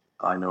 'Cause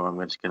I know I'm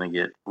just going to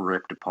get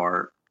ripped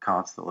apart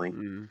constantly.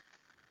 Mm.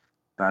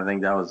 And I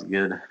think that was a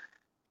good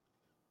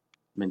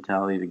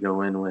mentality to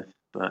go in with.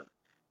 But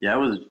yeah,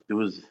 it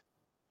was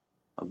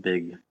a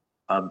big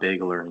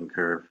learning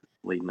curve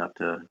leading up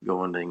to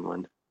going to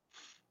England.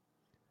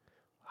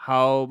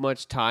 How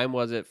much time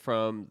was it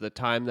from the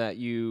time that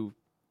you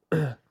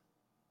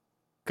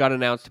got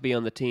announced to be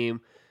on the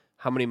team?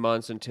 How many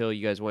months until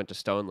you guys went to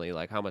Stoneleigh?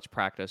 Like, how much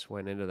practice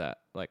went into that?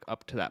 Like,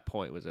 up to that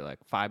point, was it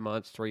like 5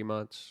 months, 3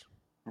 months,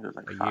 It was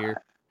like a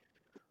year?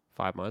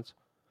 5 months.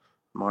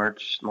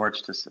 March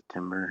to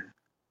September.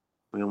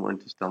 We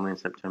went to Stoneleigh in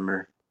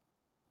September.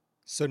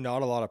 So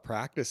not a lot of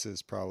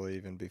practices probably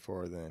even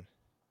before then.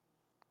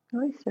 At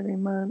least every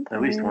month.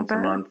 At least once a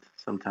month,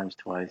 sometimes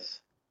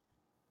twice.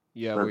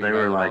 Yeah, But where they you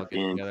were guys would all like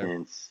get together.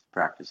 intense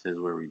practices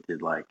where we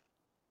did like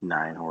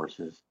 9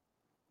 horses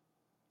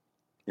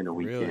in a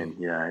Really? weekend.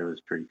 Yeah, it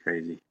was pretty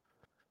crazy.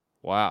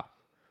 Wow.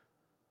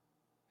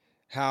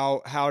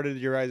 How did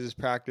your guys'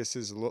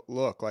 practices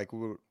look? Like,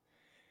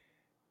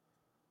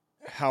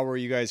 how were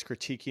you guys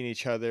critiquing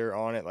each other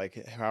on it?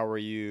 Like, how were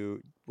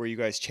you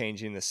guys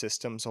changing the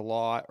systems a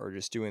lot or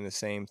just doing the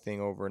same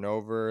thing over and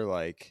over?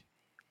 Like,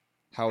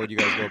 how would you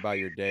guys go about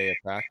your day of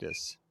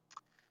practice?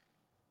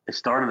 It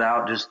started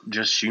out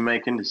just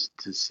shoemaking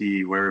to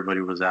see where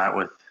everybody was at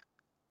with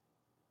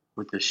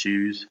the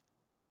shoes.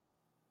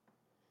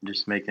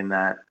 Just making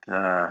that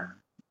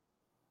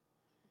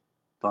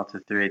lots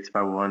of 3/8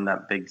 by 1,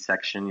 that big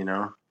section,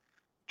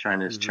 trying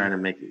to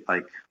make it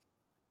like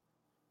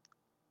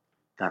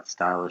that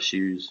style of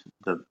shoes,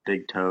 the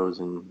big toes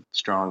and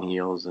strong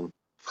heels, and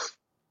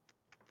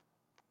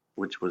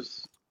which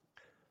was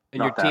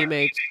And your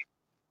teammates,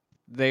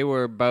 they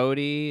were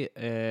Bodie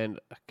and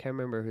I can't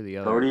remember who the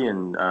other. Bodie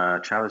and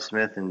Travis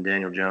Smith and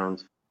Daniel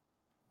Jones.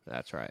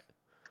 That's right.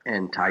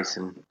 And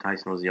Tyson.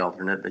 Tyson was the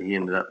alternate, but he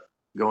ended up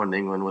going to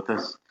England with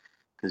us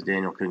because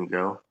Daniel couldn't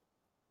go.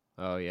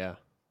 Oh, yeah.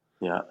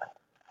 Yeah.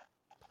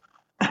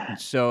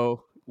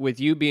 So with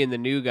you being the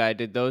new guy,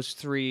 did those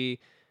 3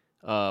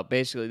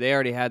 basically they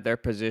already had their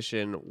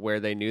position where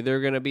they knew they were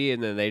going to be,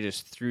 and then they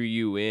just threw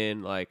you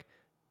in like,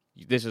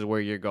 this is where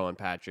you're going,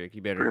 Patrick.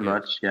 You better Pretty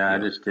much, yeah. I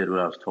just did what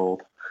I was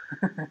told.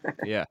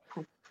 Yeah.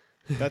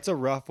 That's a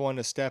rough one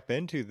to step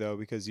into though,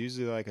 because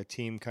usually like a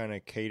team kind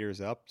of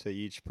caters up to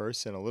each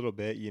person a little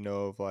bit,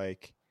 of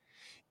like,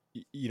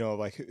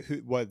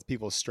 what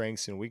people's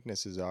strengths and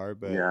weaknesses are.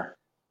 But yeah.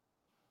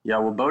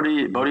 Well,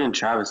 Bodie and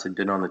Travis had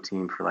been on the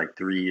team for like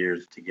 3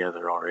 years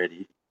together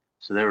already,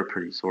 so they were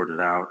pretty sorted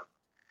out.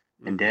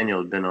 And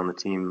Daniel had been on the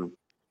team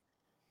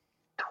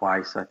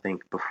twice, I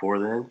think, before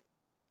then.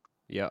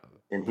 Yeah.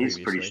 And he's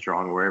pretty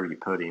strong wherever you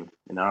put him.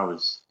 And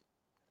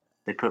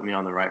they put me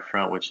on the right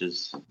front, which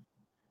is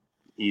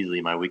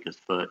easily my weakest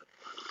foot.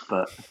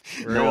 But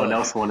no one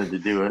else wanted to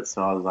do it,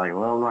 so I was like,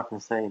 well, I'm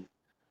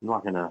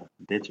not gonna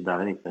bitch about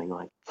anything.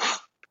 Like,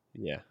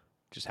 yeah,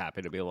 just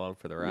happy to be along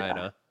for the ride,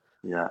 huh?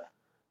 Yeah.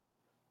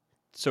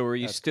 So were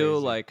you still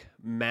crazy, like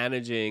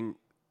managing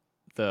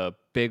the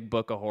big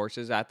book of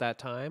horses at that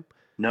time?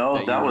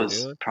 No, that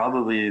was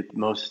probably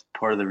most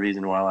part of the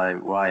reason why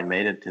I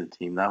made it to the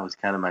team. That was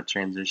kind of my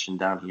transition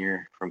down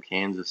here from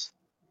Kansas.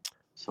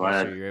 So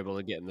so you're able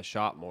to get in the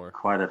shop more.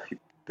 Quite a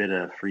bit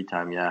of free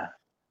time, yeah.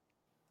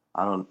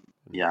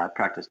 I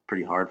practiced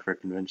pretty hard for a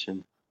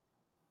convention.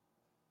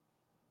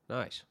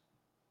 Nice.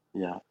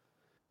 Yeah.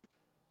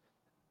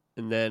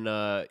 And then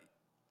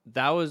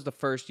that was the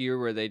first year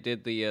where they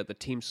did the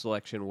team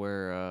selection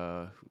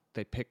where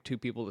they picked 2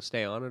 people to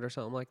stay on it or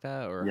something like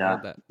that? Or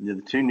yeah,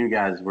 the 2 new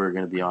guys were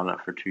going to be on it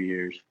for 2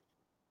 years.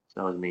 So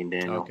that was me and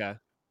Daniel. Okay.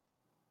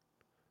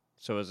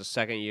 So was the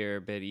second year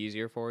a bit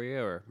easier for you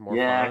or more fun?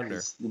 Yeah,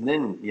 because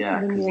then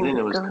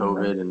it was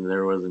COVID and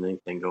there wasn't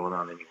anything going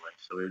on anyway.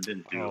 So we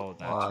didn't do it. Oh,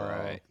 that's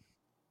right.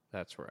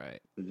 That's right.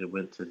 We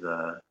went to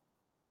the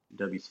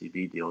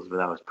WCB deals, but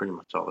that was pretty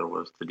much all there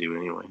was to do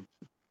anyway.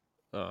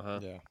 Uh-huh.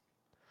 Yeah.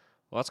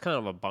 Well, that's kind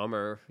of a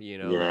bummer,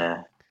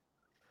 Yeah.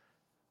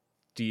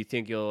 Do you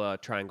think you'll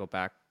try and go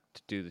back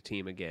to do the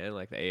team again,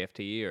 like the AFT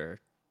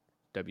or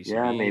WCB?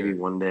 Yeah, maybe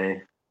one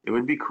day. It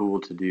would be cool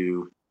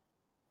to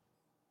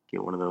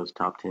get one of those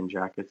top 10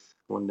 jackets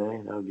one day.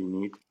 That would be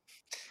neat.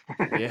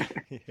 Yeah.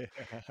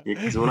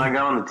 Because when I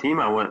got on the team,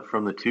 I went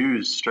from the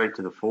 2s straight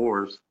to the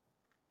 4s.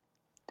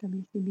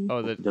 WCB.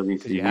 Oh, the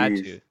WCBs. You had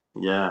to.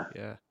 Yeah.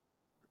 Yeah.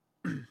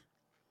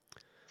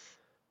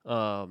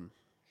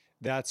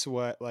 That's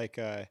what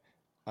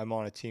I'm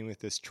on a team with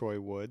this Troy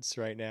Woods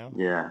right now,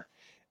 Yeah.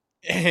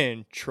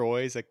 and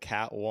Troy's a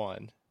Cat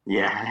 1,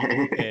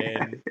 Yeah.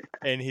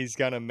 and he's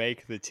gonna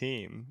make the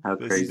team. How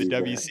This is the crazy is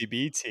that?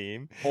 WCB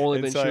team, Only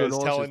and been so I shoeing was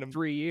horses telling him.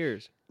 3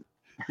 years.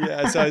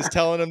 Yeah, so I was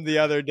telling him the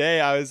other day,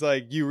 I was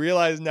like, "You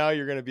realize now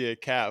you're gonna be a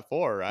Cat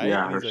 4, right?"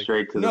 Yeah, And or he's like,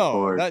 straight to the "No,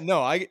 fours.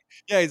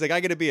 he's like, "I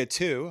get to be a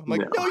 2." I'm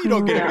like, No. "No, you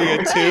don't get to be a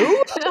No.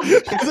 2."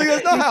 He's like,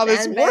 "That's not You how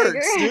this sandbagger.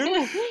 works,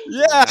 dude."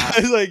 Yeah,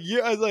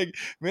 I was like,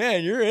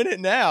 "Man, you're in it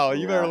now.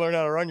 You better Yeah. learn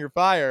how to run your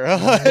fire."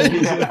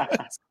 Yeah.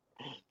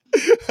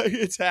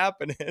 It's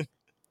happening.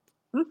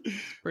 It's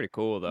pretty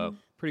cool though.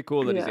 Pretty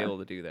cool that he's Yeah. able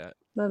to do that.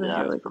 That is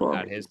Yeah, really it's pretty cool.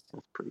 At crazy. his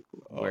That's pretty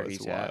cool. Oh, where it's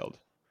he's at. wild.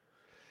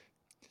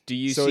 Do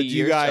you So see do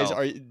you guys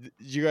yourself?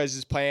 you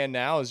guys' plan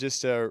now is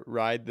just to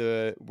ride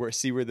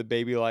see where the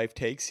baby life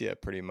takes you,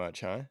 pretty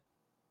much, huh?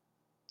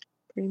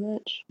 Pretty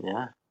much.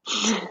 Yeah.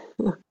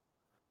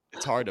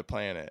 It's hard to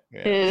plan it.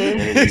 Yeah.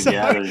 It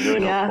Yeah, there's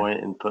really Yeah. no point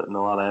in putting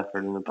a lot of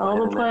effort into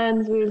All the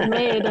planning plans we've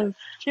made have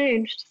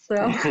changed, so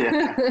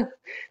Yeah.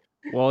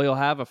 Well, you'll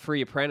have a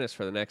free apprentice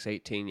for the next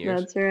 18 years.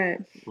 that's right.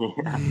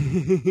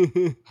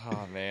 it.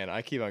 Oh man,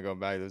 I keep on going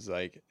back. There's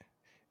like,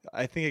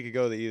 I think it could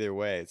go the either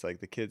way. It's like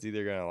the kid's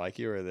either gonna like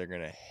you or they're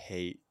gonna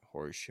hate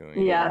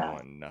horseshoeing. Yeah. They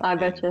want nothing. I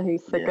bet you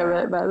he's sick of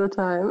Yeah. it by the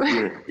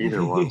time.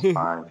 Either one's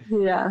fine.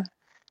 Yeah.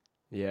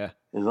 Yeah.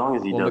 As long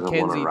as he Well, doesn't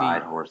want Mckenzie, to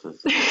ride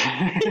horses.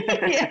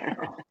 Yeah.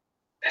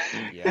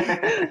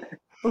 Yeah.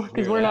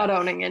 Because we're not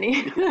owning any.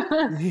 He's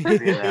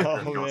gonna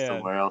have to Oh, go man.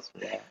 somewhere else for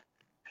that.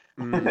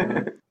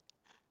 Mhm.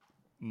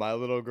 My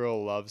little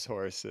girl loves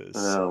horses.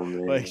 Oh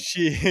man. Like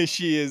she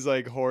is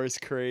like horse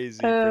crazy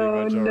pretty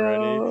Oh much already.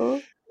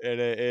 no. And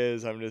it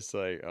is. I'm just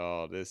like,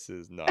 oh, this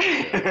is not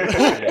good.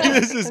 Yeah.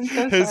 this is I'm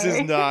so this is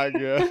sorry. not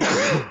good.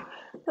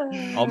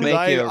 I'll 'Cause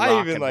make you a I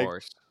rocking even, like,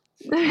 horse.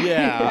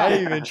 Yeah, I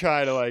Yeah. even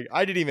try to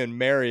I didn't even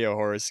marry a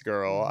horse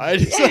girl. I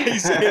just say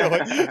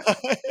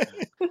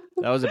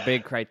That was a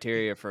big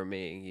criteria for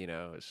me, you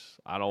know, is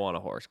I don't want a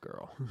horse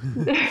girl.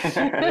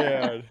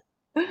 yeah.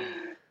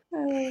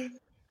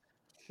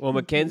 Well,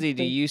 Mckenzie,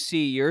 do you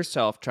see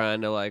yourself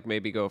trying to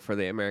maybe go for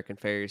the American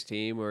Farriers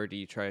team, or do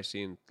you try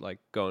seeing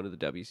going to the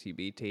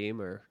WCB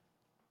team, or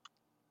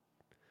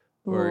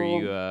are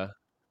you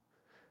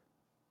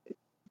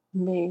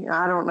Me,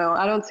 I don't know.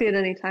 I don't see it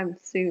anytime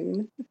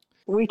soon.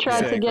 We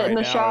tried to Like, get in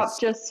right the now shop it's-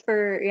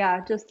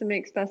 just to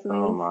make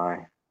specimens, Oh my.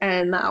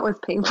 and that was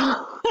painful.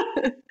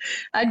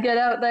 I'd get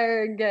out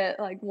there and get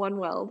one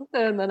weld,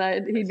 and then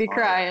he'd It's be hard.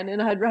 crying,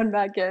 and I'd run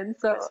back in.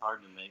 So It's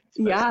hard to make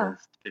Yeah.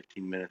 specimens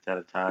 15 minutes at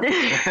a time.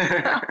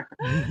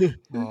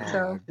 Oh,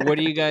 So- what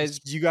do you guys?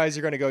 you guys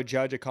are gonna go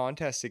judge a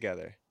contest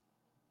together.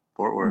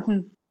 Fort Worth.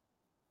 Mhm.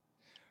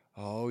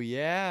 Oh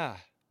yeah.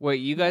 Wait,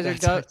 you guys are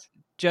That's-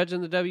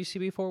 judging the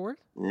WCB Fort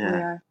Worth?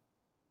 Yeah.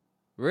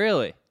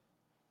 Really?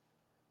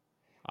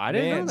 I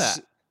didn't know Man, that.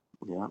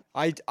 Yeah.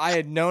 I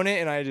had known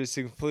it and I just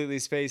completely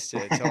spaced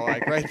it. So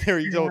right there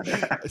you go.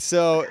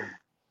 So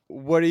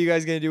what are you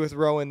guys gonna do with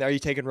Rowan? Are you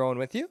taking Rowan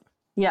with you?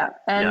 Yeah,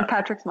 and Yeah.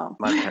 Patrick's mom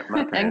My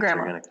parents and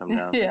grandma are gonna come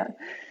down. Yeah,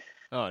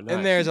 Oh, nice.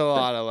 And there's a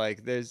lot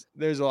of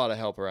there's a lot of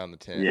help around the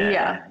tent.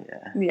 Yeah.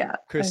 yeah.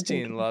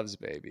 Christine loves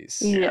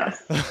babies.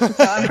 Yes, so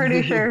I'm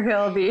pretty sure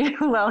he'll be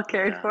well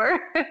cared Yeah. for.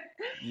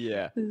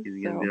 Yeah.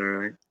 He's gonna So, be all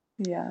right.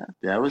 yeah,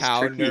 Yeah, it was How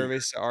tricky.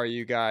 nervous are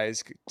you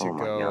guys to Oh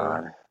my go?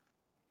 god.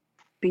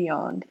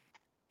 beyond.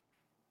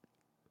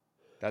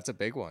 That's a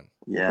big one.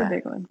 It's Yeah. a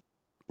big one.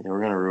 Yeah,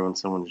 we're gonna ruin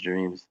someone's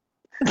dreams.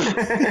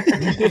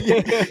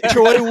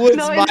 Troy Woods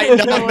Not might not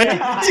intentionally. make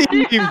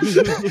the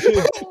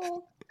team.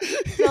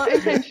 Not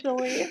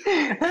intentionally.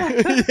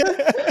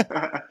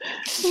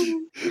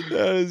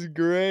 That is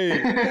great.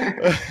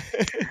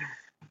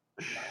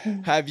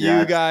 Have Yeah,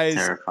 you it's guys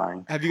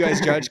terrifying.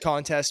 judged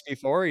contests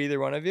before, either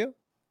one of you?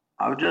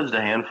 I've judged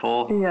a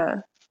handful.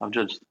 Yeah, I've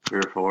judged 3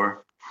 or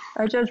 4.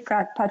 I judge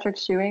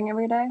Patrick's shoeing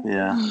every day.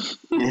 Yeah.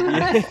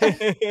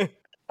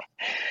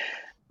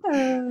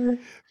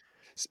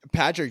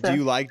 Patrick, do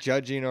you like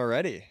judging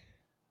already?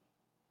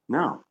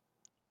 No.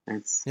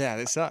 It's Yeah,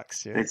 that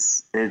sucks. Dude.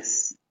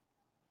 it's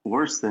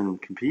worse than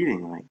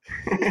competing.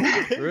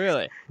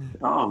 Really?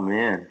 Oh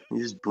man,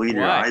 you just bleed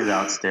your Why? eyes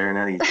out staring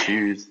at these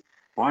shoes.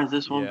 Why is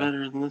this one Yeah.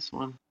 better than this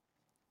one?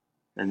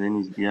 And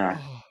then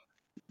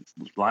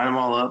line them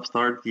all up,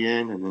 start at the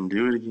end, and then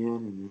do it again.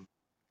 And then,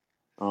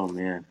 oh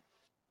man,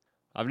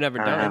 I've never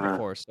Gotta done it have a-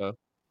 before, so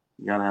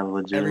you gotta have a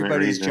legitimate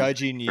Everybody's reason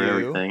judging for you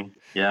everything.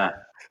 Yeah,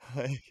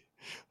 like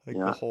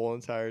Yeah. the whole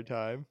entire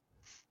time.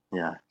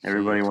 yeah.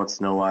 Everybody Jeez. wants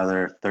to know why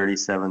their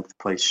 37th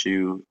place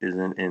shoe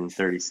isn't in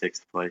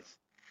 36th place.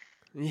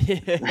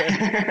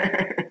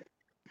 yeah.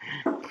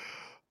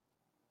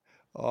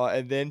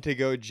 And then to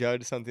go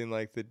judge something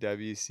like the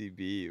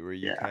WCB, where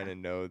you Yeah. kind of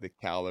know the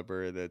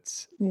caliber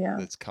that's Yeah.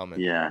 coming.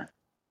 Yeah,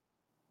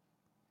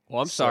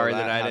 Well, I'm So sorry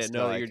that I has didn't to,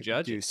 know that you're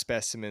judging. do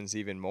specimens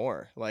even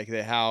more,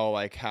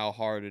 how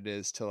hard it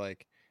is to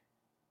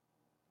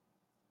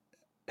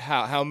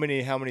how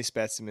many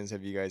specimens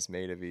have you guys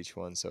made of each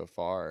one so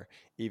far?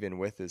 Even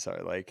with this,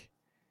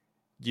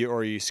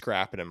 you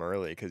scrapping them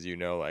early because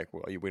like,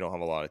 well, we don't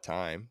have a lot of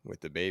time with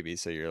the baby,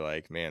 so you're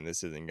like, man,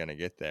 this isn't gonna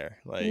get there.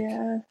 Like,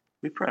 Yeah.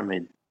 We probably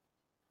made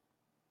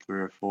 3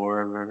 or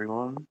 4 of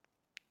everyone.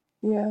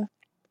 Yeah.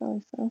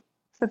 Probably so.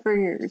 Except for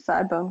your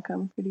side bone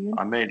come pretty good.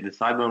 I made the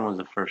side bone was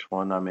the first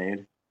one I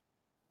made.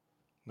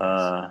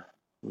 nice.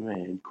 We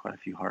made quite a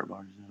few heart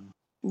bars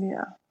though.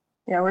 Yeah.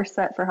 Yeah, we're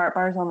set for heart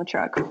bars on the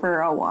truck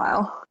for a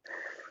while.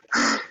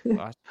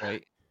 That's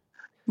great.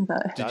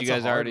 But Did That's you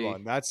guys a hard already?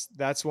 one.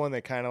 That's one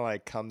that kind of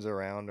like comes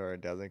around or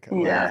it doesn't come.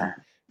 yeah.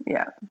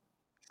 Yeah.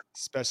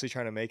 Especially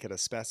trying to make it a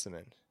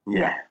specimen.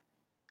 Yeah.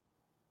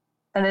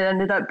 And it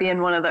ended up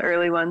being one of the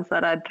early ones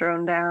that I'd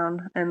thrown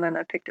down, and then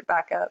I picked it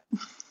back up.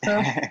 So,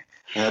 It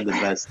had the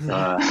best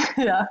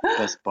yeah.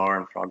 best bar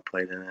and frog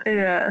plate in it.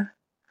 Yeah.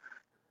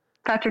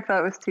 Patrick thought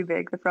it was too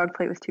big. The frog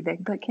plate was too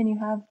big. But can you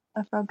have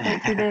a frog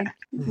plate too big?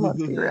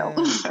 Let's be real.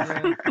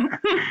 Yeah.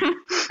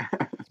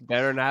 It's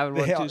better than having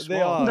one too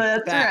They all small.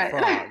 have That's fat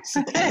right. frogs.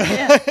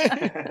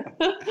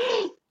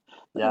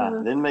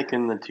 Yeah. Then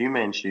making the 2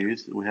 main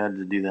shoes, we had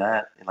to do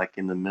that like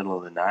in the middle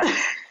of the night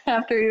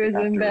After he was in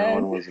after bed.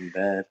 Owen was in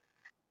bed.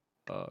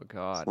 Oh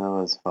God. So that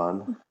was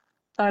fun.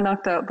 I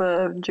knocked out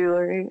the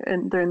jewelry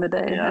during the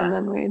day, Yeah. and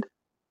then we'd.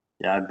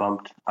 Yeah,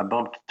 I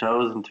bumped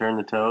toes and turned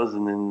the toes,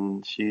 and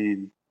then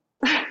she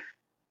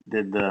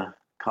did the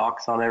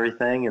caulks on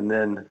everything, and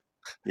then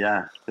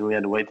then we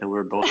had to wait till we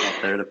were both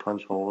out there to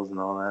punch holes and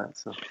all that.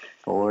 So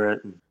fuller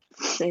it.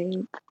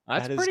 And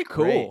That's That is pretty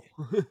cool.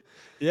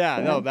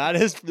 Yeah, no, that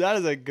is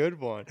a good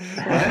one.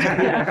 That's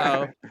cool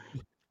how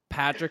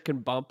Patrick can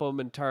bump them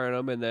and turn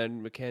them, and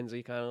then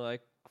Mckenzie kind of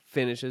like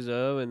finishes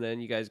them, and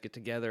then you guys get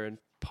together and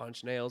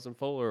punch nails and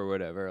fuller or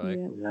whatever. Like,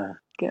 yeah,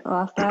 Get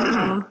lost out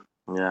on them.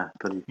 yeah,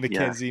 but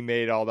Mckenzie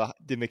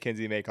did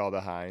Mckenzie make all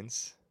the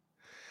Heinz?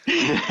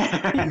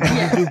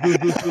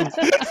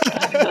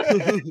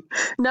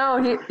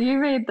 No, he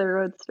made the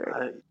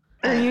roadster.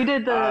 You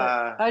did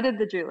the. I did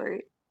the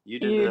jewelry. You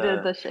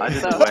did the shape. I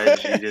did the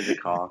wedge. You did the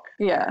caulk.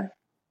 Yeah.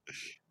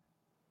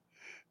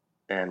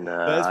 And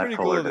That's I pretty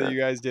cool colored that it. you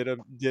guys did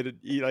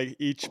like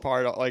each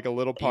part, like a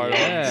little part on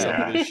some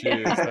Yeah. of the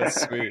shoes.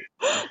 That's sweet.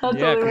 That's Yeah,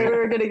 the only way 'cause- we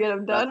were gonna get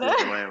them done.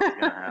 That's the way it was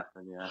gonna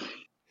happen. Yeah.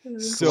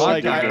 So I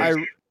like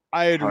did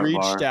I had Heart reached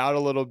bar. out a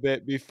little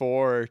bit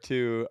before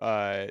to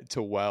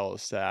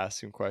Wells to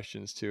ask him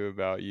questions too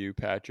about you,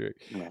 Patrick.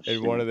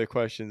 And one of the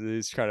questions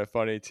is kind of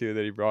funny too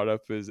that he brought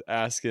up is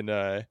asking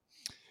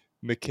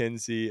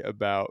Mckenzie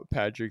about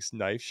Patrick's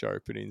knife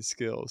sharpening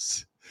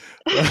skills.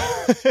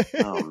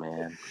 Oh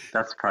man,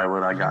 that's probably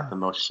what I got the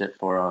most shit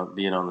for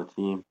being on the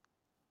team.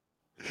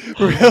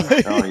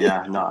 Really? Oh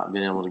yeah, not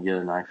being able to get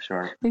a knife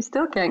sharp. You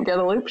still can't get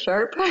a loop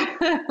sharp.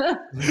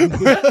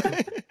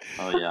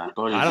 Oh yeah,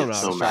 Bodie I don't know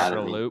gets how so to mad sharpen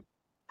at a me. loop.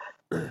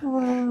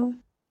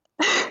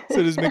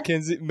 So does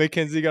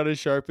Mckenzie got to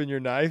sharpen your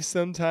knife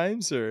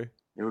sometimes, or?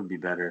 It would be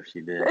better if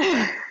she did.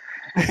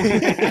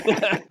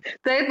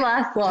 They'd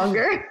last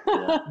longer.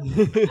 Yeah.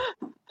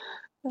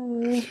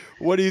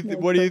 What do you That's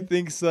what do you funny.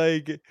 think's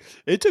like?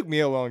 It took me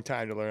a long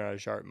time to learn how to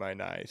sharpen my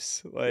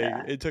knives. Like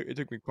Yeah. it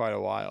took me quite a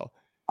while.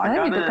 I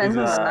think it got depends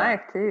on the uh,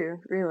 knife too,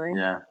 really.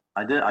 Yeah,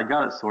 I did. I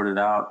got it sorted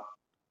out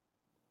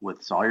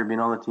with Sawyer being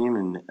on the team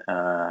and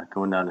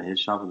going down to his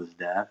shop with his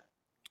dad.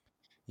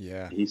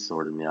 Yeah. He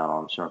sorted me out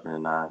on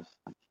sharpening knives.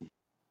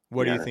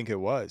 What do you Yeah. think it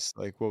was?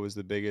 Like, what was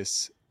the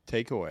biggest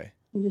takeaway?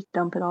 You just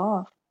dump it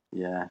off.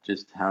 Yeah,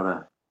 just how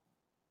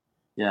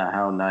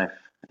a knife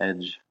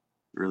edge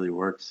really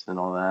works and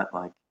all that.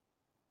 Like,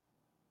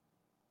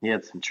 he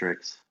had some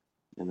tricks,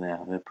 and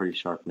they're pretty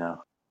sharp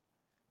now.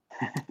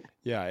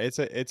 Yeah, it's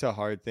a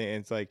hard thing.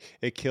 It's like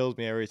it kills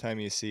me every time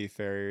you see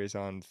farriers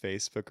on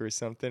Facebook or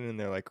something, and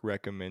they're like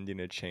recommending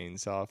a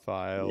chainsaw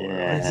file or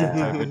like some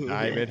type of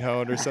diamond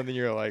hone or something.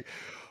 You're like,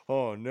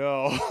 oh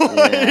no.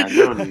 Yeah,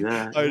 don't do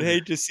that. I'd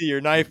hate to see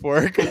your knife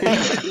work.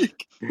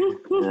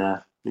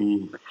 Yeah.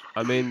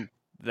 I mean,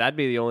 that'd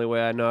be the only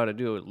way I know how to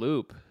do it with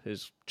loop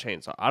is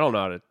chainsaw. I don't know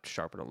how to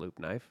sharpen a loop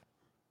knife.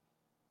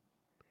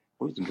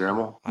 What's the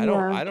Dremel? I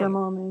don't.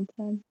 Dremel on the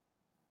inside.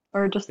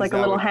 Or just like a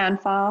that little what-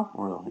 hand file.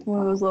 Or One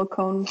of those little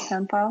cone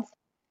hand files.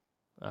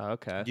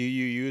 Okay. Do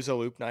you use a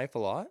loop knife a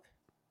lot?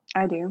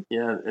 I do.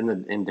 Yeah,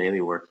 in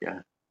daily work,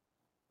 yeah.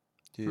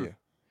 Do you?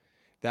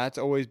 That's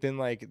always been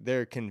like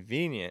they're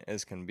convenient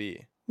as can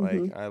be.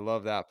 Like I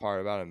love that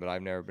part about them, but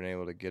I've never been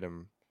able to get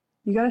them.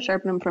 You gotta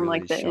sharpen them from Really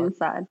like the sharp.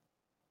 inside,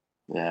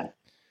 Yeah.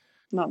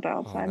 not the Oh,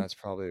 outside. that's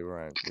probably where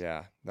I'm.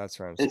 Yeah, that's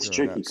where I'm. It's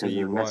screwing tricky up. So because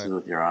you it messes want.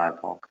 with your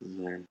eyeball because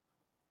they're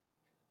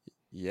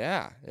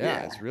Yeah,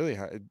 Yeah. it's really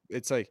hard.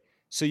 It's like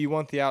so you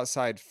want the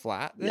outside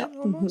flat then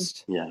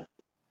almost. yeah.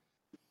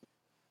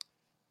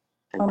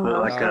 And Oh, put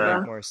no. like That would a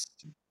make more.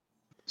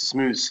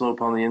 smooth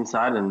slope on the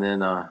inside and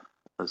then a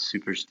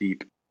super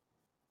steep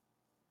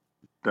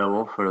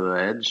bevel for the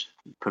edge.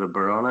 Put a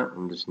burr on it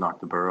and just knock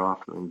the burr off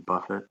and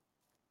buff it.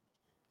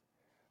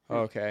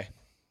 Okay,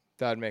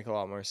 that'd make a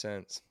lot more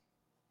sense.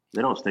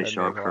 They don't stay That'd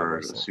sharp make a lot for more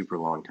a sense. super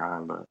long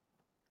time, but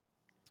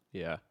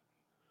Yeah.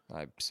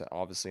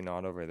 Obviously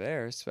not over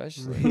there,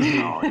 especially.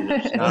 No,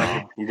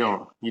 you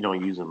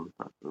don't use them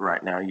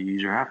right now. You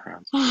use your half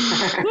rounds.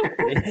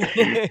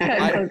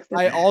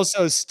 I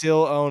also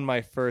still own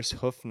my first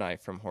hoof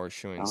knife from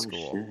horseshoeing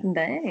school. Shit.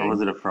 Dang. Or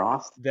was it a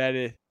Frost? That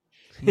is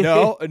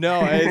no,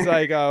 it's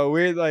like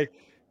weird. Like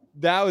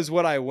that was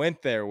what I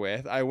went there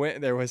with. I went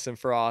there with some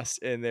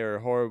Frost, and they were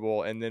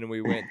horrible. And then we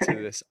went to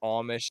this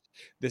Amish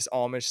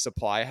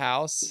supply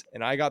house,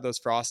 and I got those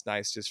Frost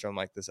knives just from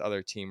like this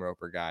other team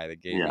roper guy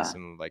that gave me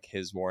some of like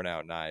his worn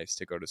out knives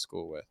to go to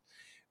school with.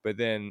 But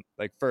then,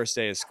 like first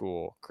day of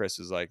school, Chris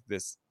was like,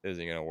 "This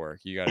isn't gonna work.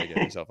 You got to get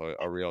yourself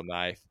a real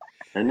knife."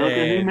 And look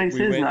at who makes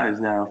his knives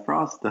now,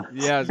 Frost.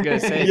 Yeah, I was gonna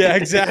say. Yeah,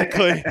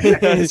 exactly.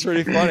 That's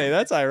pretty funny.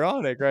 That's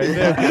ironic, right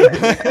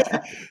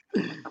there.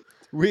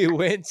 We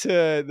went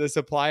to the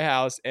supply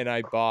house, and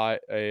I bought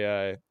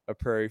a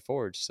Prairie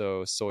Forge,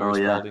 so Sawyer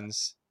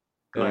Spalding's,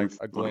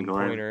 a Glen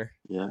Pointer.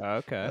 Yeah.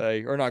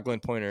 Okay. Or not Glen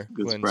Pointer,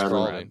 Glen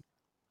Spalding.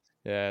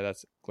 Yeah,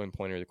 that's Glen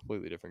Pointer, a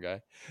completely different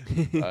guy.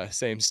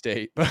 Same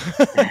state.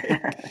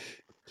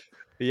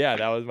 Yeah,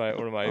 that was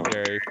one of my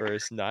very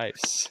first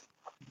knives.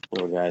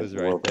 Little guys was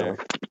right there.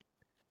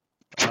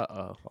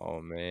 Uh-oh.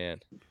 Oh man.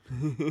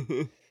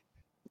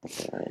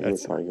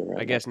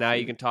 I guess now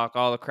you can talk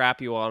all the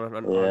crap you want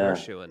on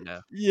horseshoeing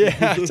now.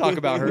 Yeah, talk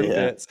about her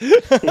fits.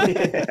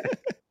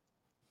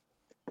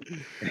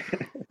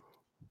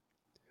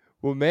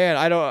 Well, man,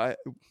 I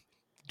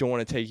don't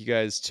want to take you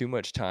guys too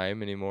much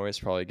time anymore. It's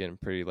probably getting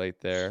pretty late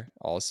there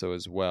also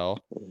as well.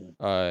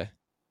 I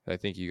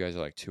think you guys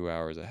are like 2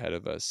 hours ahead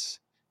of us.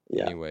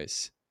 Yeah.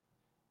 Anyways,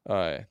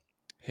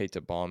 hate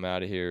to bomb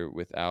out of here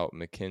without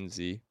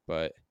Mckenzie,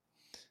 but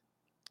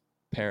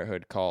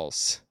parenthood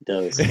calls.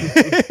 Does.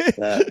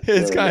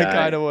 It's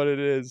kind of what it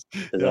is.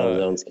 Is on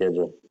his own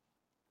schedule.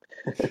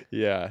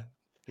 Yeah.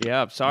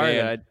 Yeah, I'm sorry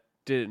that I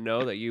didn't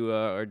know that you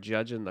are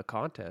judging the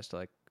contest.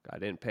 Like, I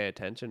didn't pay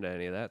attention to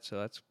any of that, so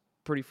that's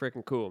pretty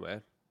freaking cool,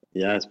 man.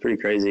 Yeah, it's pretty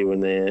crazy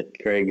when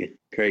Craig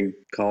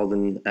called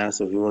and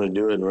asked if we want to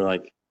do it, and we're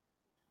like,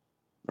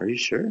 "Are you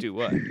sure?" Do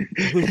what?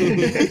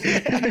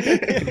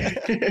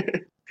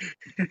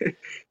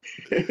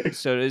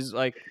 So is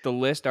like the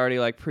list already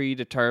like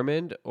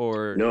predetermined,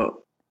 or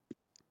no?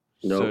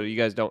 So you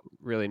guys don't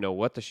really know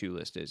what the shoe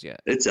list is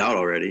yet. It's out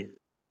already.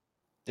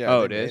 Yeah.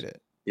 Oh, it is.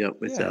 Yep,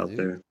 it's out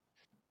there.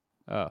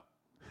 Oh.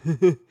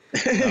 You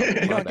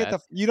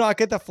don't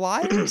get the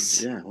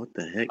flyers? Yeah, what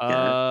the heck,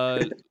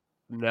 guy?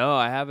 No,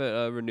 I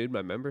haven't renewed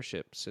my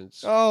membership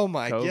since. Oh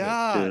my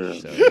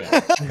gosh! So, yeah.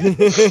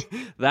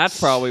 That's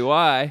probably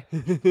why.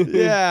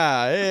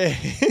 Yeah.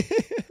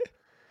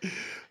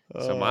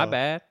 So my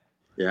bad.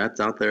 Yeah, it's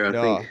out there. I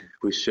think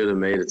we should have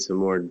made it some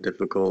more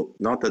difficult.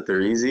 Not that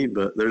they're easy,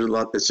 but there's a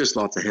lot. It's just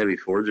lots of heavy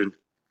forging.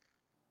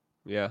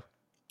 Yeah.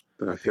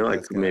 But I feel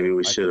like maybe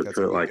we should have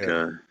put like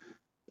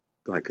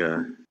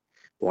a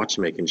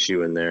watchmaking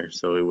shoe in there,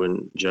 so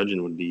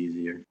judging would be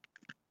easier.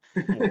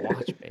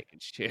 Watchmaking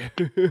shoe.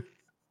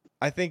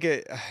 I think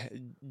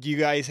do you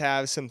guys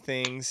have some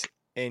things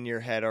in your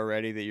head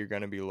already that you're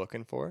going to be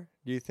looking for,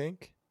 do you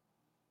think?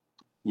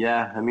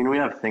 Yeah, I mean, we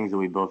have things that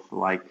we both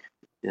like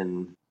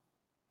and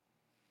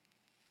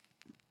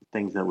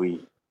things that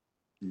we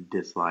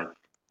dislike.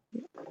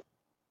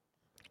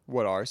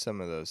 What are some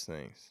of those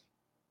things?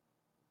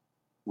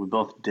 We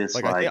both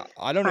dislike. Like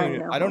I don't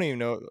even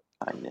know.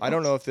 I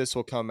don't know if this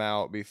will come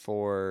out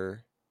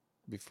before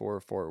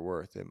Fort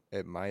Worth.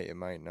 It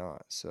might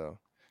not. So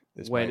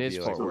this when might is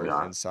be Fort like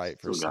Worth?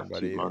 Insight for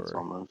somebody.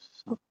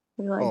 Almost, so.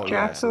 We like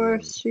draft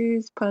horse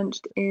shoes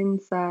punched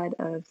inside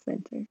of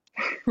center.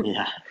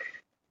 Yeah.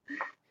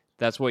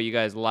 That's what you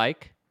guys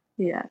like?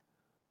 Yeah.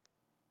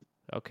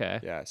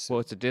 Okay. Yeah. So,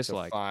 what's a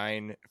dislike?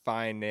 Fine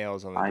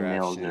nails on the fine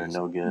draft nails shoes. are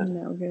no good.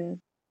 No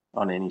good.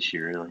 On any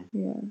shoe, really.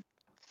 Yeah.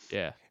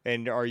 Yeah.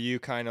 And are you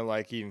kind of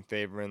like even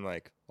favoring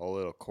like a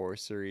little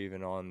coarser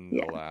even on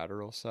the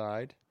lateral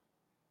side?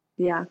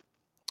 Yeah.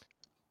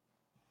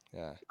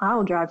 Yeah.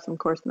 I'll drive some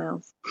coarse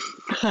nails.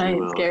 I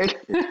ain't scared.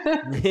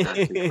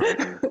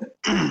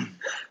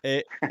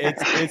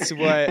 It's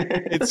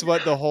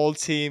what the whole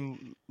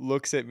team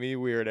looks at me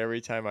weird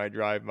every time I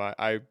drive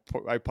I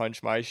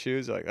punch my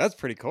shoes. They're like, that's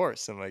pretty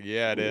coarse. I'm like,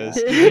 yeah, it is.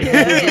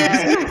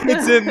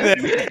 It's in there.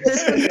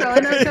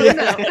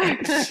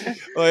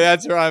 Well,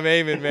 that's where I'm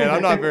aiming, man.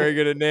 I'm not very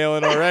good at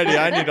nailing already.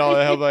 I need all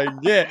the help I can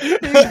get.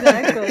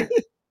 Exactly.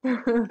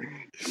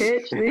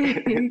 Pitch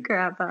the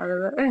crap out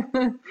of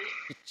it.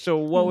 So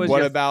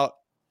what about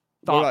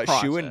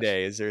shoeing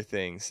day? Is there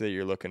things that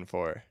you're looking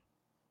for?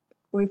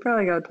 We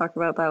probably got to talk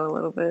about that a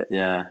little bit.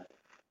 Yeah.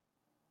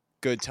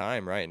 Good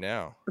time right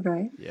now.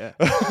 Right. Yeah.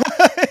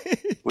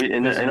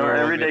 In our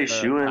everyday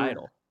shoeing.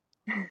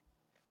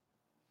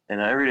 In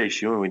our everyday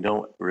shoeing, we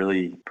don't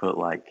really put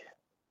like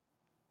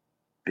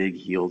big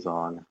heels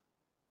on.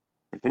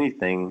 If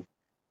anything,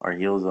 our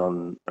heels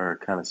are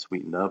kind of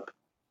sweetened up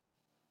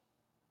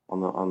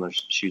on the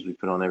shoes we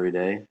put on every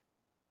day.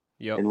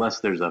 Yep.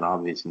 Unless there's an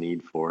obvious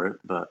need for it,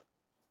 but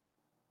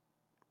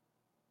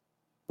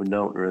we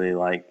don't really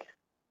like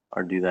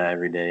or do that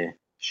every day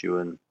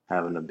shoeing,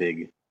 having a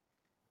big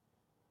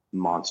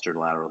monster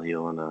lateral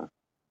heel and a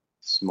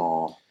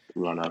small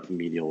run up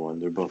medial one.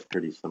 They're both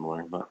pretty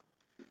similar, but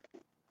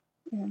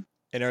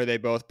And are they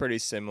both pretty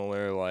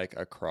similar, like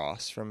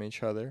across from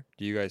each other?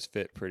 Do you guys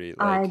fit pretty?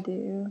 I Like,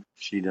 do.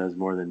 she does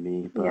more than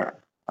me. But Yeah.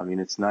 I mean,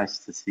 it's nice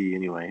to see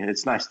anyway.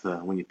 It's nice to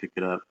when you pick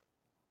it up,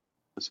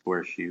 a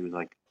square shoe,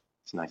 like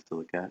it's nice to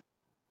look at.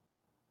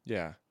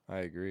 yeah, I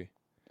agree.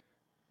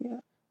 Yeah.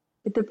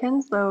 It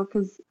depends though,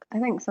 because I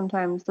think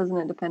sometimes doesn't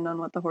it depend on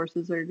what the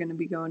horses are going to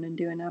be going and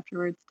doing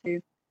afterwards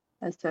too,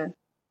 as to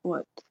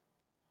what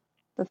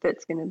the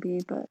fit's going to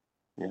be. But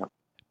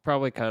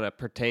Probably kind of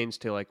pertains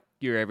to like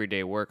your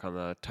everyday work on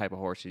the type of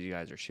horses you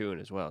guys are shoeing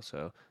as well.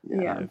 So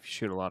yeah, if you're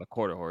shooting a lot of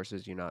quarter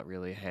horses, you're not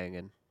really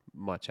hanging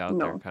much out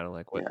No. there, kind of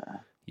like what Yeah,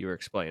 you were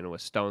explaining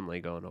with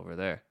Stoneley going over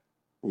there.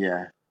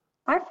 yeah.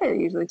 I fit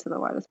usually to the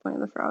widest point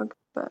of the frog,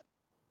 but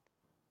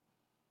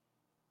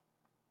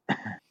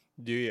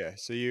Do you?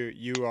 So you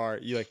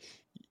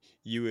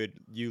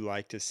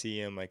like to see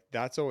him, like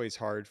that's always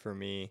hard for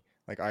me.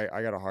 Like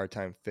I got a hard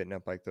time fitting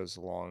up like those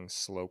long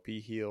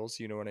slopey heels,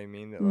 you know what I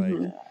mean? That like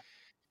Mhm.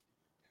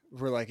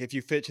 we're like if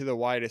you fit to the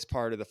widest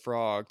part of the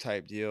frog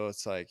type deal,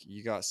 it's like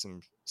you got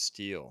some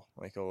steel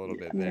like a little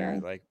bit there. Yeah.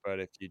 Like but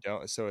if you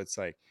don't, so it's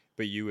like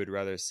but you would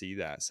rather see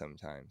that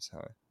sometimes,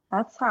 huh?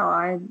 that's how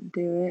I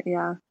do it.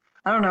 Yeah.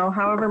 I don't know.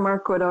 However,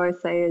 Mark would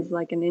always say is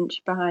like an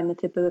inch behind the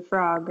tip of the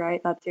frog,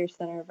 right? That's your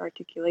center of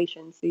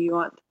articulation. So you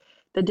want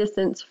the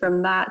distance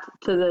from that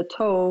to the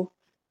toe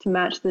to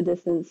match the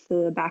distance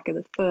to the back of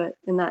the foot,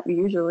 and that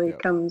usually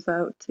Yep. comes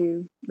out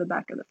to the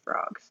back of the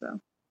frog. So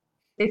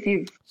if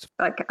you've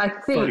like, I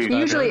think First I've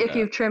usually heard if that.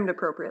 you've trimmed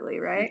appropriately,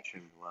 right? You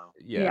trimmed well.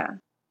 Yeah.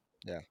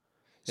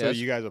 So Yes.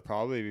 you guys will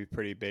probably be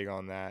pretty big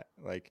on that,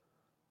 like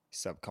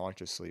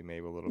subconsciously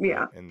maybe a little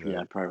Yeah. bit in the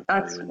Yeah, probably.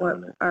 That's even what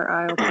knowing it. our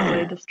eye will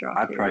probably just draw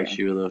I'd to. probably yeah.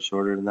 shoot a little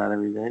shorter than that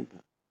every day.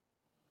 But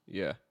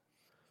Yeah.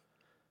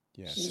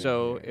 yeah.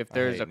 So same here. if I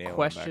there's hate a nailing 'em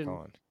question- back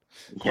on.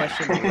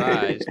 Question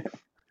arise.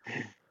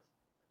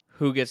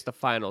 Who gets the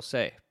final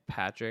say,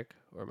 Patrick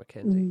or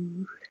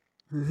Mckenzie?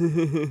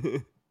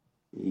 Ooh,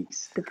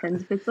 Yeeks.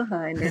 depends if it's a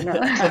hind or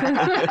not.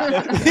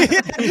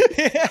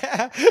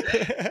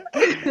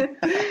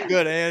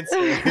 Good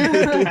answer.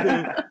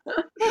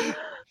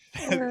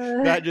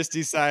 That just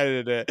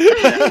decided it.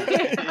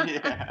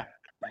 Yeah.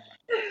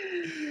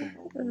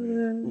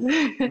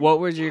 What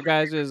was your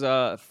guys'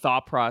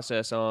 thought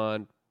process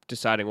on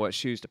deciding what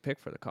shoes to pick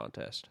for the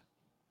contest?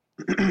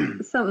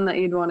 Something that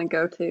you'd want to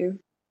go to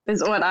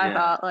is what I Yeah.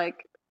 thought.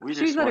 Like We shoes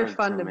just that are wanted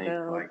fun to make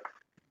build. like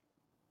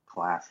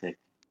classic,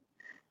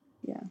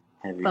 Yeah,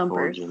 heavy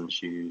thumpers. forging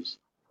shoes.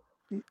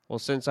 Well,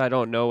 since I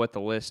don't know what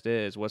the list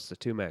is, what's the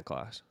two-man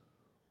class?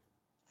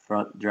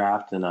 Front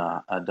draft and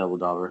a double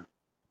dauber.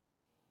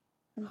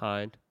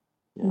 Hind.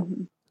 Yeah. Mhm.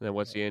 And then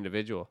what's the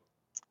individual?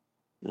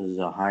 There's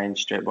a hind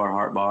straight bar,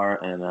 heart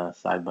bar, and a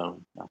side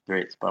bone.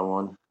 3/8 by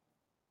 1.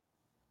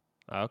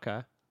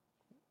 Okay.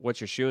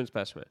 What's your shoeing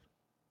specimen?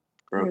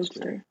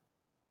 Roadster.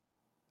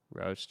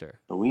 Roadster.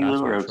 A wee That's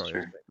little why Troy is roadster.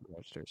 making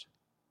roadsters.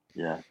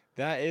 Yeah.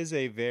 That is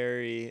a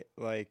very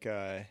like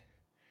a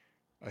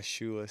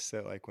shoeless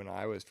that like when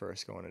I was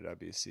first going to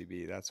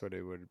WCB, that's what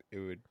it would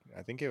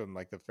I think it was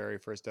like the very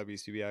first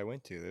WCB I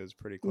went to. It was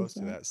pretty close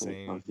to that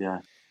Pretty same. close, yeah.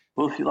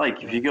 Well,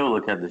 if you go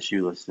look at the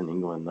shoe list in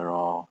England,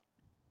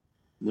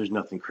 there's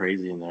nothing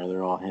crazy in there.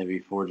 They're all heavy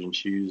forging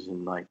shoes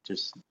and like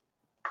just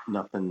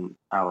nothing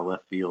out of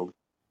left field.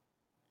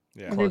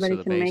 Yeah. Close to Everybody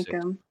the can make basics.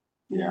 them.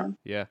 Yeah.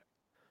 Yeah.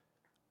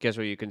 Guess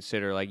what you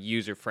consider like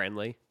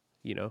user-friendly,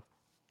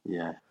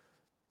 Yeah.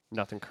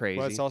 Nothing crazy.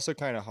 Well, it's also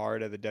kind of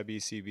hard at the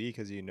WCB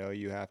because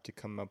you have to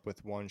come up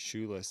with one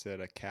shoe list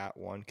that a Cat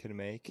 1 can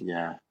make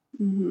Yeah.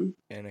 Mm-hmm.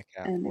 and a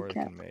Cat And 4 a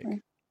cat can make. 4.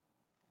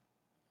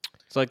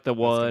 It's like the That's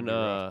gonna one be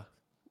rough.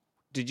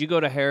 did you go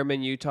to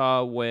Harriman,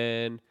 Utah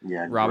when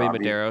Yeah. Robbie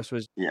Medeiros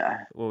was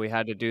Yeah. when we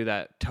had to do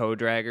that toe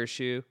dragger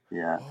shoe?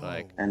 Yeah.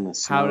 Like, And the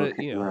how snow, did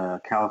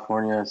the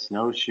California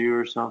snowshoe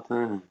or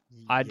something.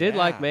 I did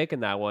like Yeah.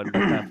 making that one, but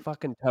that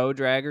fucking toe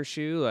dragger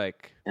shoe,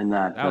 like And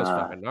that was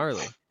fucking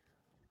gnarly.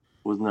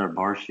 wasn't there a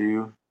bar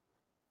shoe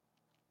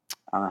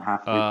on a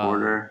half three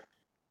quarter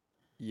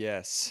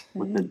Yes.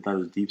 with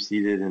those deep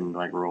seated and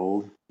like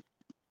rolled?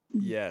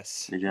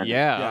 Yes. Did you have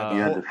Yeah, to,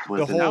 you had to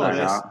flip it whole inside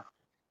list- out?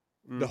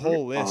 The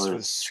whole list it was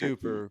was tricky.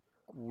 super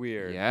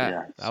weird.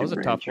 Yeah, that was a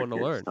super tough one to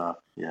intricate learn. Stuff.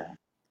 Yeah.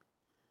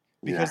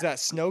 Because Yeah. that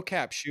snow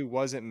cap shoe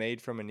wasn't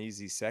made from an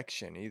easy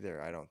section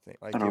either, I don't think.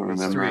 Like I don't it was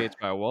remember. 3/8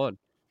 by 1.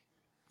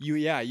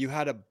 you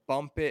had to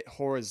bump it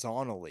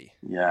horizontally.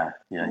 Yeah.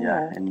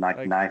 And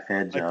like knife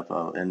edge like-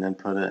 up, and then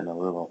put it in a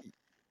little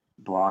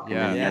block, and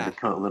then you Yeah. had to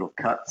put little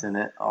cuts in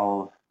it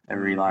all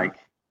every like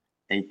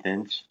 1/8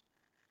 inch.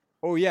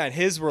 Oh yeah, and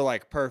his were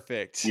like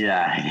perfect.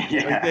 Yeah.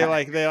 Yeah.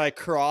 Like they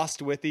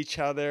crossed with each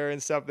other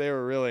and stuff. They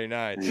were really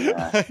nice.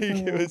 Yeah.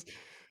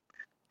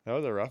 That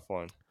was a rough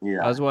one. Yeah.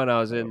 That was when I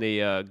was in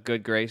the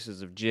good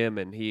graces of Jim,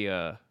 and he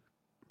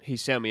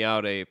sent me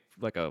out a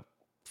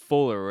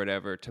fuller or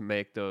whatever to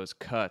make those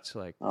cuts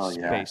Oh,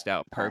 yeah. spaced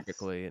out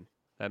perfectly, and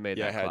that made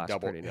Yeah, that class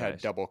pretty nice.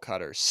 had double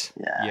cutters.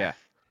 Yeah. Yeah,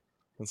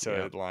 and so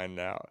Yeah. it lined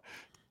out.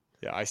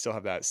 Yeah, I still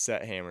have that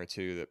set hammer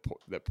too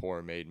that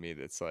Poor made me.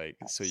 That's like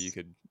so you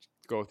could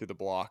go through the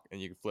block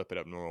and you could flip it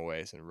up normal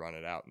ways and run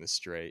it out in the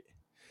straight.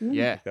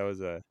 Yeah. Like that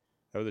was a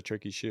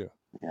tricky shoe.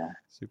 Yeah.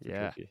 Super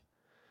Yeah. tricky.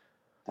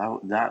 That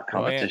Well,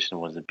 competition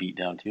was a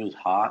beatdown too. It was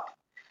hot.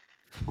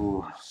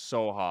 Ooh.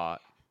 So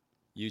hot.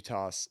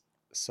 Utah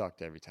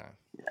sucked every time.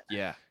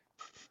 Yeah.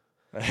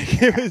 Like,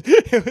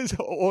 it was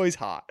always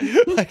hot.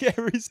 Like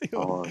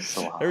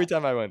every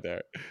time I went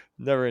there,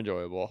 never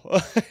enjoyable.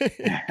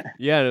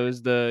 Yeah, it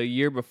was the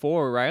year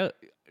before, right?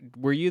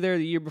 Were you there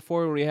the year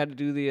before when we had to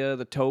do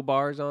the tow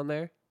bars on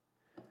there?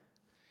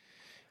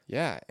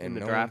 Yeah, and In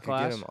the no draft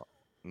one could class?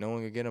 no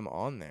one could get them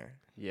on there.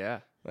 Yeah.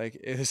 Like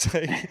it was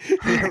like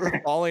they were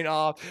falling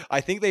off.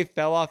 I think they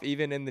fell off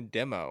even in the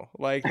demo.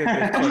 Like the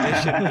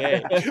clinician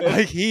gave.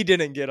 Like he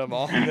didn't get them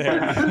on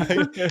there.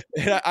 Like,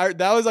 and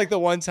that was like the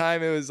one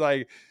time it was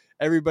like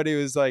everybody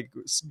was like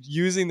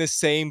using the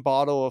same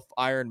bottle of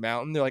Iron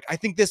Mountain. They're like, I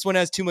think this one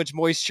has too much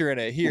moisture in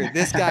it. Here,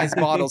 this guy's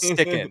bottle's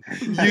sticking.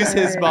 Use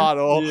his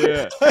bottle.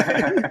 Yeah.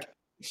 Like,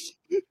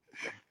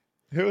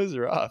 it was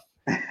rough.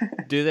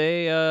 Do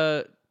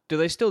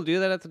they still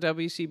do that at the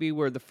WCB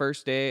where the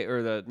first day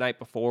or the night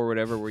before or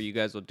whatever where you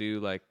guys will do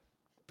like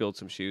build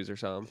some shoes or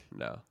something?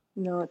 No.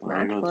 No, it's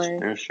match play.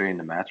 They're straight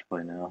into match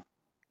play now.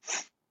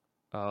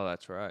 Oh,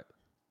 that's right.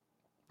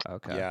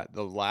 Okay. Yeah,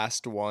 the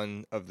last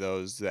one of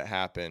those that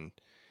happened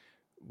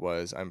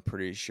was, I'm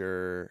pretty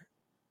sure,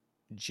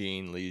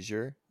 Gene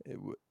Leisure.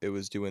 It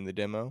was doing the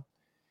demo,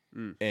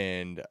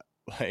 and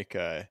like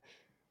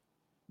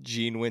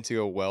Gene went to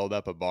go weld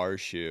up a bar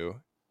shoe,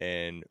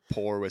 and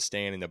Poor was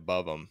standing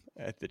above him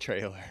at the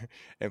trailer,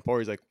 and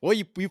Poor's like, "Well,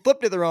 you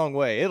flipped it the wrong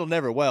way. It'll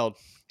never weld.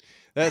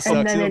 That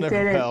sucks. It'll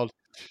never weld."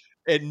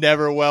 It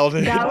never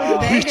welded. That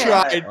was We Vegas.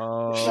 tried.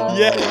 Oh.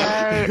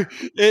 Yeah, right.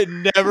 it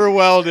never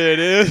welded.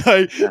 It was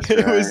like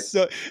That's was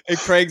so. And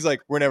Craig's like,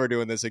 "We're never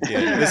doing this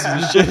again. This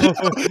is shit."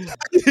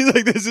 He's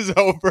like, "This is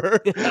over."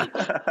 And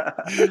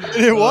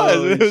it was.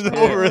 Holy It was shit.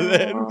 over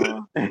then.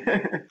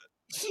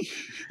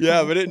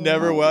 Yeah, but it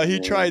never well. He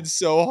tried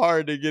so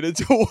hard to get it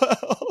to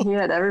well. He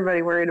had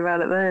everybody worried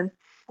about it then.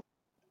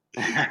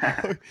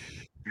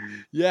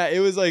 Yeah, it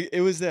was like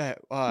it was that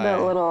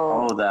That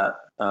little that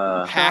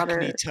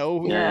Hackney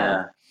toe.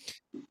 yeah.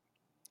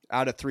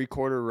 Out of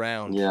 3/4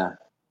 round. Yeah.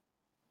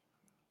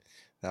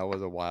 That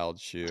was a wild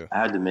shoe. I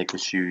had to make a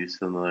shoe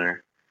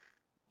similar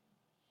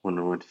when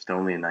we went to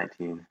Stoneleigh in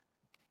 19.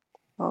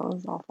 Oh, it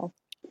was awful.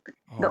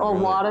 Oh, A really?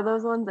 lot of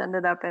those ones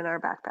ended up in our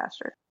back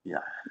pasture. Yeah.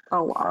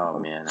 A lot. Oh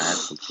man, I had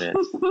some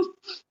fits.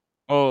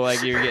 Oh,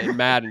 like you're getting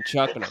mad and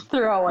chucking them.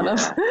 Throwing them.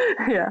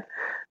 Yeah.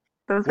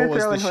 Those were What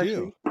was throwing the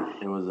horseshoes. shoe?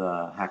 It was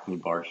a Hackney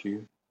bar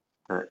shoe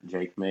that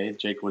Jake made.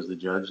 Jake was the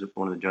judge,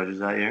 one of the judges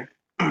that year.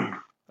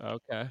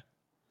 Okay.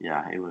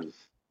 Yeah, it was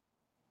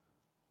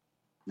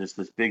just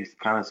this big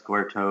kind of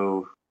square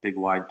toe, big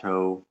wide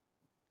toe,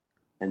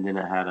 and then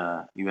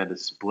you had to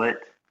split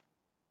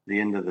the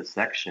end of the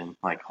section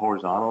like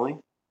horizontally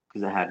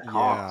because it had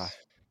caulks,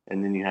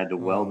 and then you had to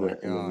weld it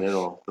in the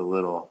middle, the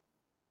little.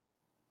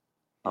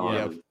 Oh,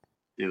 Yeah.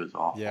 it was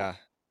awful. Yeah.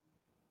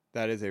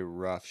 That is a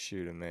rough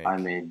shoe to make. I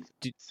made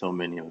so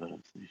many of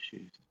those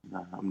shoes.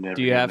 I'm never.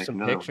 Do you gonna have make some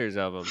another one. pictures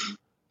of them?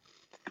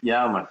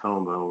 Yeah, on my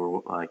phone, but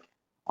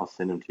I'll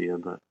send them to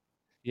you. But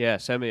Yeah,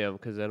 send me them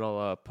because then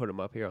I'll put them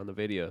up here on the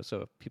video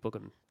so people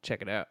can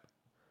check it out.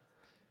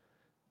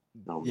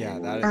 no, Yeah,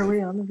 man, that is Are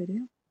we on the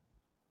video?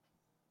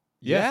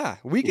 Yeah,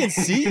 we can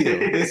see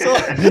you.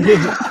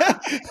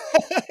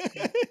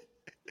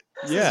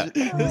 Yeah,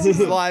 this is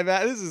live.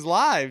 This is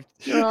live.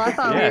 Well, I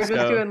thought we Yeah, were just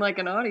so- doing like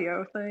an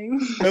audio thing.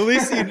 At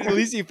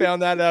least you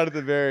found that out at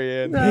the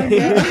very end.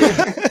 Okay.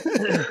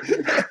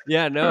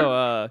 Yeah,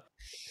 no,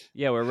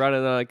 yeah, we're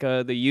running like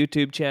the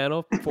YouTube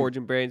channel,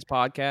 Forging Brains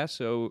Podcast.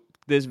 So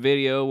this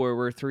video where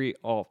we're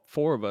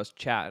four of us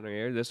chatting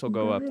here, this will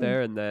go up Nice.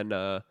 there, and then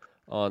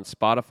on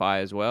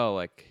Spotify as well.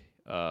 Like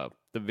the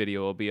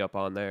video will be up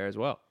on there as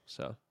well.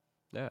 So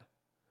yeah,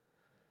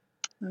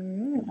 All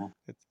right.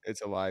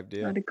 It's a live I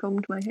deal. had to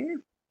combed my hair.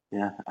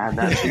 yeah, I had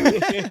that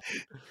shoe.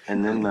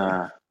 And then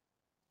the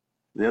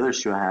other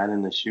shoe I had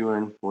in the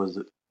shoe-in was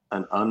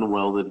an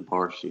unwelded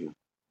bar shoe.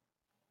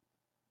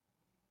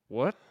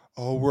 what?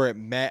 Oh, where it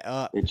met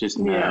up. It just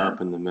met Yeah. up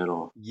in the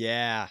middle,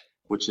 Yeah,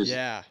 which is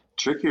yeah.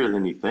 trickier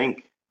than you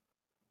think.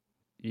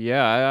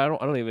 Yeah,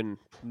 I don't even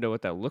know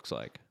what that looks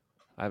like.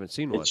 I haven't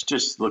seen one. It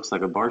just looks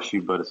like a bar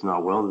shoe, but it's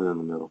not welded in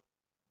the middle.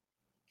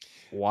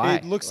 Why?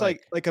 It looks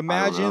like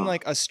imagine know.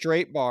 like a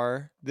straight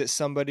bar that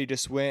somebody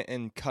just went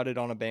and cut it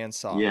on a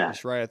bandsaw. Yeah.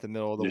 Just right at the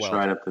middle of the Just weld.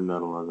 right up the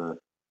middle of the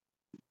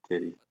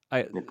titty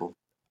nipple.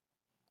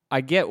 I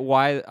get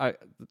why.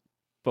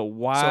 But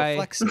why? So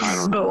flexy. I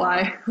don't know But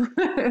why?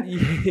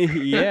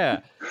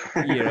 Yeah,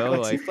 you know,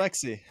 Flexy, like.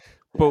 flexy.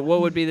 But what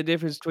would be the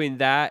difference between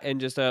that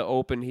and just an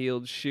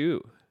open-heeled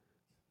shoe?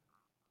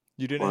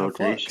 You didn't have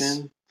flux.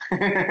 Flotation.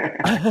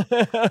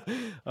 I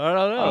don't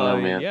know. I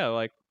mean, man. yeah,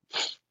 like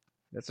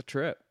that's a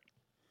trip.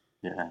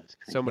 Yeah, it's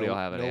crazy. Somebody will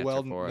have an no answer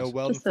welding, for no us.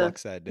 welding Just a-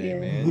 flux that day, yeah.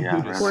 man. Yeah,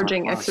 You just-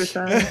 Forging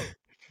exercise.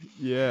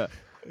 Yeah.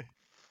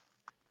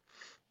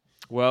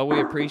 Well,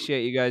 we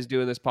appreciate you guys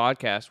doing this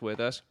podcast with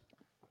us.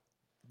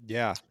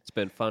 Yeah. It's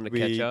been fun to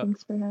catch up.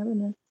 Thanks for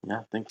having us. Yeah,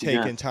 thank you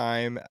Taking guys.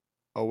 time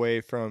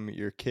away from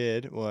your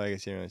kid. Well, I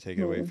guess you don't take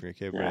it away Yeah. from your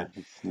kid, Yeah, but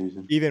it's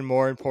snoozing. even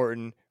more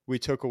important, we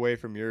took away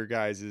from your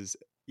guys'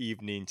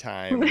 evening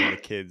time when the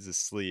kid's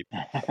asleep.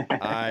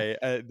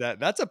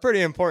 That's a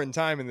pretty important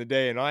time in the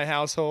day in my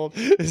household.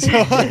 So it's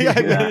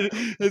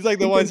like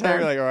the one time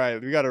you're like, all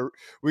right,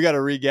 we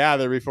gotta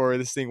regather before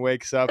this thing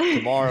wakes up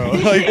tomorrow.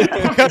 Like, we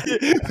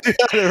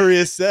gotta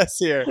reassess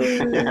here.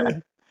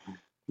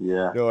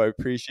 Yeah. No, I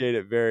appreciate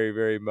it very,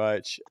 very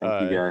much.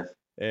 Thank you guys.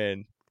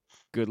 And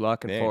Good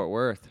luck in Man. Fort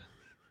Worth.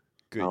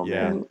 good, Oh,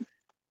 yeah. man.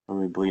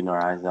 We'll be bleeding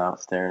our eyes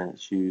out staring at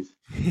shoes.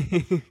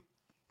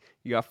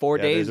 You got 4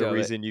 Yeah, days there's a of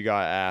reason you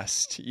got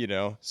asked,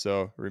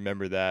 so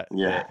remember that.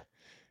 Yeah. that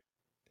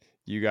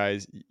you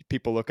guys,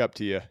 people look up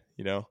to you,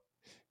 you'll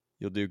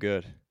do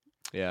good. it.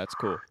 Yeah, that's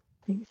cool.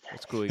 Thanks.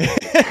 That's cool. You guys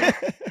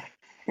did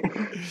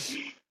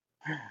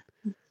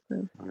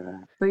good. All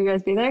right. Will you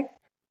guys be there?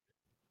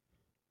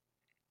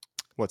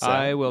 What's that?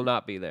 I will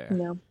not be there.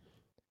 No.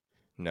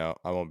 No,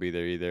 I won't be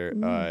there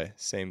either.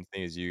 Same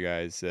thing as you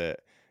guys.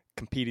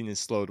 Competing has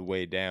slowed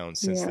way down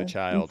since the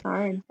child. It's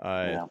hard.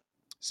 Yeah.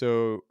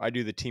 So I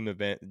do the team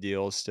event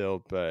deal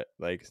still, but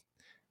like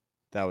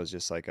that was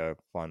just like a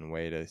fun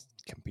way to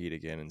compete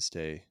again and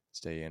stay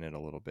in it a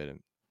little bit.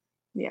 And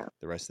Yeah.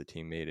 the rest of the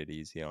team made it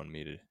easy on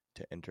me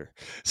to enter.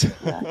 So,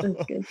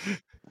 That's good.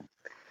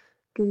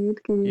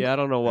 Good. Yeah, I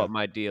don't know what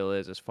my deal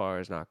is as far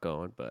as not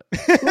going, but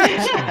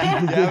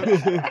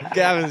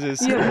Gavin's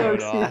just You have screwing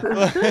no off.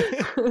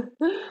 excuses.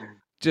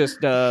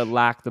 just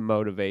lack the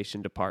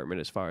motivation department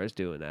as far as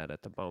doing that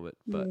at the moment.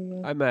 But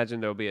Yeah. I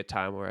imagine there'll be a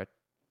time where I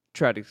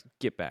try to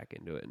get back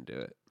into it and do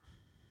it.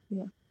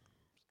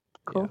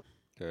 Cool.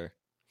 Sure.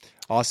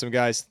 Awesome,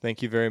 guys.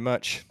 Thank you very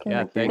much.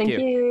 Yeah, Okay. thank Thank you.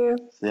 you.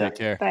 Yeah. Take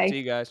care. Bye. See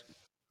you guys.